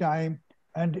within the time,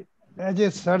 and as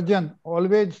a surgeon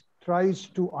always tries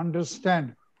to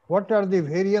understand what are the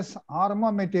various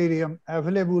armamentarium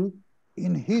available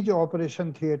in his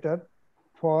operation theater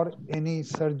for any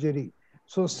surgery.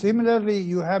 So similarly,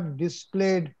 you have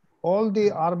displayed all the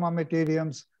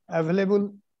armamentariums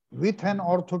available with an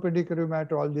orthopedic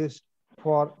rheumatologist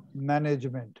for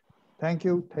management. Thank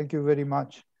you very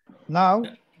much. Now,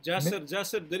 Just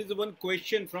sir, there is one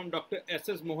question from Dr.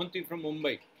 S.S. Mohanty from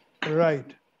Mumbai. Right.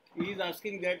 He is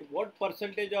asking that what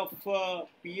percentage of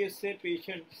PSA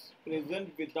patients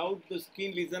present without the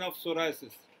skin lesion of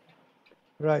psoriasis?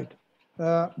 Right.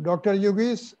 Dr.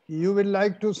 Yugis, you will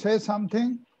like to say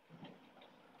something?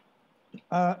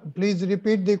 Please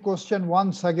repeat the question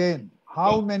once again.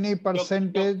 How many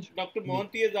percentage? Dr.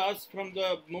 Mohanty has asked from the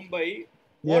Mumbai,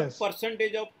 what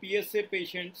percentage of PSA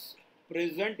patients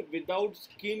present without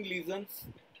skin lesions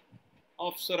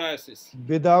of psoriasis?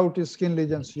 Without skin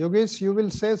lesions. Yogis, you will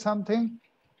say something?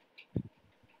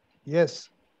 Yes.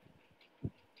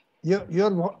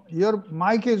 Your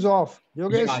mic is off.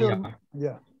 Yogesh,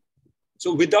 yeah.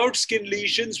 So without skin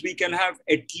lesions, we can have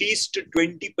at least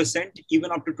 20%,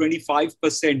 even up to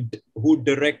 25% who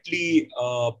directly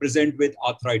present with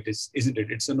arthritis, isn't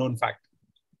it? It's a known fact.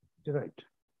 Right.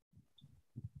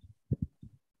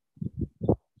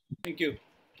 Thank you.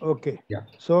 Okay. Yeah.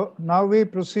 So now we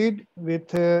proceed with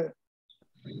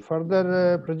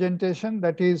further presentation.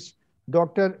 That is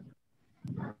Dr.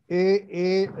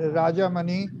 A.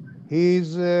 Rajamani. He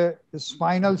is a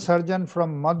spinal surgeon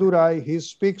from Madurai. He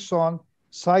speaks on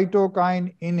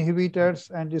cytokine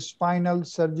inhibitors and spinal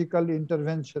surgical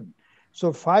intervention.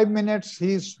 So 5 minutes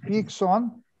he speaks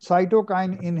on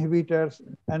cytokine inhibitors,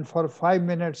 and for 5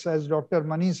 minutes, as Dr.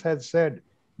 Manish has said,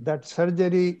 that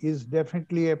surgery is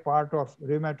definitely a part of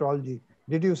rheumatology.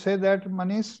 Did you say that,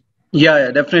 Manish?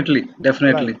 Yeah, definitely.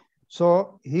 Right.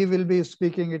 So he will be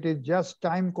speaking. It is just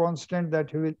time constant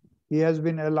that he has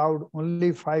been allowed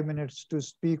only 5 minutes to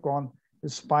speak on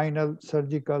spinal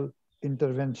surgical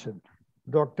intervention.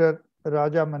 Dr.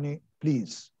 Rajamani,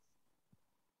 please.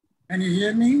 Can you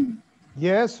hear me?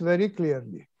 Yes, very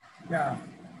clearly. Yeah.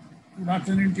 Good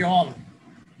afternoon to you all.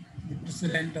 The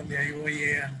President of the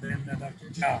IOA and then Dr.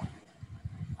 Jha.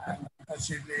 And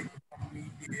unfortunately, could not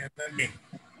meet the other day.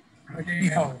 But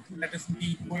anyhow, let us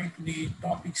be going to the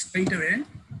topic straight away.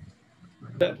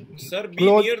 Sir, be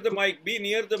near the mic. Be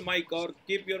near the mic, or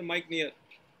keep your mic near.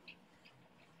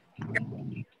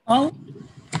 Now?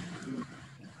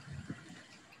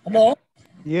 Hello?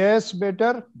 Yes,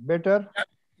 better.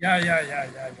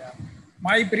 Yeah.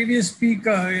 My previous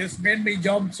speaker has made my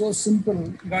job so simple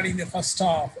regarding the first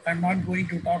half. I'm not going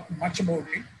to talk much about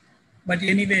it. But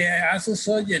anyway, as a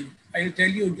surgeon, I'll tell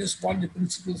you just what the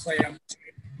principles I am.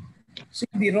 See,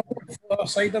 the role of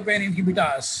cytokine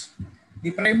inhibitors.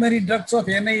 The primary drugs of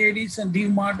NIAIDs and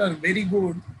DMARD are very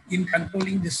good in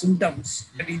controlling the symptoms,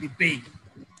 that is the pain.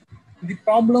 The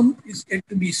problem is yet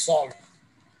to be solved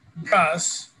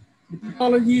because the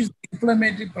pathology's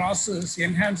inflammatory process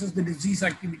enhances the disease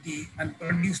activity and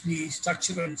produces the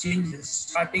structural changes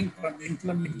starting from the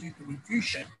inflammatory to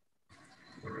diffusion.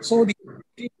 So the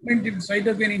treatment with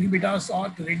cytokine inhibitors are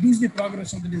to reduce the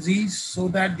progress of the disease so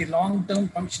that the long-term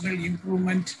functional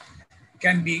improvement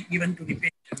can be given to the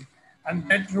patient. And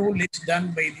that role is done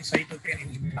by the cytokine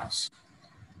inhibitors.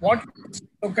 What is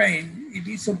cytokine? It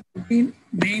is a protein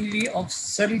mainly of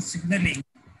cell signaling.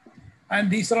 And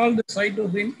these are all the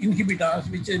cytokine inhibitors,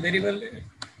 which are very well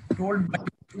told by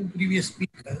two previous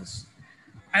speakers.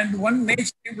 And one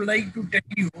nature I would like to tell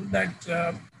you that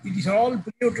it is all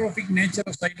pleiotropic nature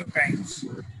of cytokines,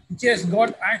 which has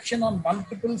got action on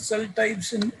multiple cell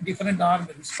types in different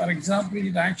organs. For example,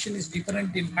 the action is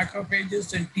different in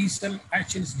macrophages and T cell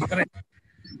action is different.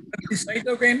 But the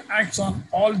cytokine acts on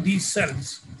all these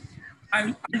cells.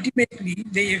 And ultimately,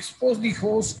 they expose the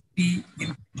host to the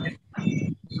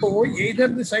infection. So either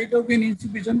the cytokine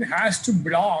inhibition has to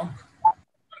block or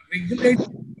regulate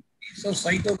of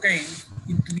cytokines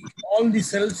into all the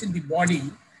cells in the body,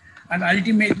 and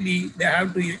ultimately they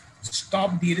have to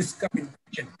stop the risk of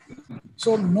infection.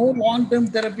 So no long-term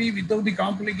therapy without the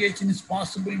complication is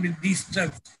possible with these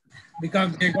drugs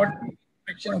because they got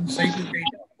action of the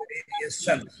cytokine of the various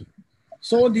cells.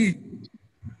 So the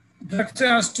drugs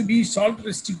has to be salt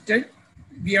restricted.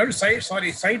 We have site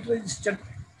restricted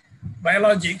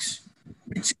biologics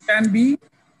which can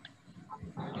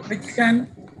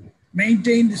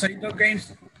maintain the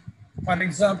cytokines. For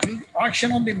example,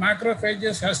 action on the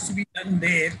macrophages has to be done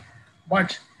there,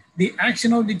 but the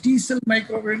action of the T cell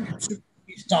microorganisms should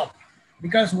be stopped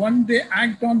because once they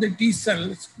act on the T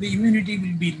cells, the immunity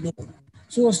will be low.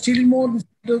 So still more, the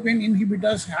cytokine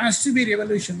inhibitors has to be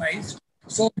revolutionized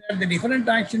so that the different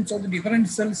actions of the different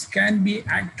cells can be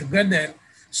act together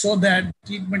so that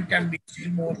treatment can be still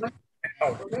more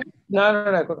out. Okay?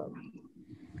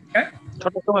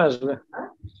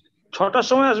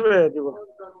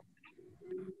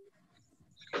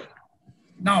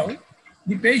 Now,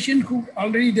 the patient who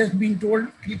already has been told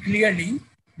clearly,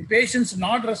 the patient's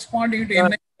not responding to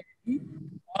NIT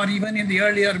or even in the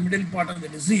earlier middle part of the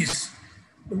disease.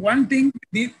 The one thing,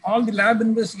 all the lab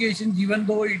investigations, even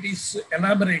though it is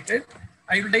elaborated,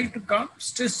 I would like to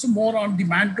stress more on the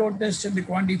Mantoux test and the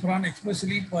quantiferon,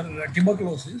 especially for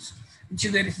tuberculosis, which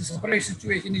there is a separate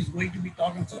situation is going to be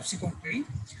talking subsequently.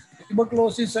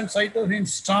 Tuberculosis and cytokine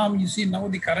storm, you see now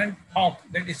the current talk,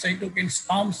 that is cytokine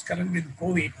storms current with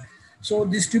COVID. So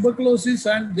this tuberculosis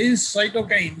and these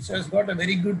cytokines has got a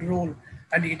very good role,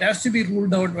 and it has to be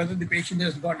ruled out whether the patient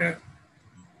has got a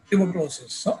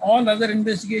tuberculosis. So all other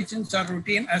investigations are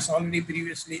routine as already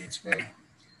previously explained.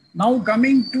 Now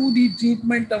coming to the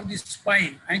treatment of the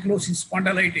spine, ankylosing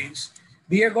spondylitis,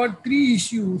 we have got three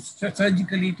issues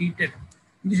surgically treated.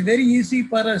 It is very easy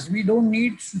for us. We don't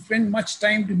need to spend much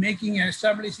time to making and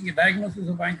establishing a diagnosis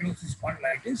of ankylosing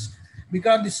spondylitis,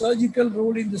 because the surgical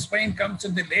role in the spine comes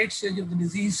at the late stage of the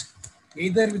disease,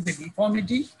 either with the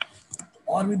deformity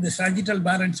or with the sagittal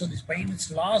balance of the spine is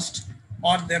lost,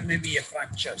 or there may be a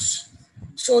fractures.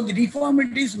 So the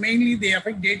deformities mainly they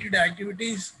affect day-to-day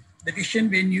activities. The vision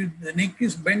when the neck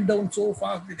is bent down so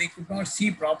fast that they could not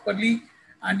see properly,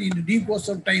 and in the due course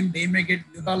of time they may get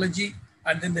neurology,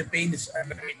 and then the pain is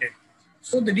aggravated.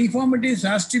 So the deformities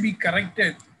has to be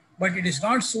corrected, but it is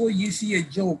not so easy a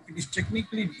joke. It is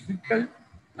technically difficult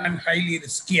and highly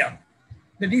riskier.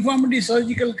 The deformity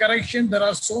surgical correction, there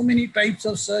are so many types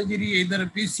of surgery, either a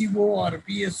PCO or a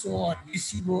PSO or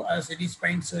DCO, as any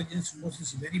spine surgeons knows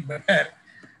is very better.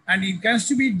 And it has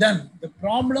to be done. The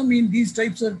problem in these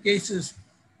types of cases,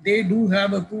 they do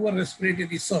have a poor respiratory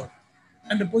reserve.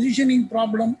 And the positioning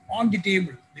problem on the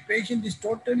table. The patient is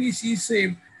totally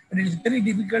C-safe, and it is very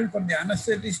difficult for the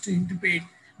anesthetist to intubate,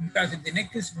 because if the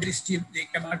neck is very stiff, they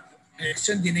cannot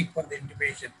extend the neck for the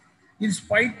intubation. In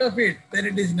spite of it, that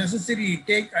it is necessary to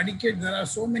take adequate, there are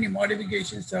so many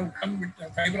modifications that have come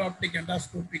with fiber optic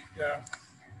endoscopic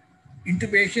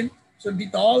intubation. So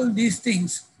with all these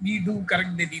things, we do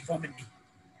correct the deformity.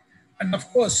 And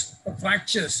of course, the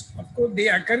fractures, of course, they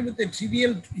occur with a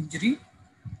trivial injury.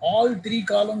 All three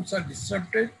columns are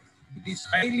disrupted. It is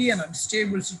highly an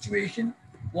unstable situation,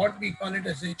 what we call it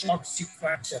as a chalk stick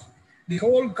fracture. The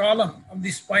whole column of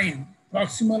the spine,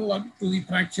 proximal to the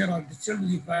fracture or distal to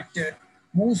the fracture,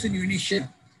 moves in unison.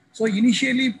 So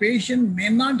initially, patient may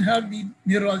not have the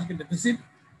neurological deficit.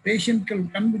 Patient can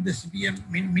come with the severe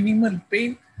minimal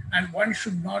pain, and one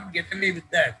should not get away with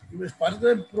that. You must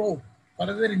further probe,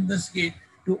 further investigate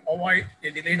to avoid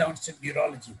a delayed onset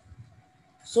neurology.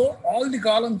 So all the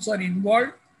columns are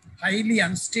involved, highly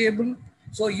unstable.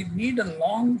 So you need a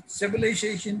long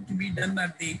stabilization to be done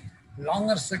at the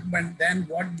longer segment than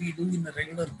what we do in the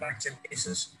regular fracture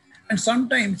cases. And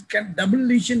sometimes double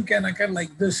lesion can occur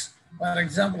like this. For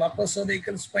example, upper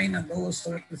cervical spine and lower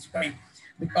cervical spine,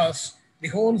 because the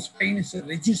whole spine is a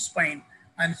rigid spine.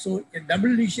 And so a double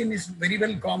lesion is very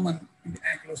well common in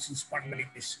ankylosing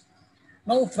spondylitis.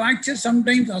 Now, fracture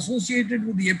sometimes associated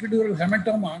with the epidural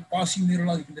hematoma causing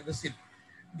neurological deficit.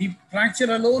 The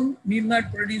fracture alone need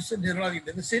not produce a neurological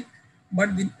deficit,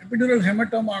 but the epidural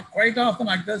hematoma quite often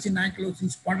occurs in ankylosing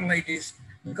spondylitis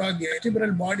because the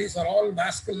vertebral bodies are all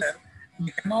vascular.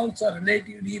 The canals are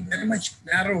relatively very much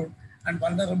narrowed and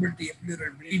vulnerable to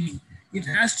epidural bleeding. It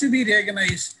has to be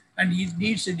recognized, and it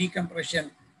needs a decompression,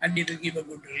 and it will give a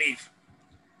good relief.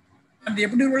 And the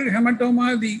epidural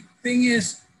hematoma, the thing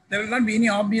is, there will not be any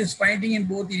obvious finding in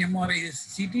both the MRI and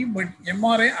CT, but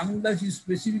MRI, unless you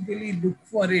specifically look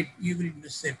for it, you will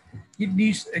miss it. It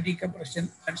needs a decompression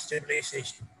and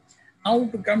stabilization. Now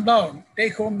to come down,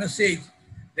 take home message,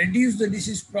 reduce the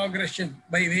disease progression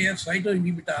by way of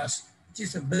cytoinhibitors, which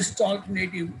is the best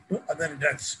alternative to other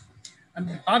drugs.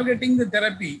 And targeting the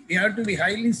therapy, we have to be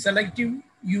highly selective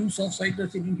use of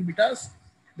cytosine inhibitors,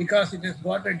 because it has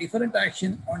got a different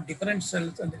action on different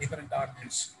cells and the different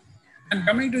organs. And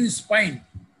coming to the spine,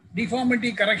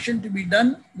 deformity correction to be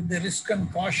done with the risk and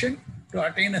caution to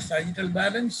attain a sagittal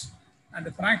balance. And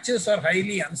the fractures are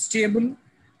highly unstable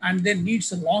and then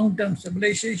needs a long-term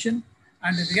stabilization.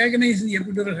 And recognizing the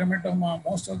epidural hematoma,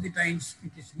 most of the times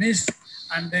it is missed,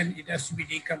 and then it has to be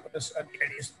decompressed as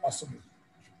early as possible.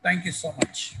 Thank you so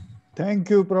much. Thank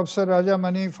you, Professor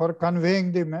Rajamani, for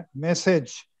conveying the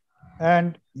message.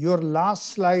 And your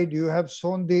last slide, you have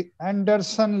shown the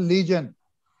Anderson lesion.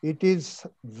 It is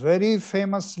very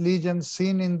famous lesion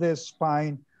seen in the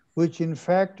spine, which in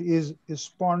fact is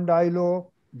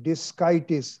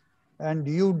spondylodiscitis. and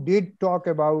you did talk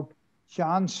about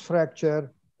chance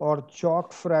fracture or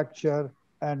chalk fracture,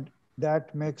 and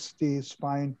that makes the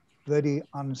spine very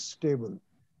unstable.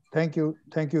 Thank you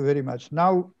very much.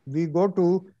 Now we go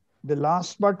to the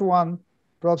last but one,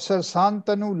 Professor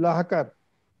Santanu Lahakar.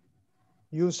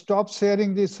 You stop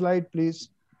sharing this slide, please.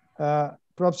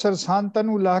 Professor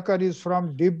Santanu Lahakar is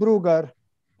from Dibrugarh.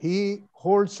 He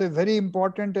holds a very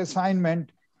important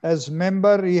assignment as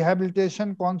member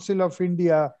Rehabilitation Council of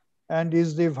India and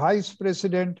is the vice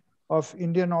president of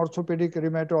Indian Orthopaedic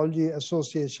Rheumatology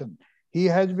Association. He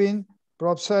has been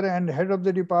professor and head of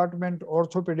the department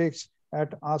orthopedics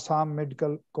at Assam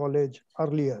Medical College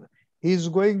earlier. He is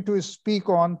going to speak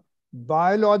on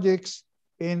biologics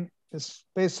in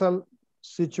special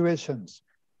situations.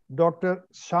 Dr.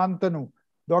 Shantanu.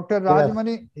 Dr.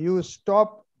 Rajmani, you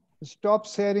stop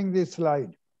sharing this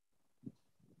slide.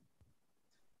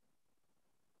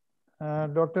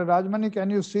 Dr. Rajmani, can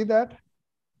you see that?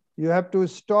 You have to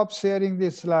stop sharing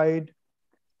this slide.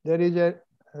 There is a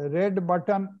red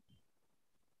button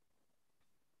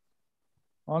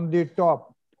on the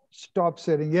top. Stop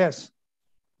sharing. Yes.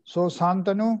 So,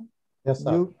 Shantanu. Yes,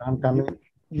 sir. I'm coming.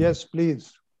 Yes,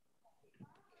 please.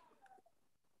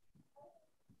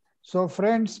 So,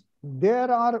 friends,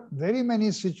 there are very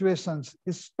many situations,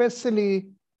 especially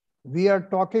we are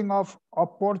talking of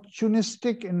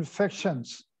opportunistic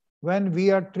infections when we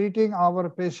are treating our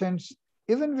patients,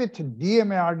 even with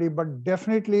DMARD, but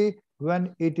definitely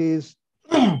when it is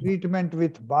treatment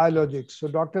with biologics. So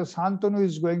Dr. Santanu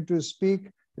is going to speak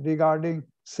regarding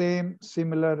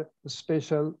similar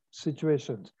special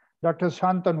situations. Dr.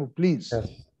 Shantanu, please. Yes.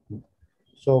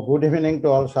 So good evening to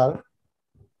all, sir.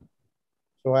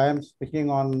 So I am speaking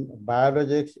on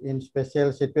biologics in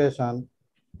special situation.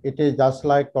 It is just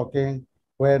like talking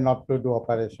where not to do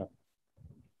operation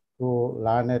to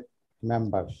learned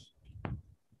members.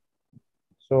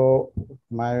 So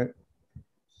my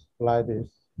slide is,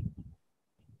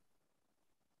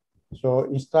 so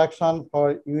instruction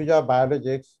for use of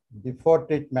biologics before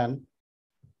treatment.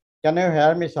 Can you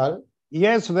hear me, sir?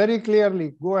 Yes, very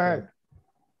clearly. Go ahead.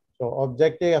 So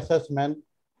objective assessment,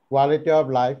 quality of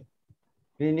life,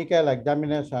 clinical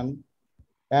examination,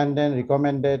 and then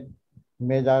recommended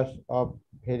measures of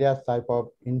various type of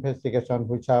investigation,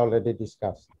 which I already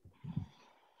discussed.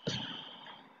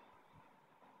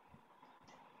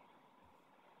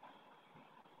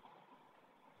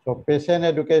 So patient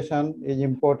education is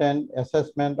important,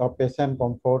 assessment of patient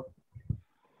comfort,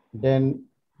 then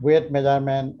weight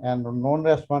measurement, and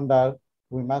non-responder,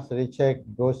 we must recheck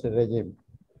dose regime.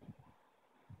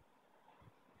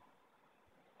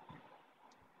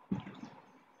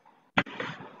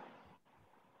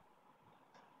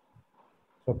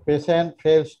 So patient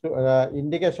fails to,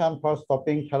 indication for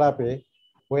stopping therapy,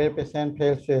 where patient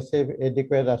fails to receive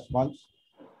adequate response,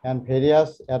 and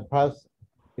various adverse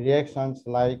reactions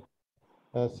like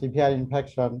severe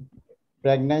infection,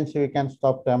 pregnancy we can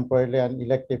stop temporarily, and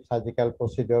elective surgical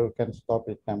procedure we can stop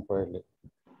it temporarily.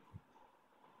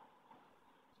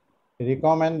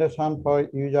 Recommendation for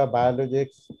use of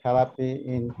biologics therapy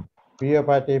in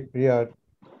preoperative period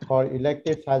for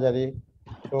elective surgery.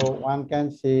 So one can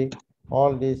see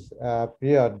all these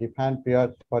defined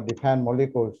periods for defined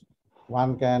molecules.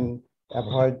 One can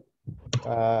avoid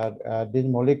these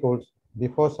molecules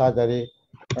before surgery,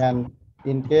 and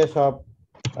in case of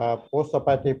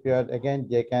post-operative period, again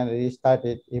they can restart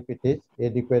it if it is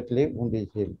adequately wound is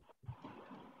healed.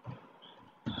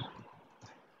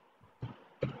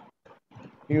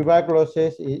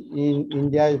 Tuberculosis in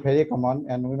India is very common,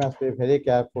 and we must be very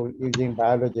careful using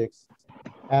biologics.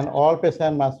 And all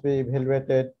patients must be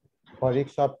evaluated for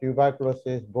risk of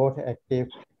tuberculosis, both active,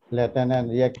 latent, and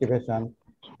reactivation.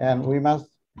 And we must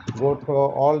go through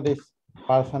all this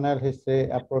personal history,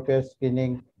 appropriate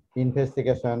screening,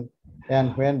 investigation,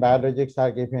 and when biologics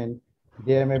are given,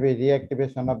 there may be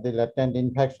reactivation of the latent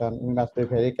infection. We must be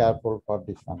very careful for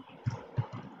this one.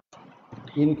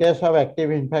 In case of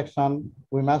active infection,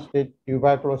 we must treat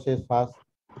tuberculosis first,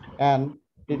 and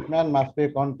treatment must be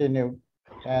continued.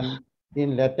 And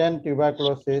in latent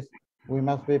tuberculosis, we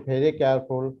must be very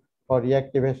careful for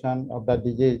reactivation of the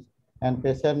disease, and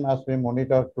patient must be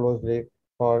monitored closely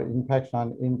for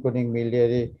infection, including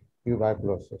miliary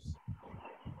tuberculosis.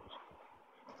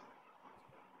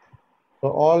 So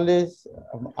all these,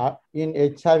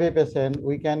 in HIV patient,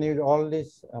 we can use all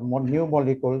these new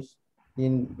molecules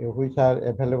which are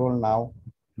available now,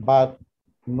 but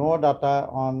no data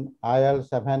on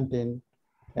IL-17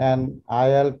 and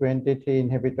IL-23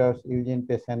 inhibitors used in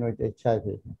patients with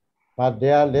HIV, but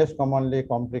they are less commonly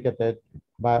complicated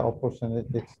by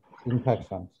opportunistic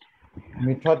infections.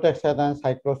 Methotrexate and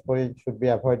cyclosporine should be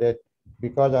avoided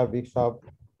because of weeks of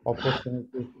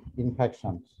opportunistic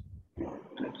infections.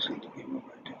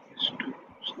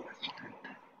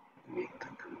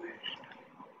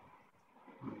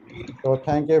 So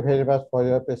thank you very much for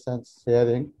your patience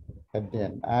sharing at the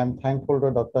end. I am thankful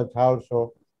to Dr. Jha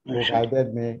also who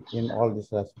guided me in all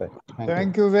this respect.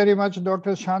 Thank you very much,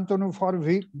 Dr. Shantanu, for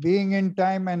being in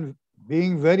time and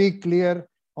being very clear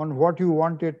on what you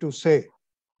wanted to say.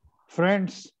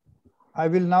 Friends, I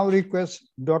will now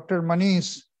request Dr.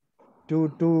 Manish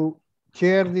to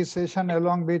chair the session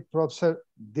along with Professor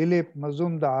Dilip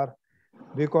Mazumder,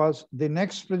 because the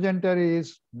next presenter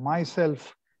is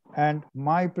myself and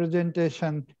my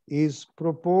presentation is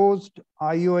proposed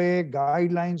IOA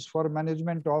guidelines for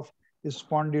management of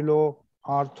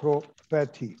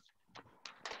spondyloarthropathy.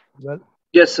 Well,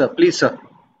 yes, sir. Please, sir.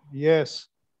 Yes.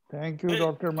 Thank you,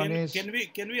 Dr. Manish.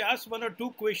 Can we ask one or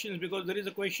two questions, because there is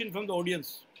a question from the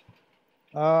audience?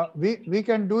 We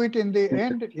can do it in the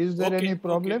end. Is there any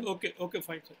problem? Okay,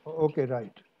 fine, sir. Okay,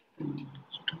 right.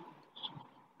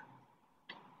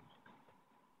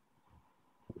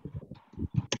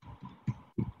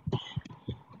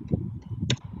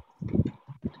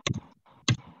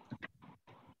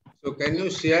 So can you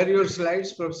share your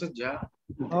slides, Professor Jha?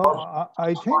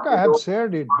 I think I have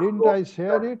shared it. Didn't I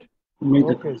share it?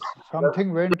 Okay,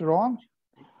 something went wrong.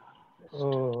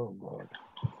 Oh, God.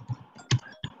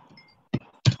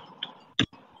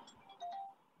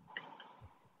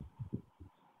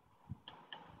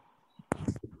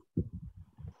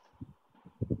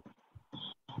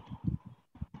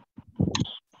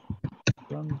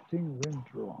 Something went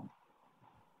wrong.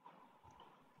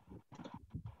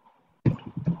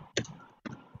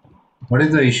 What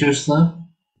is the issue, sir?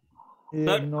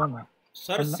 Yeah, no.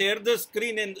 Sir, share the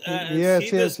screen and yes,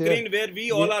 see the screen where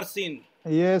we all are seen.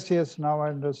 Yes, now I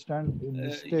understand the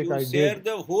mistake I did. You share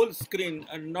the whole screen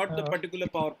and not the particular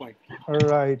PowerPoint.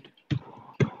 Right.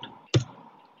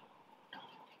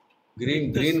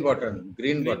 Green button.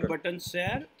 Green button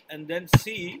share, and then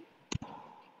see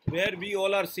where we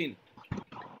all are seen.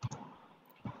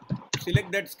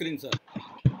 Select that screen, sir.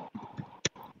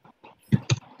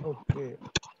 Okay.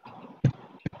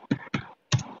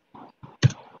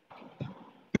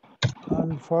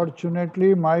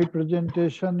 Unfortunately, my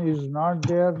presentation is not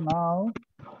there now.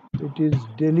 It is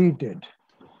deleted.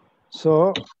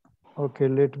 So, okay,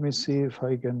 let me see if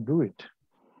I can do it.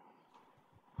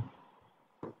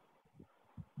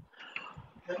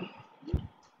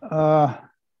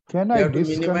 Can I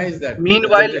minimize that?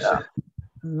 Meanwhile,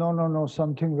 no,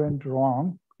 something went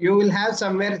wrong. You will have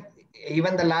somewhere,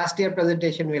 even the last year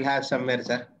presentation will have somewhere,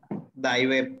 sir, the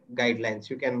IOA guidelines.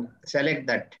 You can select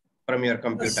that from your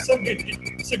computer. So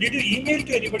did you email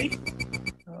to anybody?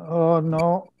 Oh,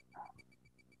 no.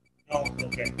 No,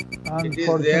 okay. It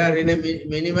is there in a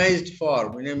minimized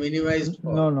form,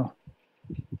 No.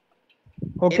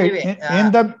 Okay,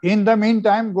 anyway, in the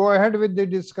meantime, go ahead with the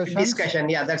discussion.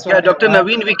 Yeah, that's what. Yeah, Dr.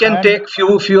 Navin, we can take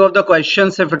few of the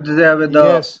questions if it is there with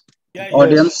the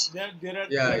audience. There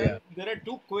are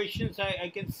two questions I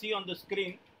can see on the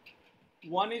screen.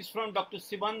 One is from Dr.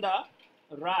 Sibanda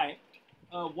Rai.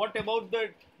 What about the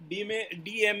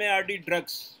DMARD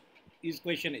drugs? His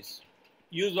question is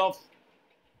use of.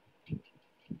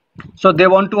 So they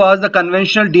want to ask the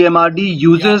conventional DMRD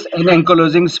uses in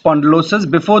ankylosing spondylosis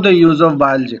before the use of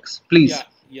biologics. Please.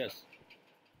 Yeah,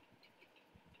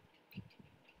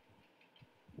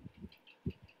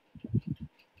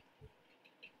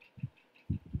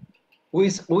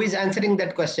 yes. Who is answering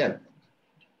that question?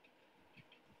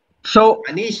 So,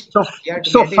 Manish,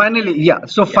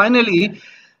 finally,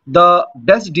 the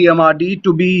best DMRD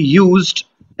to be used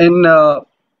in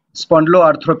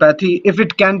spondyloarthropathy, if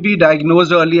it can be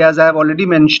diagnosed early, as I have already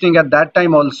mentioning at that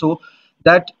time also,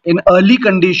 that in early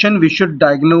condition we should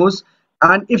diagnose,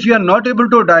 and if you are not able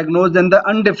to diagnose, then the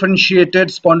undifferentiated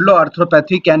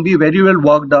spondyloarthropathy can be very well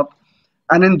worked up.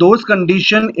 And in those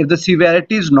conditions, if the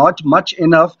severity is not much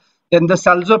enough, then the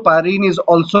salzopirine is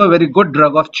also a very good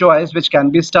drug of choice which can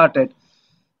be started.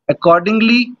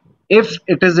 Accordingly, if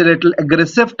it is a little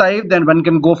aggressive type, then one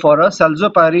can go for a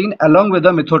salzopirine along with a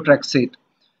methotrexate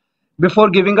before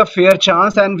giving a fair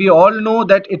chance. And we all know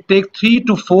that it takes 3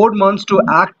 to 4 months to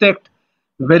act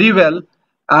very well.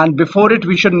 And before it,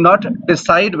 we should not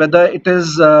decide whether it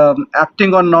is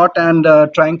acting or not and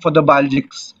trying for the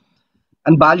biologics.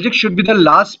 And biologics should be the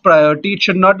last priority. It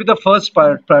should not be the first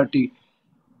priority.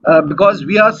 Because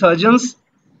we are surgeons,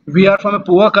 we are from a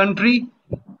poor country.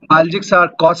 Biologics are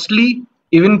costly.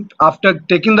 Even after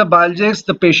taking the biologics,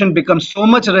 the patient becomes so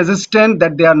much resistant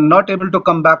that they are not able to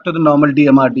come back to the normal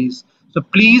DMRDs. So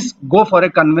please go for a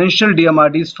conventional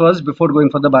DMRDs first before going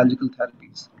for the biological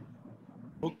therapies.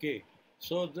 Okay.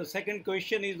 So the second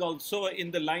question is also in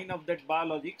the line of that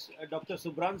biologics. Dr.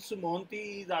 Subhranshu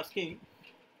Mohanty is asking,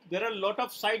 there are a lot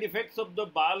of side effects of the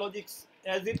biologics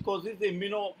as it causes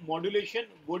immunomodulation.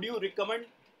 Would you recommend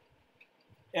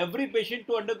every patient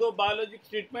to undergo biologics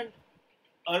treatment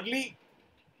early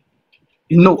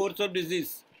in the No. course of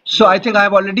disease? So I No. think I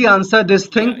have already answered this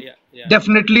Yeah, thing. yeah.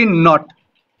 Definitely not.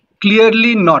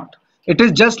 Clearly not. It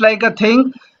is just like a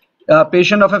thing. A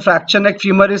patient of a fracture neck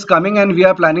femur is coming and we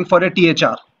are planning for a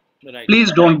THR. Right.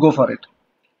 Please don't go for it.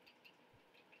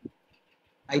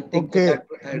 I think Okay.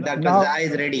 Dr. Now, Jha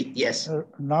is ready. Yes.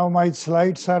 Now my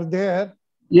slides are there.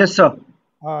 Yes, sir.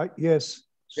 Yes.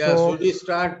 Yeah, So, should we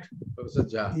start, Professor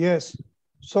Jha? yes.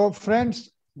 So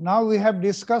friends, now we have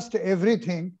discussed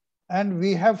everything and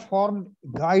we have formed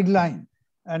guideline,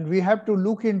 and we have to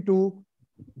look into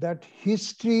that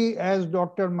history, as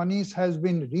Dr. Manish has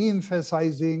been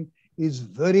re-emphasizing, is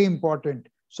very important.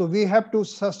 So we have to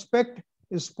suspect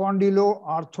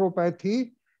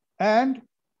spondyloarthropathy. And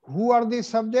who are the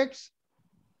subjects?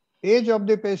 Age of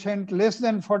the patient less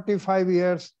than 45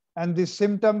 years, and the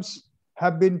symptoms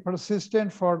have been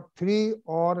persistent for 3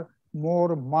 or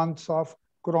more months of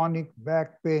chronic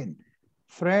back pain.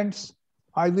 Friends,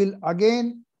 I will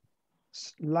again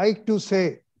like to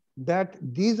say that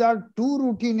these are two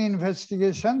routine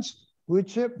investigations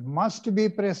which must be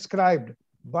prescribed,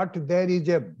 but there is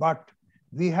a but.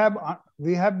 We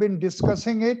have been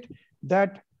discussing it,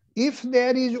 that if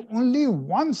there is only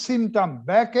one symptom,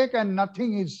 backache, and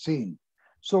nothing is seen,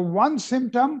 so one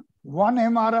symptom, one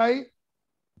MRI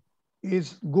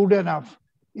is good enough.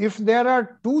 If there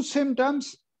are two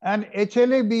symptoms, and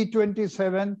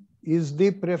HLA-B27 is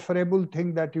the preferable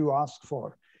thing that you ask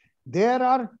for. There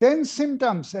are 10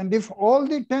 symptoms, and if all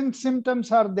the 10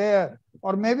 symptoms are there,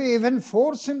 or maybe even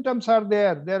 4 symptoms are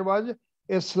there, there was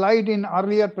a slide in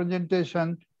earlier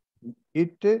presentation,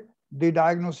 the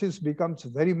diagnosis becomes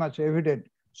very much evident.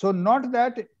 So not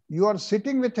that you are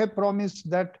sitting with a promise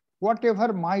that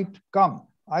whatever might come,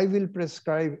 I will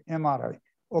prescribe MRI.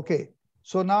 Okay,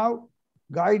 so now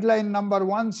guideline number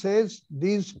 1 says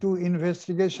these two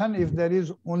investigation if there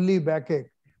is only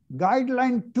backache.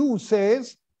 Guideline 2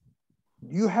 says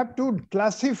you have to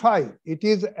classify it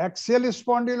is axial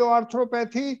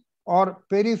spondyloarthropathy or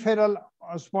peripheral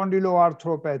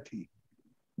spondyloarthropathy.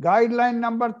 Guideline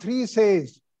number 3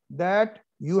 says that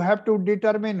you have to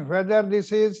determine whether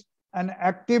this is an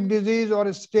active disease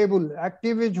or stable.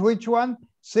 Active is which one?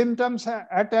 Symptoms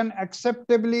at an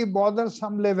acceptably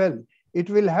bothersome level.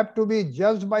 It will have to be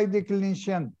judged by the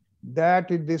clinician that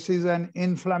this is an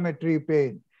inflammatory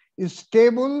pain.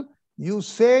 Stable, you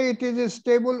say it is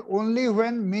stable only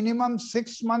when minimum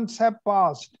 6 months have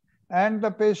passed and the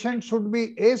patient should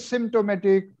be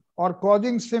asymptomatic or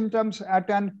causing symptoms at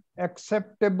an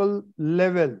acceptable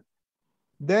level.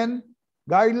 Then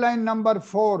guideline number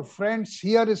 4, friends,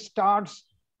 here starts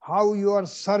how you are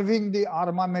serving the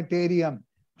armamentarium.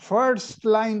 First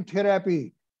line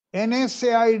therapy,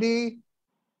 NSAID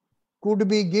could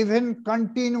be given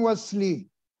continuously.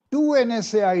 2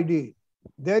 NSAID.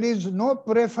 There is no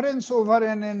preference over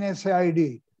an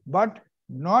NSAID, but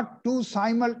not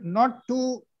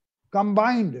two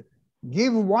combined.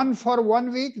 Give one for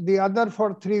 1 week, the other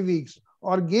for 3 weeks,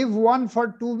 or give one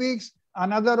for 2 weeks,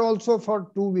 another also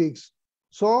for 2 weeks.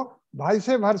 So vice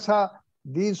versa,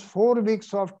 these 4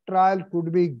 weeks of trial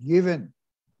could be given.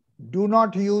 Do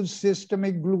not use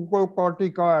systemic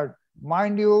glucocorticoid.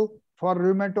 Mind you, for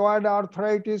rheumatoid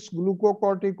arthritis,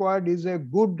 glucocorticoid is a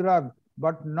good drug,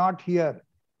 but not here.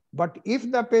 But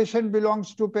if the patient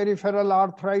belongs to peripheral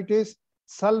arthritis,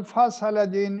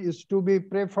 sulfasalazine is to be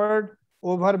preferred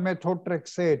over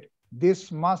methotrexate.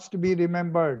 This must be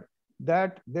remembered,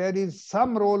 that there is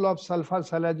some role of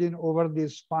sulfasalazine over the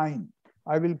spine.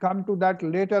 I will come to that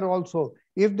later also.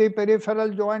 If the peripheral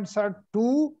joints are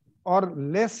 2 or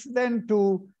less than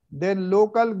 2, then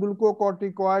local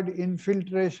glucocorticoid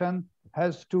infiltration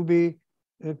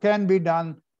can be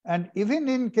done. And even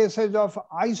in cases of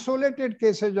isolated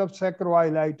cases of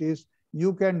sacroiliitis,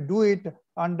 you can do it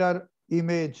under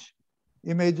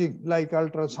imaging like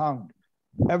ultrasound.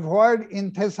 Avoid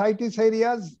enthesitis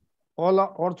areas. All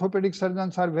orthopedic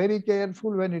surgeons are very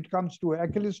careful when it comes to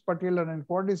Achilles, patellar, and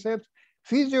quadriceps.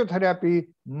 Physiotherapy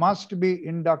must be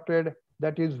inducted.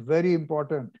 That is very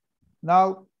important.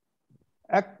 Now,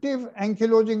 active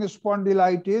ankylosing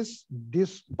spondylitis,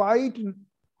 despite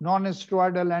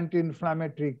non-steroidal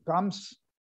anti-inflammatory, comes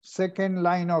second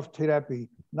line of therapy.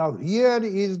 Now, here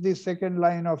is the second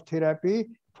line of therapy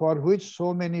for which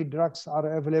so many drugs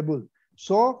are available.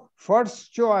 So,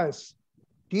 first choice,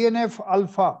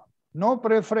 TNF-alpha, no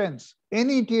preference,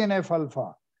 any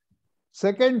TNF-alpha.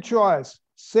 Second choice,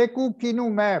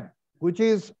 secukinumab, which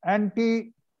is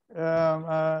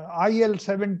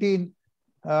anti-IL-17,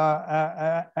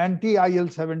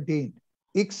 anti-IL-17.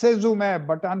 Ixazumab,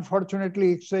 but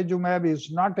unfortunately, ixazumab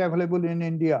is not available in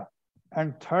India.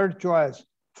 And third choice,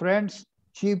 friends,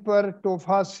 cheaper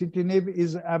tofacitinib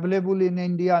is available in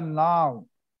India now.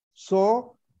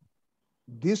 So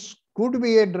this could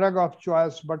be a drug of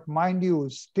choice, but mind you,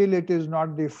 still it is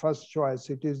not the first choice.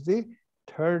 It is the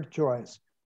third choice.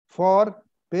 For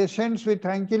patients with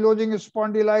ankylosing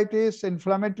spondylitis,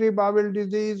 inflammatory bowel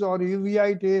disease, or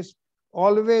uveitis,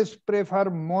 always prefer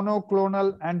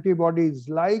monoclonal antibodies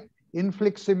like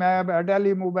infliximab,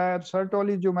 adalimumab,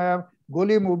 certolizumab,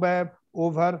 golimumab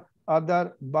over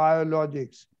other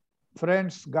biologics.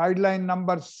 Friends, guideline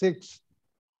number 6,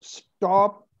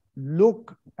 stop,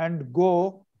 look, and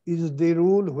go is the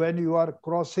rule when you are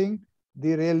crossing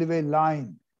the railway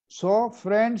line. So,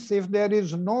 friends, if there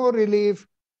is no relief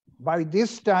by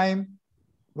this time,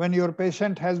 when your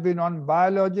patient has been on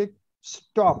biologic,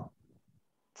 stop,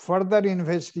 further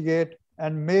investigate,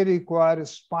 and may require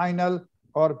spinal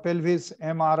or pelvis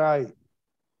MRI.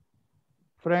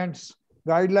 Friends,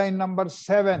 guideline number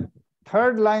 7,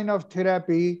 third line of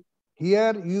therapy.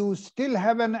 Here you still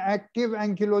have an active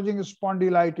ankylosing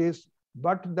spondylitis,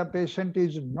 but the patient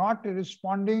is not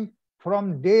responding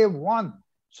from day 1.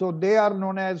 So they are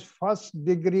known as first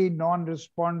degree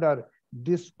non-responder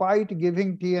despite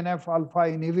giving TNF-alpha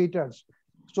inhibitors.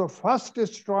 So first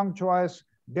strong choice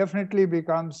definitely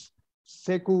becomes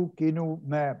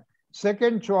secukinumab.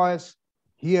 Second choice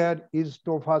here is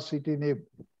tofacitinib.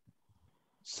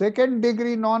 Second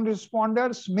degree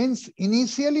non-responders means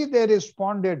initially they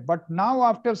responded, but now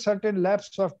after certain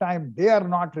lapse of time, they are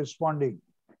not responding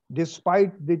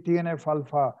despite the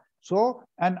TNF-alpha. So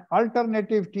an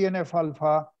alternative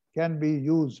TNF-alpha can be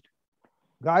used.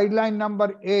 Guideline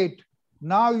number 8,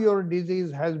 now your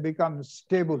disease has become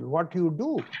stable. What you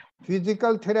do?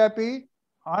 Physical therapy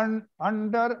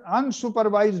under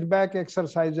unsupervised back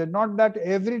exercises, not that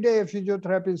every day a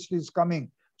physiotherapist is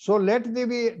coming. So let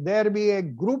there be a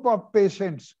group of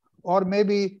patients, or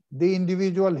maybe the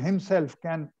individual himself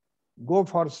can go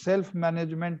for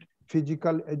self-management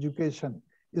physical education.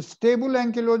 A stable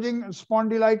ankylosing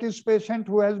spondylitis patient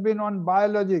who has been on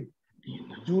biologic,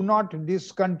 do not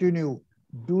discontinue.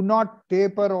 Do not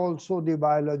taper also the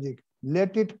biologic.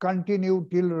 Let it continue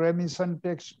till remission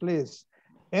takes place.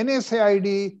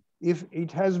 NSAID, if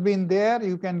it has been there,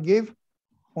 you can give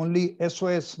only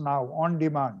SOS now on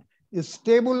demand. Is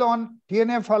stable on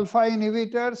TNF-alpha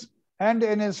inhibitors and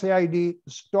NSAID,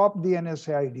 stop the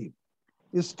NSAID.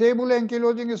 Is stable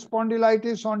ankylosing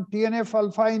spondylitis on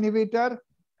TNF-alpha inhibitor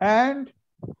and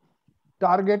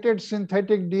targeted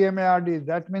synthetic DMARD,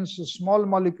 that means small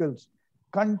molecules.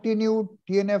 Continue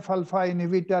TNF-alpha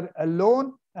inhibitor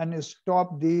alone and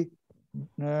stop the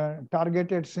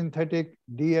targeted synthetic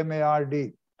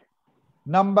DMARD.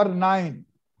 Number 9,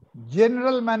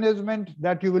 general management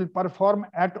that you will perform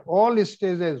at all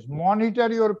stages. Monitor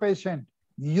your patient.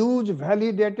 Use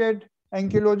validated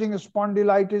ankylosing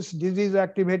spondylitis disease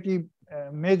activity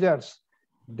measures.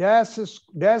 DAS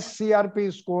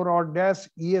CRP score or DAS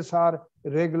ESR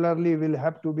regularly will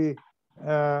have to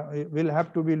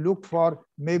be looked for,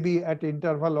 maybe at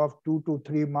interval of 2 to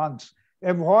 3 months.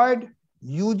 Avoid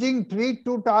using treat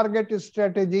to target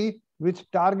strategy with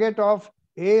target of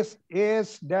AS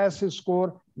dash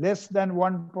score less than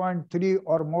 1.3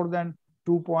 or more than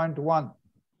 2.1.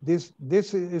 This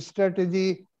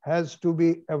strategy has to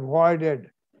be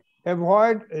avoided.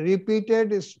 Avoid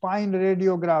repeated spine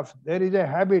radiograph. There is a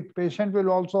habit. Patient will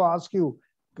also ask you,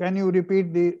 can you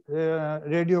repeat the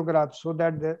radiograph so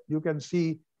that you can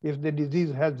see if the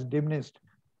disease has diminished.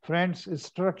 Friends,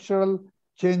 structural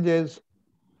changes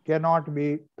cannot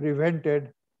be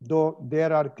prevented, though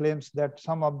there are claims that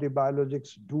some of the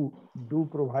biologics do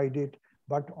provide it,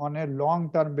 but on a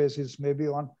long-term basis, maybe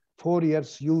on 4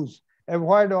 years use.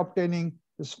 Avoid obtaining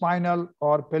spinal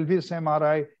or pelvis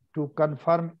MRI to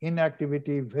confirm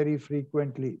inactivity very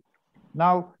frequently.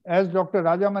 Now, as Dr.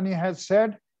 Rajamani has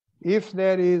said, if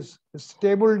there is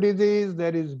stable disease,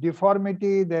 there is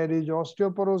deformity, there is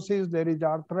osteoporosis, there is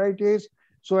arthritis.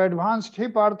 So advanced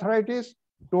hip arthritis,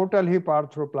 total hip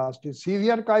arthroplasty.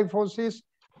 Severe kyphosis,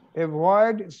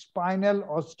 avoid spinal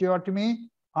osteotomy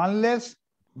unless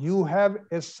you have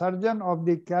a surgeon of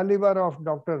the caliber of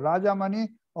Dr. Rajamani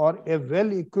or a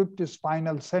well-equipped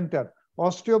spinal center.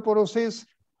 Osteoporosis,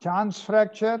 chance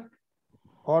fracture,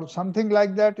 or something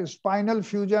like that, spinal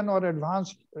fusion or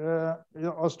advanced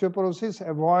osteoporosis,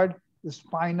 avoid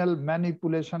spinal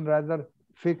manipulation, rather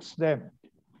fix them.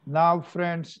 Now,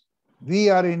 friends, we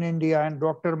are in India, and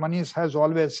Dr. Manish has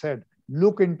always said,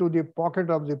 look into the pocket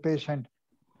of the patient.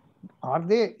 Are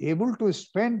they able to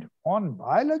spend on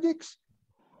biologics?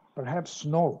 Perhaps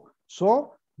no.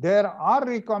 So there are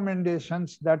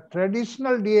recommendations that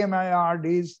traditional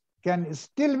DMARDs can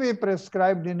still be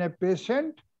prescribed in a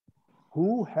patient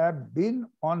who have been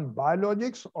on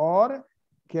biologics or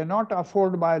cannot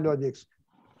afford biologics.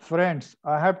 Friends,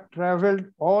 I have traveled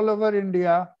all over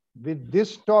India with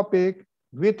this topic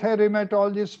with a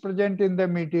rheumatologist present in the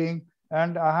meeting,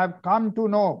 and I have come to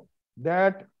know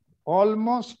that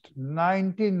almost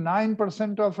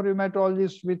 99% of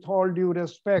rheumatologists, with all due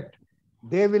respect,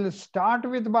 they will start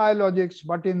with biologics,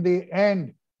 but in the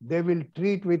end, they will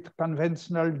treat with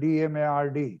conventional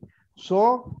DMARD.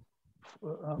 So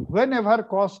whenever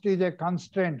cost is a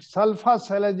constraint,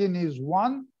 sulfasalazine is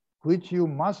one which you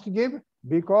must give,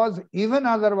 because even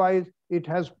otherwise it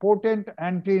has potent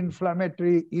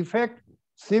anti-inflammatory effect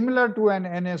similar to an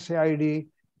NSAID.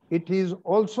 It is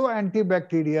also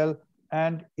antibacterial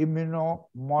and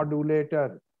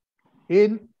immunomodulator.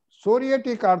 In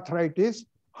psoriatic arthritis,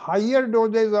 higher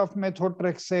doses of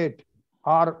methotrexate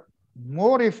are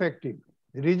more effective.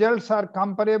 Results are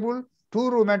comparable to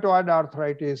rheumatoid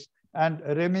arthritis, and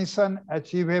remission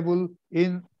achievable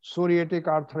in psoriatic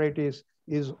arthritis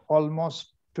is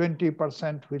almost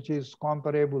 20%, which is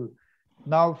comparable.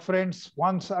 Now, friends,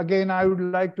 once again, I would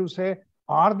like to say,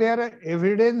 are there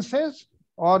evidences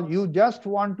or you just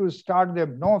want to start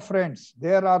them? No, friends,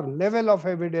 there are level of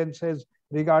evidences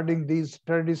regarding these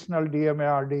traditional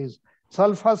DMARDs.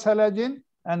 Sulfasalazine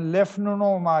and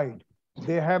leflunomide,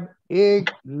 they have A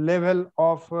level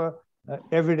of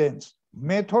evidence.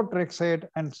 Methotrexate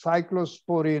and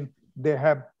cyclosporine, they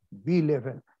have B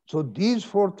level. So these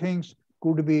four things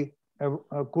could be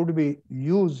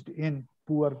used in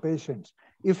poor patients.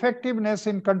 Effectiveness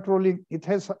in controlling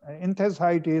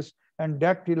enthesitis and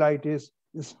dactylitis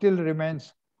still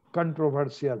remains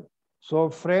controversial. So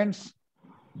friends,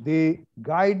 the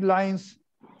guidelines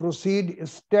proceed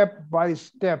step by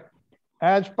step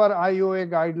as per IOA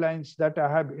guidelines that I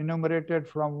have enumerated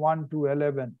from 1 to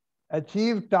 11.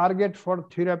 Achieve target for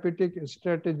therapeutic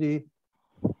strategy,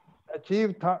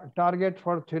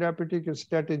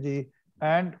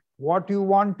 and what you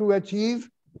want to achieve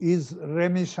is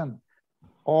remission,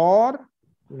 or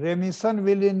remission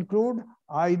will include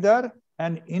either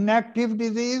an inactive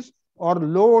disease or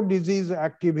low disease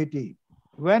activity.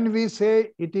 When we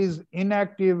say it is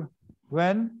inactive,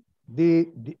 when the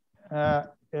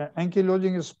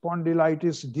ankylosing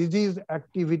spondylitis disease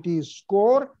activity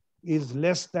score is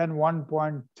less than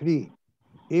 1.3.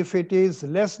 If it is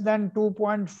less than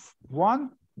 2.1,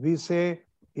 we say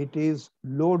it is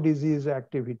low disease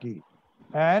activity.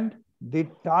 And the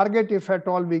target, if at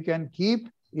all we can keep,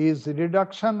 is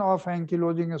reduction of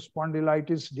ankylosing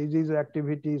spondylitis disease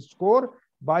activity score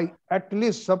by at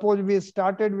least, suppose we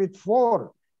started with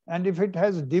 4, and if it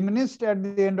has diminished at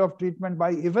the end of treatment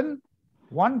by even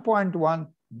 1.1,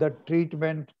 the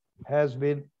treatment has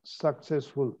been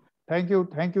successful. Thank you.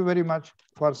 Thank you very much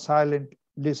for silent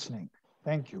listening.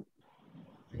 Thank you.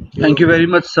 Thank you very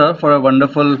much, sir, for a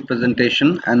wonderful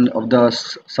presentation and of the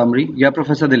summary. Yeah,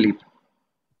 Professor Dilip.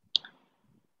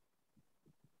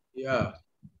 Yeah.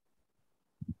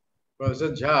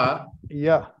 Professor Jha.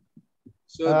 Yeah.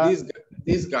 So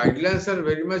these guidelines are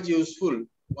very much useful.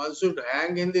 One should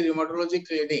hang in the rheumatology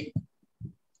clinic.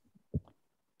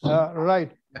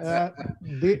 Right.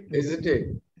 Isn't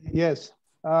it? Yes.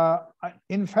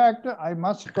 In fact, I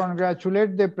must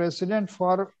congratulate the president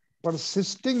for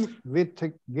persisting with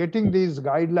getting these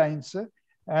guidelines,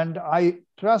 and I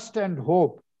trust and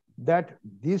hope that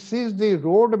this is the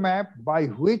roadmap by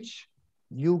which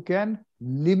you can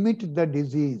limit the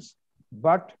disease.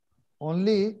 But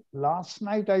only last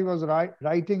night I was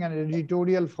writing an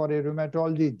editorial for a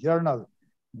rheumatology journal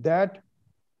that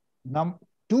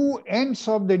two ends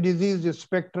of the disease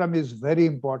spectrum is very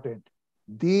important.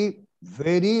 The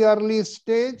very early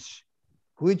stage,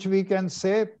 which we can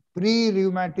say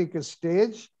pre-rheumatic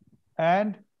stage,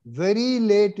 and very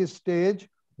late stage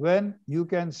when you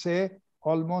can say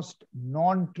almost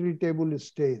non-treatable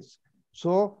stage.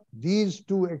 So these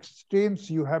two extremes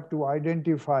you have to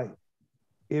identify.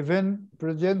 Even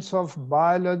presence of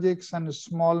biologics and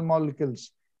small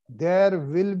molecules, there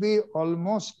will be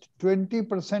almost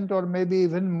 20% or maybe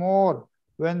even more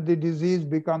when the disease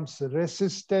becomes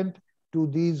resistant to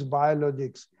these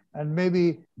biologics. And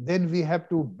maybe then we have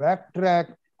to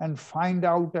backtrack and find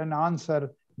out an answer,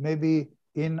 maybe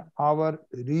in our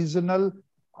regional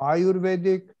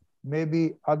Ayurvedic,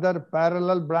 maybe other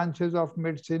parallel branches of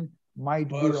medicine might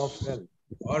be of help.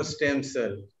 Or stem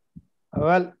cell.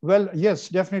 Well, yes,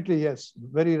 definitely, yes.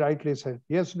 Very rightly said.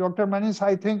 Yes, Dr. Manish,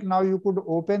 I think now you could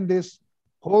open this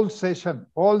whole session,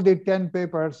 all the 10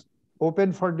 papers,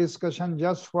 open for discussion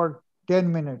just for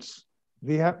 10 minutes.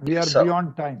 We are Yes, sir.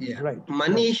 beyond time. Yeah. Right.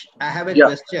 Manish, I have a Yeah.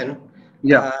 question.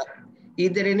 Yeah.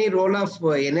 Is there any role of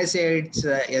NSAIDs,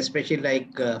 especially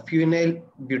like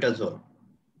phenylbutazone?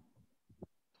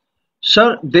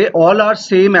 Sir, they all are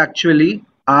same actually,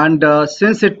 and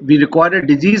since we require a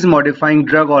disease-modifying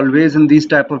drug always in these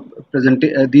type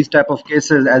of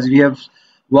cases, as we have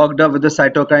worked up with the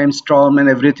cytokine storm and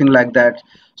everything like that.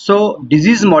 So,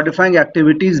 disease-modifying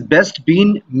activity is best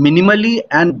being minimally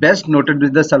and best noted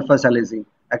with the sulfasalazine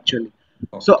actually.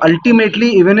 So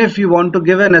ultimately, even if you want to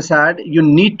give an ASAD, you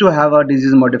need to have a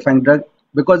disease-modifying drug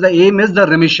because the aim is the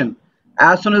remission.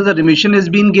 As soon as the remission is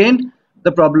being gained,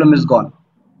 the problem is gone.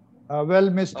 Well,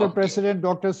 Mr. President,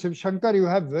 Dr. Shivashankar, you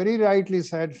have very rightly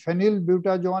said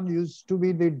phenylbutazone used to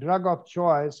be the drug of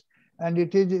choice, and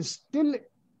it is still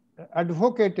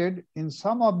advocated in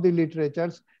some of the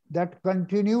literatures that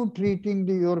continue treating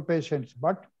your patients,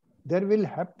 but there will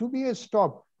have to be a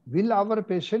stop. Will our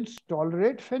patients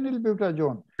tolerate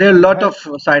phenylbutazone? There are a lot of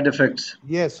side effects.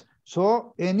 Yes.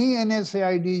 So any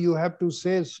NSAID, you have to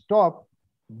say stop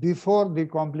before the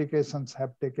complications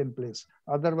have taken place.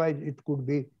 Otherwise, it could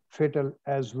be fatal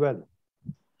as well.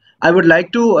 I would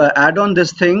like to add on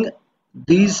this thing.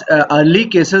 These early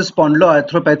cases,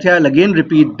 spondyloarthropathy, I'll again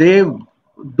repeat, they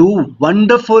do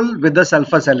wonderful with the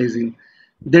sulfasalazine.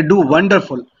 They do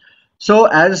wonderful. So,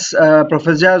 as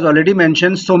Professor has already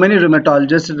mentioned, so many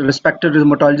rheumatologists, respected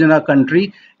rheumatologists in our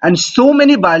country, and so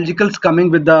many biologicals coming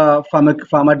with the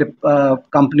pharma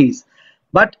companies.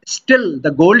 But still, the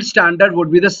gold standard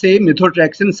would be the same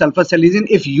methotrexate, sulfasalazine,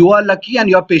 if you are lucky and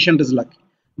your patient is lucky.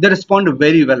 They respond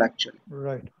very well, actually.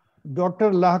 Right. Dr.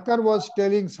 Lahkar was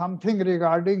telling something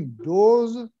regarding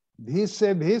dose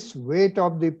vis-a-vis weight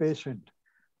of the patient.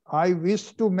 I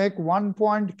wish to make one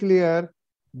point clear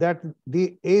that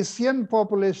the Asian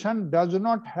population does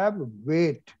not have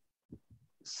weight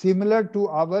similar to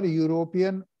our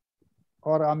European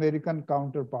or American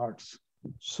counterparts.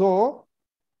 So,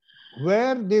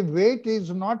 where the weight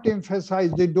is not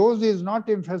emphasized, the dose is not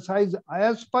emphasized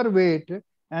as per weight,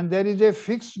 and there is a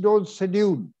fixed dose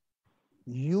schedule,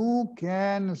 you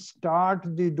can start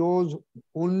the dose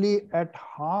only at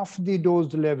half the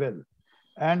dose level.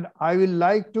 And I will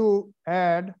like to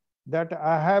add that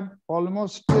I have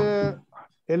almost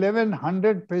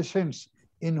 1100 patients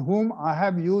in whom I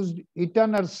have used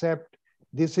etanercept.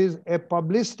 This is a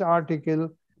published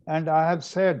article, and I have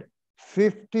said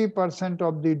 50%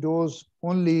 of the dose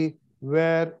only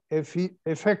were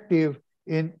effective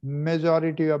in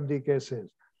majority of the cases.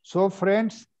 So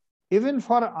friends, even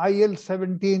for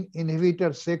IL-17 inhibitor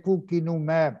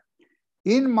secukinumab,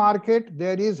 in market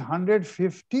there is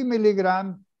 150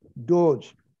 milligram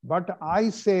dose. But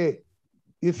I say,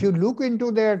 if you look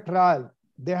into their trial,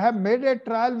 they have made a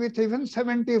trial with even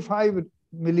 75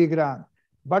 milligram.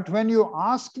 But when you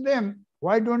ask them,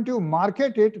 why don't you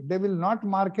market it? They will not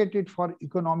market it for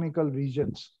economical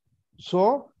reasons.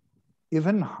 So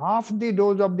even half the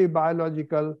dose of the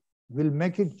biological will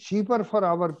make it cheaper for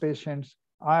our patients.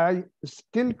 I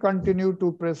still continue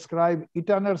to prescribe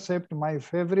etanercept, my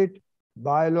favorite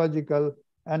biological,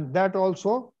 and that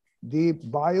also the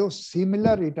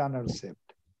biosimilar etanercept,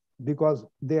 because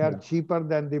they are cheaper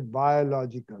than the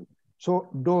biological. So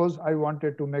those I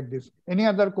wanted to make this. Any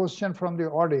other question from the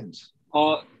audience?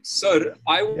 Sir,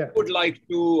 I would like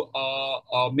to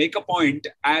make a point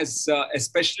as,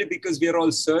 especially because we are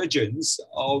all surgeons,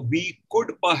 we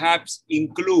could perhaps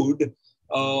include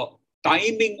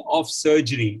timing of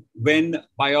surgery when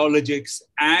biologics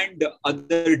and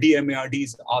other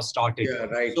DMARDs are started. Yeah,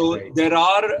 right. So right. there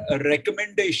are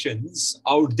recommendations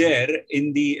out there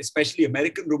in the, especially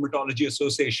American Rheumatology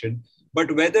Association,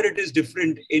 but whether it is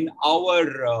different in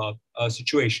our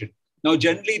situation. Now,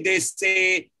 generally they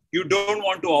say you don't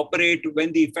want to operate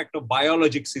when the effect of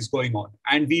biologics is going on.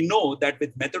 And we know that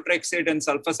with methotrexate and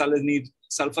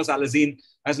sulfasalazine,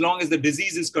 as long as the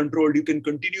disease is controlled, you can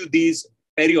continue these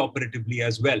perioperatively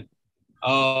as well.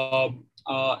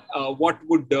 What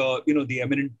would the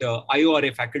eminent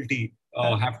IORA faculty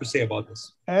have to say about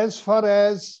this? As far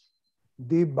as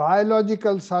the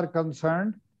biologicals are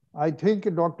concerned, I think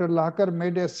Dr. Lahkar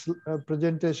made a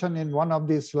presentation in one of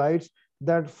the slides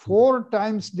that 4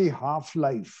 times the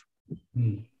half-life.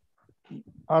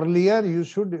 Earlier, you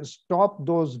should stop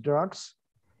those drugs,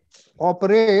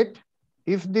 operate.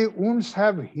 If the wounds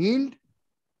have healed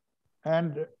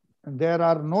and there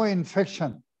are no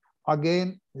infection,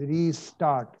 again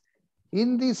restart.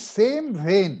 In the same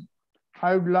vein,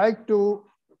 I would like to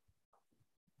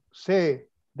say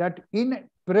that in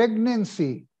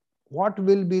pregnancy, what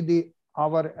will be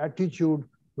our attitude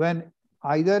when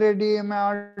either a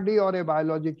DMRD or a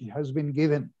biologic has been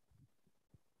given?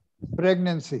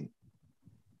 Pregnancy.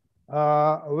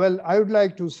 Well, I would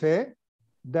like to say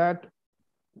that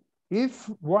if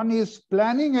one is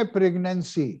planning a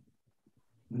pregnancy,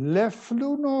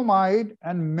 leflunomide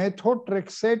and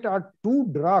methotrexate are two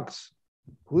drugs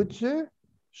which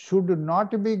should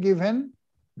not be given.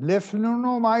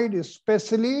 Leflunomide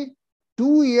especially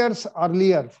 2 years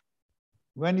earlier.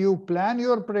 When you plan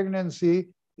your pregnancy,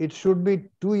 it should be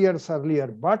 2 years earlier.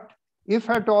 But if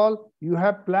at all you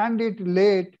have planned it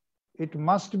late, it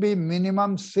must be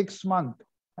minimum 6 months.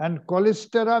 And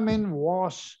cholestyramine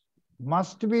wash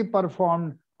must be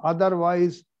performed.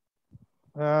 Otherwise,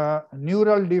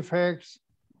 neural defects,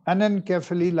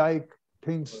 anencephaly-like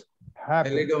things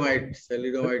happen. Thalidomide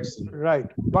syndrome. Right.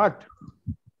 But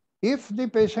if the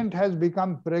patient has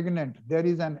become pregnant, there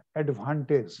is an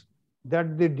advantage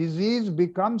that the disease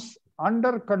becomes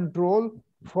under control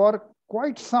for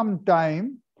quite some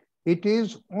time. It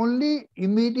is only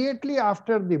immediately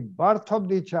after the birth of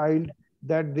the child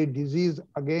that the disease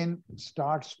again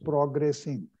starts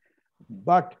progressing.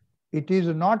 But it is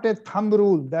not a thumb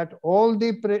rule that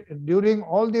during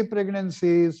all the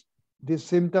pregnancies, the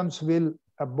symptoms will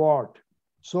abort.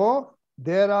 So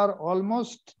there are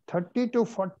almost 30 to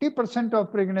 40%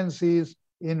 of pregnancies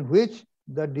in which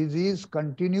the disease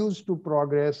continues to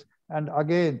progress. And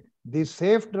again, the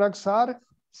safe drugs are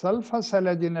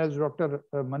sulfasalazine, as Dr.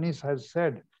 Manish has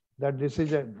said, that this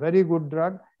is a very good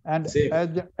drug, and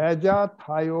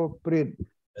azathioprine.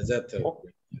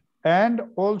 And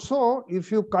also,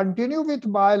 if you continue with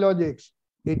biologics,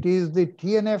 it is the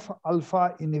TNF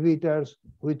alpha inhibitors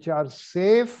which are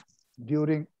safe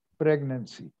during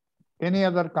pregnancy. Any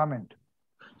other comment?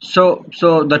 So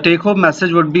the take-home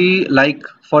message would be like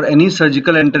for any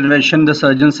surgical intervention the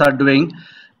surgeons are doing,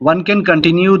 one can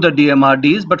continue the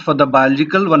DMRDs, but for the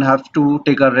biological, one have to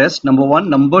take a rest. Number one.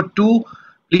 Number two,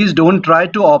 please don't try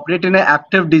to operate in an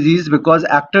active disease, because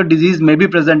active disease may be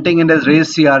presenting in as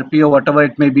raised CRP or whatever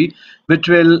it may be, which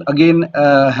will again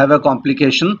have a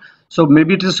complication. So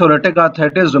maybe it is psoriatic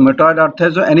arthritis, rheumatoid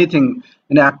arthritis, or anything.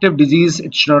 In active disease,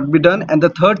 it should not be done. And the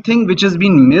third thing which has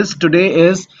been missed today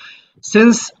is,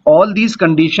 since all these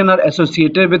conditions are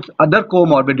associated with other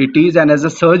comorbidities, and as a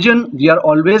surgeon, we are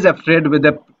always afraid with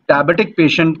a diabetic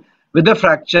patient with a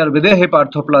fracture, with a hip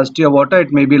arthroplasty, or whatever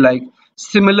it may be like.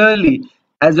 Similarly,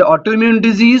 as an autoimmune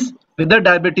disease with the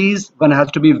diabetes, one has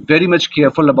to be very much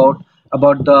careful about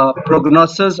the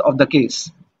prognosis of the case.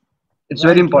 It's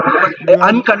very important.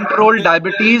 Uncontrolled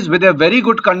diabetes with a very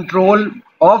good control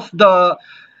of the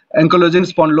ankylosing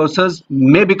spondylosis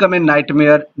may become a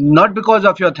nightmare, not because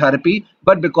of your therapy,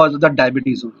 but because of the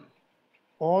diabetes only.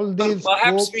 All these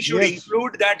perhaps we should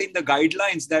include that in the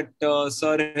guidelines that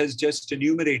sir has just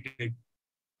enumerated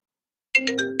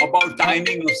about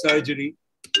timing of surgery.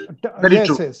 Very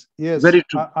true. Yes. Very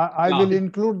true. I will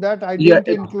include that. I didn't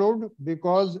include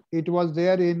because it was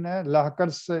there in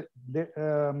Thakkar's.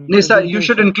 Nisa, you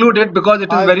should include it because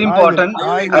it is very important,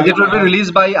 as it will be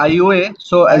released by IOA.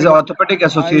 So, as an Orthopaedic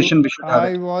Association, we should have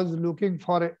it. I was looking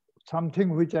for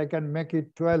something which I can make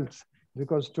it 12,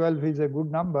 because 12 is a good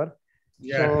number.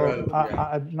 Yeah, so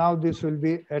 12, now this will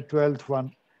be a 12th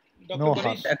one. No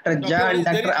harm. Dr. John,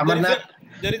 Dr. Amarnath.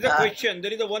 There is a question.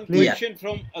 There is one question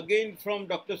from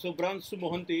Dr. Subransu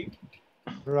Mohanty.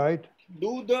 Right.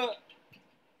 Do the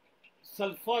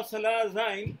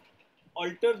sulfasalazine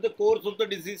alter the course of the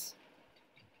disease?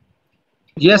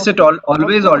 Yes, it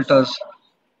always alters.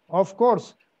 Of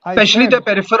course. Especially the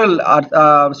peripheral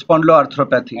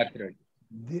spondyloarthropathy.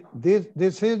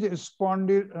 This is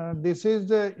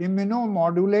the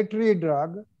immunomodulatory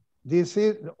drug. This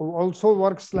is also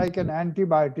works like an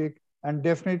antibiotic and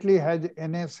definitely has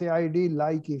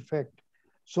NSAID-like effect.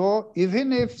 So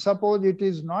even if suppose it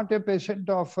is not a patient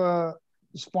of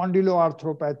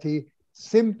spondyloarthropathy,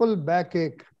 simple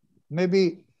backache,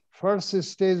 maybe first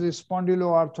stage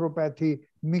spondyloarthropathy,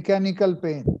 mechanical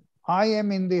pain, I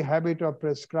am in the habit of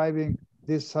prescribing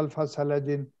this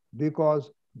sulfasalazine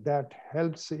because that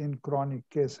helps in chronic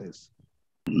cases.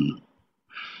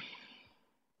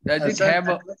 Does it have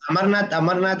a...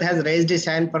 Amarnath has raised his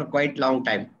hand for quite long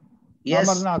time. Yes.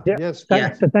 Amarnath, yes.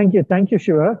 Thank you,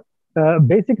 Shiva.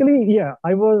 Basically,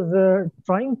 I was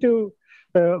trying to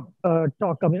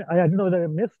talk. I mean, I don't know whether I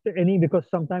missed any because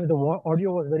sometimes the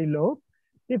audio was very low.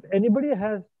 If anybody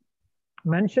has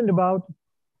mentioned about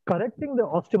correcting the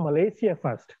osteomalacia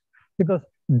first, because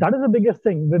that is the biggest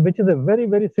thing, which is a very,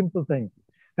 very simple thing.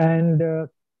 And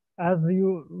as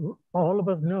you all of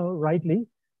us know rightly,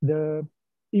 the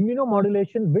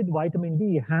immunomodulation with vitamin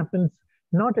D happens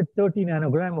not at 30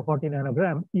 nanogram or 40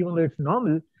 nanogram, even though it's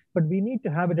normal, but we need to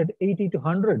have it at 80 to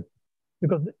 100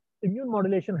 because immune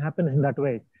modulation happens in that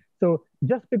way. So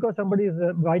just because somebody is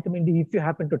vitamin D, if you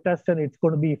happen to test and it's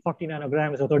going to be 40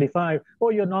 nanograms or 35, oh,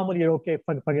 you're normal, you're okay,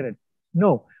 forget it.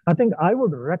 No, I think I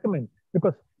would recommend,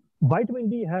 because vitamin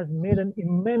D has made an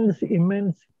immense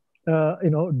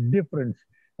difference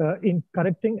in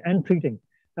correcting and treating.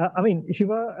 I mean,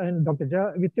 Shiva and Dr.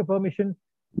 Jha, with your permission,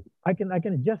 I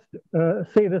can just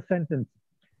say this sentence.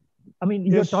 I mean,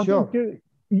 you're talking to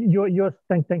you're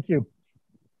thank you.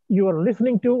 You are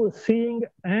listening to, seeing,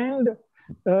 and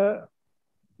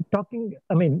talking.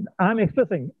 I mean, I'm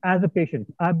expressing as a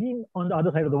patient. I've been on the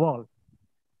other side of the wall.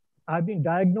 I've been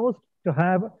diagnosed to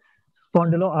have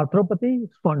spondyloarthropathy,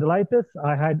 spondylitis.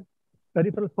 I had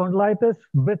peripheral spondylitis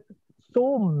with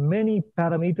so many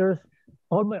parameters.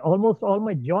 Almost all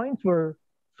my joints were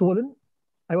swollen.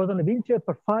 I was on a wheelchair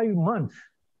for 5 months.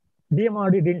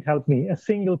 DMRD didn't help me a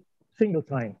single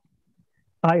time.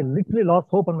 I literally lost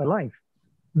hope on my life.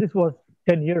 This was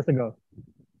 10 years ago,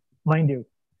 mind you.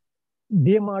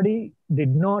 DMRD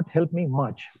did not help me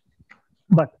much,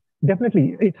 but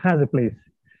definitely it has a place.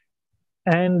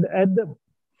 And at the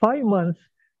 5 months,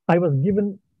 I was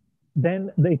given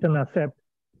then the etanercept.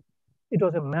 It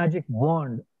was a magic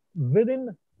wand.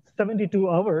 Within 72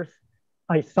 hours,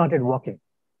 I started walking.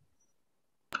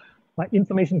 My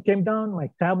inflammation came down, my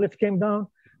tablets came down,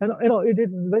 and it is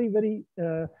very, very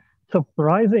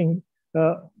surprising.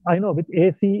 I know with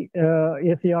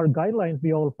ACR guidelines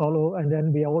we all follow, and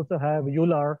then we also have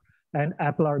ULAR and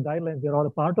APLAR guidelines. We're all a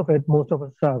part of it. Most of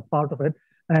us are part of it,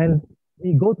 and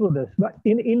we go through this. But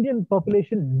in Indian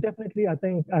population, definitely, I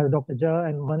think, as Dr. Jha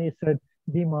and Manish said,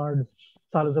 DMARD,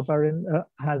 cilozaparin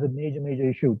has a major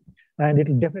issue, and it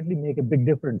will definitely make a big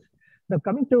difference. Now,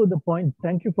 coming to the point,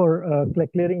 thank you for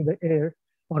clearing the air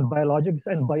on biologics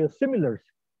and biosimilars,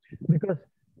 because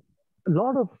a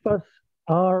lot of us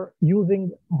are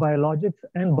using biologics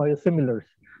and biosimilars.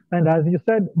 And as you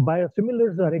said,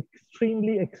 biosimilars are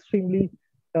extremely,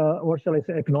 what shall I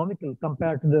say, economical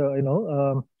compared to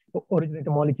the,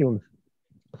 originator molecules.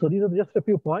 So these are just a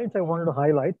few points I wanted to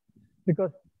highlight,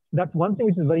 because that's one thing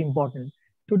which is very important.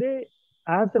 Today,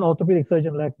 as an orthopedic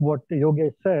surgeon, like what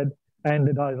Yogesh said, and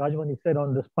Rajmani said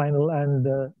on the spinal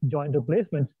and joint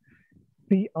replacements,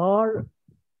 we are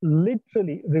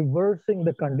literally reversing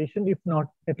the condition, if not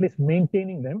at least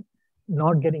maintaining them,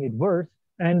 not getting it worse.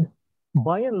 And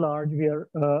by and large, we are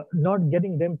not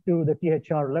getting them to the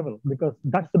THR level, because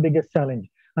that's the biggest challenge.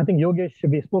 I think Yogesh,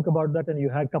 we spoke about that, and you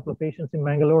had a couple of patients in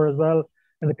Mangalore as well,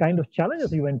 and the kind of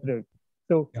challenges you went through.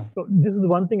 So this is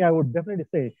one thing I would definitely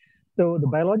say. So the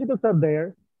biologicals are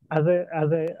there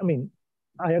I mean,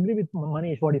 I agree with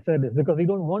Manish what he said is because we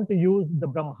don't want to use the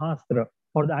Brahmastra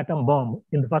or the atom bomb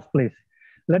in the first place.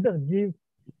 Let us give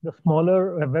the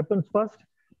smaller weapons first,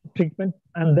 treatment,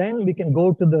 and then we can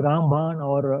go to the Ramban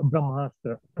or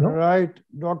Brahmastra. Right.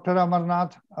 Dr.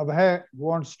 Amarnath Abhay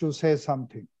wants to say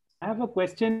something. I have a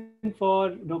question for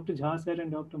Dr. Jha sir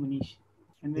and Dr. Manish,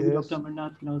 and maybe Dr.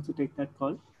 Amarnath can also take that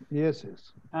call. Yes.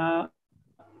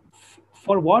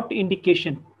 For what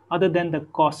indication, other than the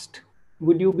cost,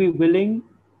 would you be willing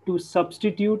to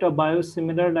substitute a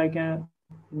biosimilar like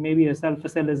maybe a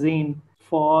sulfasalazine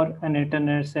for an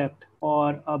etanercept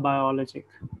or a biologic?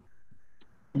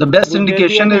 The best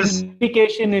indication is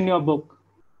indication in your book.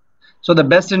 So the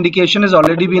best indication has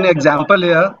already been an example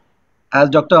here, as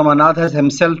Dr. Amarnath has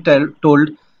himself told,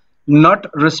 not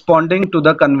responding to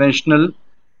the conventional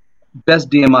best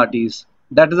DMRTs.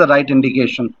 That is the right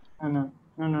indication. No.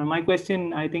 My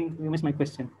question, I think you missed my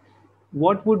question.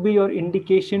 What would be your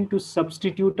indication to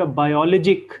substitute a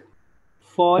biologic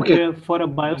for a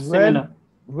biosimilar?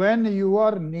 When you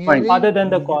are nearing other than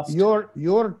the cost,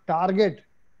 your target,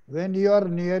 when you are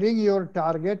nearing your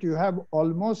target, you have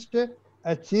almost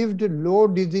achieved low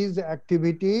disease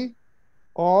activity,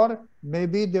 or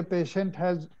maybe the patient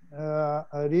has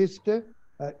reached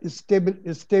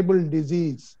stable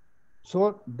disease.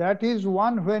 So that is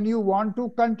one. When you want to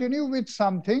continue with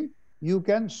something, you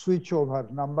can switch over,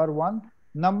 number one.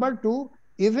 Number two,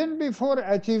 even before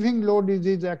achieving low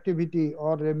disease activity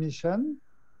or remission,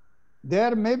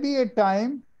 there may be a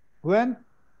time when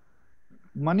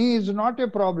money is not a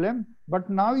problem, but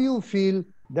now you feel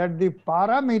that the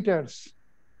parameters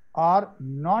are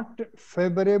not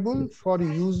favorable for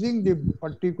using the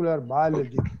particular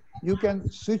biologic. You can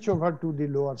switch over to the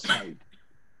lower side.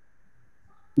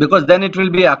 Because then it will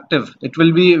be active. It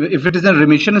will be, if it is in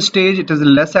remission stage, it is a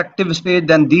less active stage,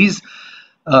 then these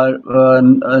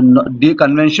the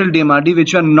conventional DMRD,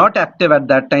 which were not active at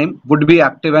that time, would be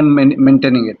active and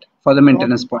maintaining it for the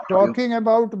maintenance point of view. Talking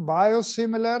about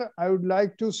biosimilar, I would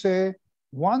like to say,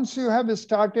 once you have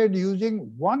started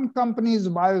using one company's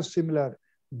biosimilar,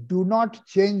 do not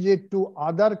change it to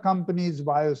other companies'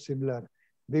 biosimilar,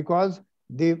 because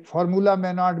the formula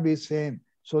may not be same.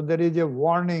 So there is a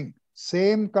warning,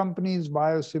 same company's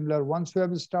biosimilar, once you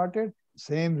have started,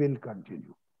 same will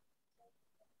continue.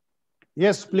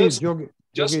 Yes, please, Yogi.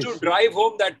 Just to drive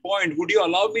home that point, would you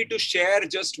allow me to share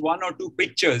just one or two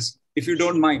pictures, if you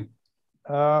don't mind?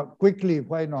 Quickly,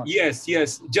 why not? Yes,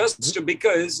 yes. Just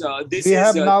because this we is...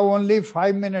 have now only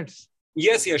 5 minutes.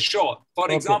 Yes, yes, sure. For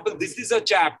example, this is a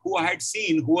chap who I had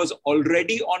seen who was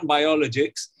already on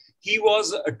biologics. He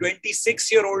was a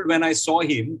 26-year-old when I saw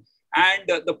him. And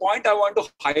the point I want to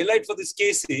highlight for this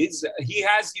case is he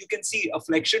has, you can see, a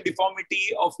flexion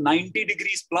deformity of 90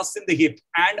 degrees plus in the hip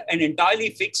and an entirely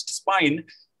fixed spine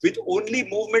with only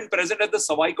movement present at the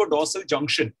cervico-dorsal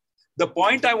junction. The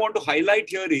point I want to highlight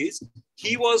here is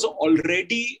he was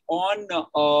already on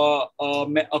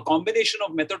a combination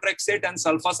of methotrexate and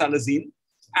sulfasalazine.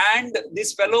 And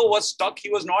this fellow was stuck. He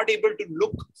was not able to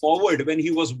look forward when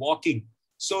he was walking.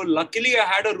 So luckily I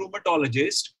had a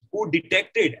rheumatologist who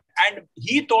detected, and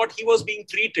he thought he was being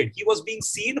treated. He was being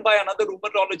seen by another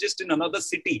rheumatologist in another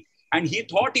city, and he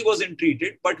thought he wasn't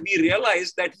treated, but we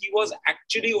realized that he was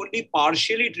actually only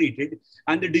partially treated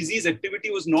and the disease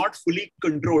activity was not fully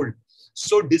controlled.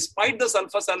 So despite the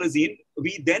sulfasalazine,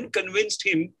 we then convinced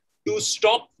him to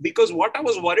stop, because what I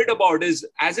was worried about is,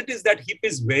 as it is, that hip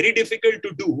is very difficult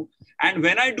to do. And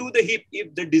when I do the hip,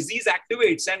 if the disease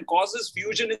activates and causes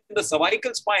fusion in the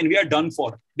cervical spine, we are done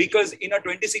for. Because in a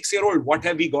 26-year-old, what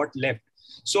have we got left?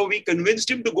 So we convinced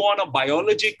him to go on a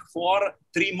biologic for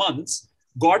 3 months,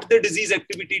 got the disease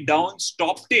activity down,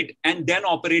 stopped it, and then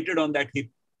operated on that hip.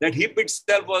 That hip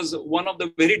itself was one of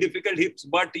the very difficult hips.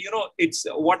 But, you know, it's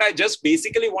what I just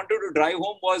basically wanted to drive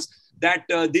home was that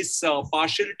this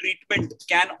partial treatment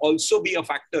can also be a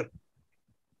factor.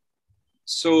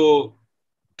 So...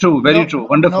 True, very true.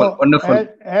 Wonderful, wonderful.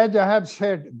 As I have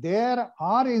said, there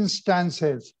are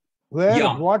instances where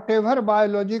whatever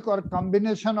biologic or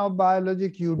combination of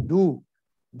biologic you do,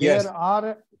 there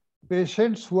are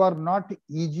patients who are not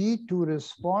easy to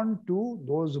respond to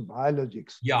those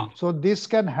biologics. So this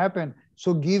can happen.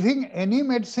 So giving any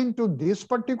medicine to this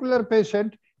particular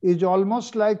patient is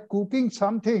almost like cooking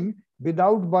something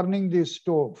without burning the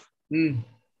stove.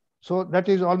 So that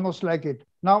is almost like it.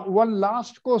 Now, one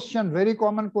last question, very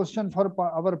common question for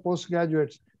our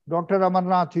postgraduates. Dr.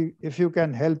 Amarnath, if you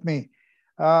can help me.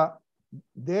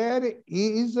 There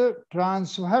is a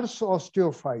transverse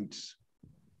osteophytes.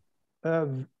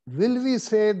 Will we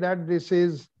say that this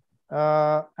is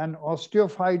an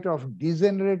osteophyte of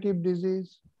degenerative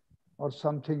disease or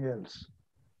something else?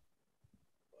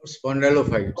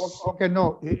 Spondylophytes. Okay,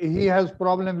 no, he has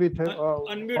problem with...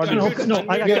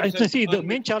 I see the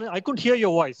main challenge. I couldn't hear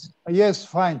your voice. Yes,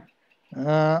 fine.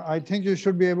 I think you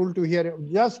should be able to hear it.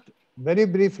 Just very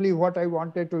briefly, what I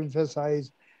wanted to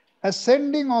emphasize,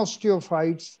 ascending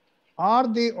osteophytes are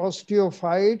the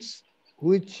osteophytes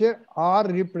which are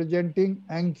representing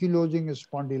ankylosing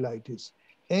spondylitis.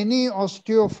 Any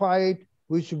osteophyte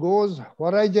which goes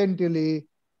horizontally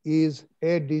is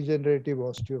a degenerative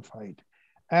osteophyte.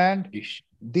 And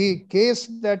the case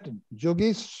that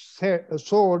Jogi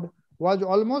showed was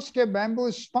almost a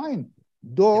bamboo spine,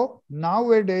 though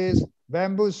nowadays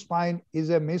bamboo spine is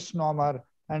a misnomer.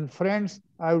 And friends,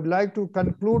 I would like to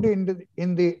conclude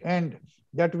in the end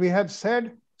that we have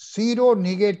said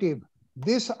seronegative.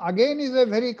 This again is a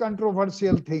very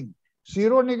controversial thing.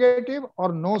 Seronegative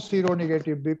or no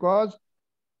seronegative, because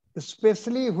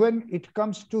especially when it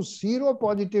comes to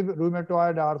seropositive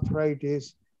rheumatoid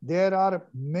arthritis, there are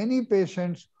many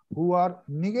patients who are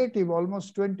negative,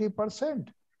 almost 20%.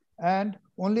 And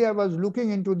only I was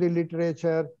looking into the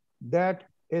literature that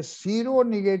a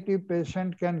seronegative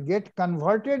patient can get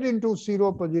converted into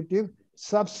seropositive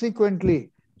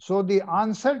subsequently. So the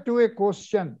answer to a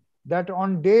question that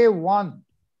on day 1,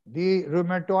 the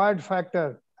rheumatoid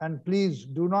factor, and please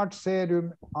do not say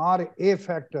RA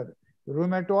factor,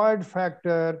 rheumatoid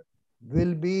factor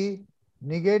will be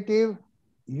negative.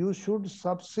 You should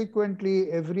subsequently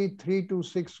every 3 to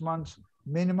 6 months,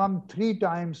 minimum 3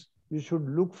 times, you should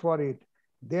look for it.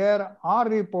 There are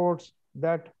reports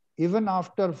that even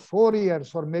after 4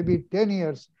 years or maybe 10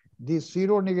 years, the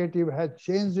seronegative has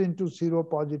changed into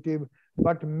seropositive.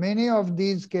 But many of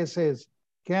these cases,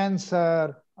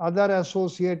 cancer, other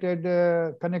associated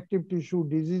connective tissue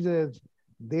diseases,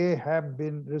 they have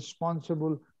been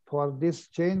responsible for this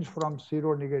change from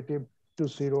seronegative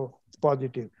to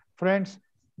seropositive. Friends,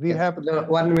 we have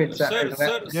 1 minute, sir.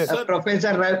 Yes.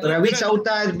 Professor Ravi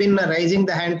Sauta has been raising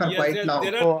the hand for quite long.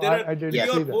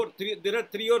 There are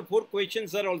three or four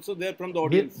questions are also there from the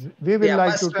audience. We will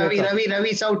like first to take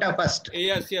Ravi Sauta first.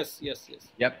 Yes.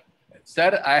 Yep.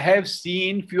 Sir, I have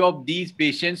seen few of these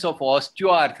patients of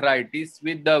osteoarthritis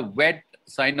with the wet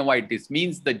synovitis,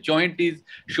 means the joint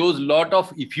shows lot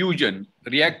of effusion,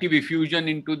 reactive effusion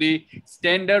into the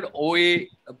standard OA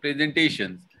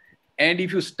presentations. And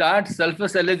if you start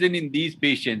sulfasalazine in these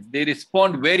patients, they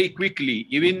respond very quickly.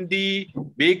 Even the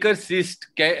Baker cyst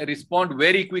can respond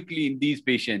very quickly in these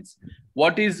patients.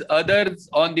 What is others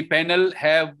on the panel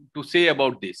have to say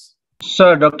about this?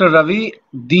 Sir, Dr. Ravi,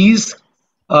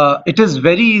 it is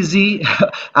very easy.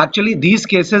 Actually, these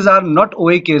cases are not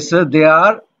OA cases. They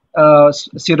are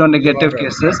seronegative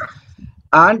cases.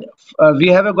 And we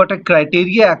have got a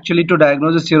criteria actually to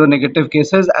diagnose the seronegative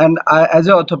cases. And as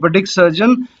an orthopedic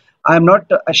surgeon, I'm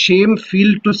not ashamed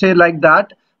to say like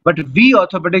that. But we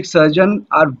orthopedic surgeon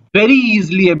are very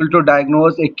easily able to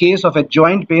diagnose a case of a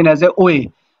joint pain as a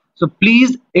OA. So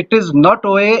please, it is not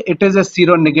OA, it is a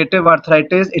seronegative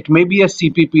arthritis. It may be a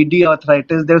CPPD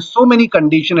arthritis. There are so many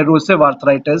conditions, erosive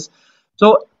arthritis.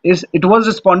 So it was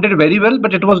responded very well,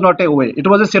 but it was not a OA. It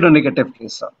was a seronegative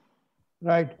case, sir.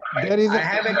 Right. I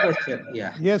have a question.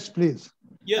 Yeah. Yes, please.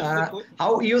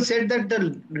 How you said that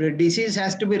the disease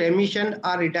has to be remission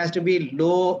or it has to be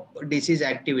low disease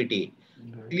activity.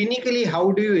 Clinically,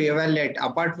 how do you evaluate?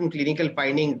 Apart from clinical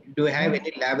finding, do you have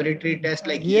any laboratory test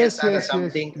like ESR or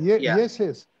something?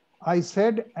 Yes. I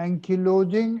said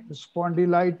ankylosing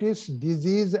spondylitis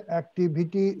disease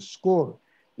activity score.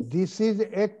 This is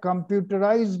a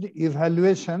computerized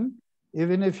evaluation.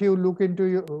 Even if you look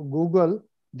into Google,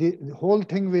 the whole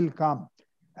thing will come.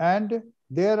 And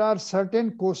there are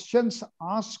certain questions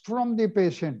asked from the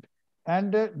patient,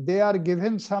 and they are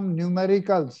given some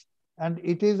numericals. And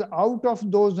it is out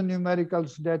of those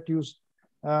numericals that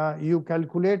you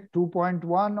calculate 2.1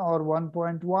 or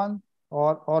 1.1,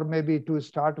 or maybe to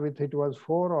start with it was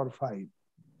 4 or 5.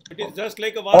 It is just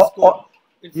like a VAS score.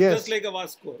 It's just like a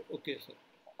VAS score. Okay, sir.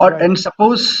 And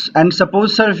suppose,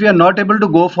 sir, if you are not able to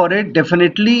go for it,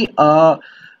 definitely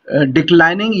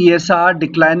declining ESR,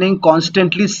 declining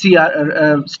constantly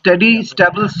steady,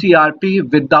 stable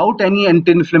CRP without any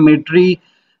anti-inflammatory,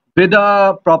 with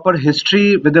a proper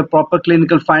history, with a proper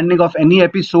clinical finding of any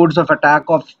episodes of attack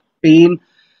of pain,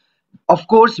 of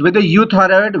course, with a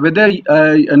euthyroid, with a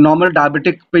normal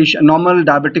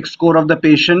diabetic score of the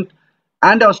patient,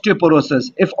 and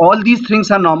osteoporosis. If all these things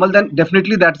are normal, then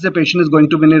definitely that's the patient is going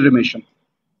to be in remission.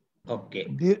 Okay.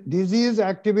 Disease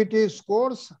activity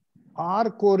scores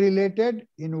are correlated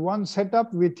in one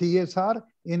setup with ESR,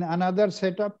 in another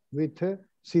setup with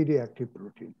C-reactive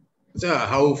protein. So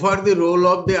how far the role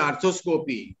of the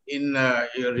arthroscopy in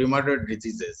rheumatoid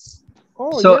diseases?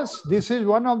 Oh, yes, this is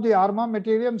one of the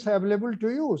armamentariums available to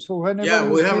you. So whenever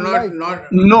we have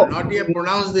not yet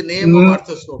pronounced the name of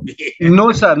arthroscopy.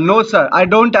 No, sir. I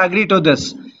don't agree to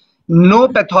this. No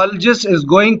pathologist is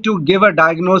going to give a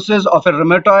diagnosis of a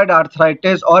rheumatoid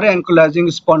arthritis or ankylosing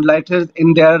spondylitis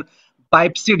in their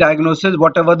biopsy diagnosis,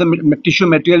 whatever the tissue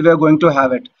material we are going to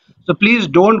have it. So please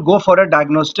don't go for a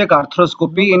diagnostic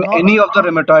arthroscopy in any of the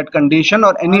rheumatoid condition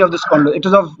or any of the spondylosis. It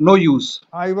is of no use.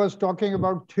 I was talking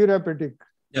about therapeutic.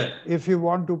 Yeah. If you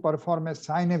want to perform a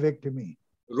synovectomy.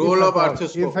 Role of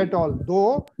arthroscopy. If at all.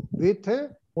 Though with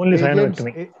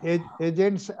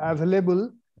agents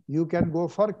available, you can go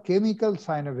for chemical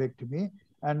synovectomy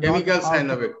and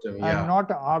not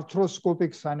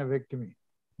arthroscopic synovectomy.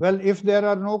 Well, if there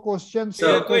are no questions,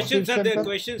 questions are there.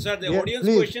 Audience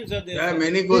questions are there. There are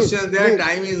many questions there.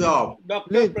 Time is off.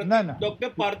 Dr.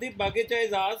 Pardeep Bagecha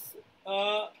is asked.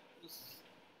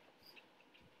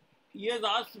 He has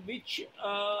asked which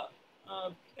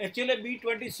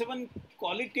HLA-B27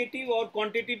 qualitative or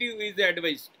quantitative is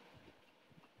advised.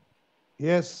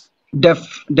 Yes.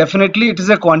 Definitely it is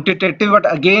a quantitative, but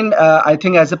again, I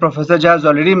think as the Professor Jha has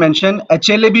already mentioned,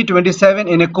 HLA-B27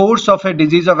 in a course of a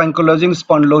disease of ankylosing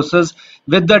spondylosis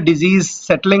with the disease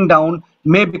settling down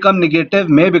may become negative,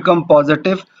 may become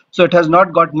positive. So it has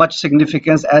not got much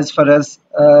significance as far as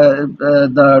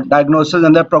the diagnosis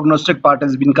and the prognostic part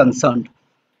has been concerned.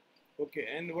 Okay,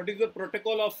 and what is the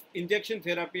protocol of injection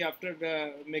therapy after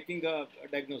making a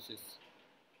diagnosis?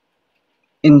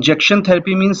 Injection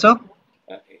therapy means, sir?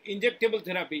 Injectable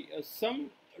therapy, some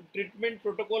treatment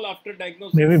protocol after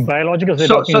diagnosis. Maybe biological.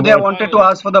 So they wanted to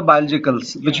ask for the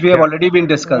biologicals, which we have already been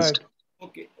discussed.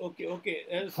 Right. Okay.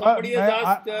 Somebody has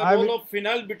asked the role of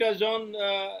phenylbutazone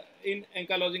in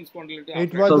ankylosing spondylitis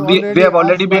It arthritis? was So already we have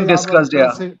already asked by been our discussed,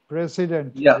 yeah.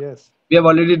 president. Yeah, Yes. we have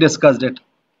already discussed it.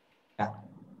 Yeah.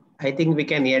 I think we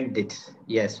can end it.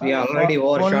 Yes, we are already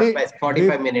overshot Only by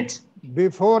 45 minutes.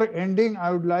 Before ending,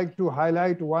 I would like to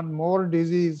highlight one more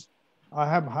disease. I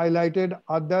have highlighted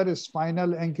other spinal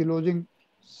ankylosing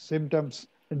symptoms,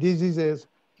 diseases,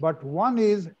 but one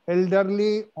is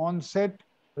elderly onset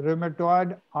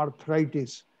rheumatoid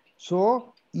arthritis.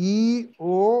 So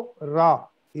EORA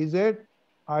is a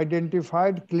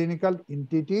identified clinical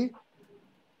entity.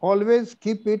 Always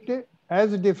keep it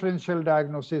as differential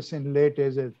diagnosis in late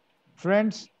ages.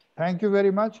 Friends, thank you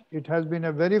very much. It has been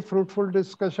a very fruitful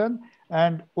discussion,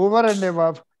 and over and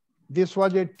above, this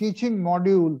was a teaching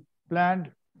module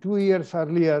planned 2 years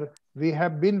earlier. We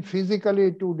have been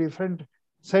physically to different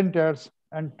centers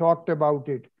and talked about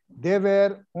it. There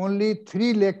were only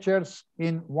 3 lectures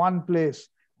in one place,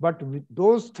 but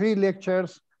those 3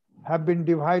 lectures have been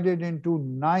divided into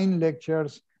 9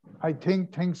 lectures. I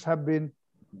think things have been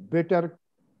better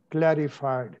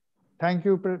clarified. Thank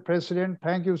you, President.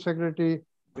 Thank you, Secretary,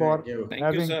 for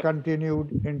having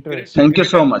continued interest. Thank you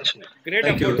so much. Great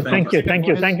Thank you. effort. Thank you, thank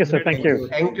you, thank you, sir. Thank you.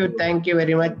 Thank you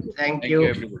very much. Thank you.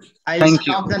 everybody. I'll Thank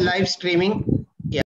you. stop the live streaming.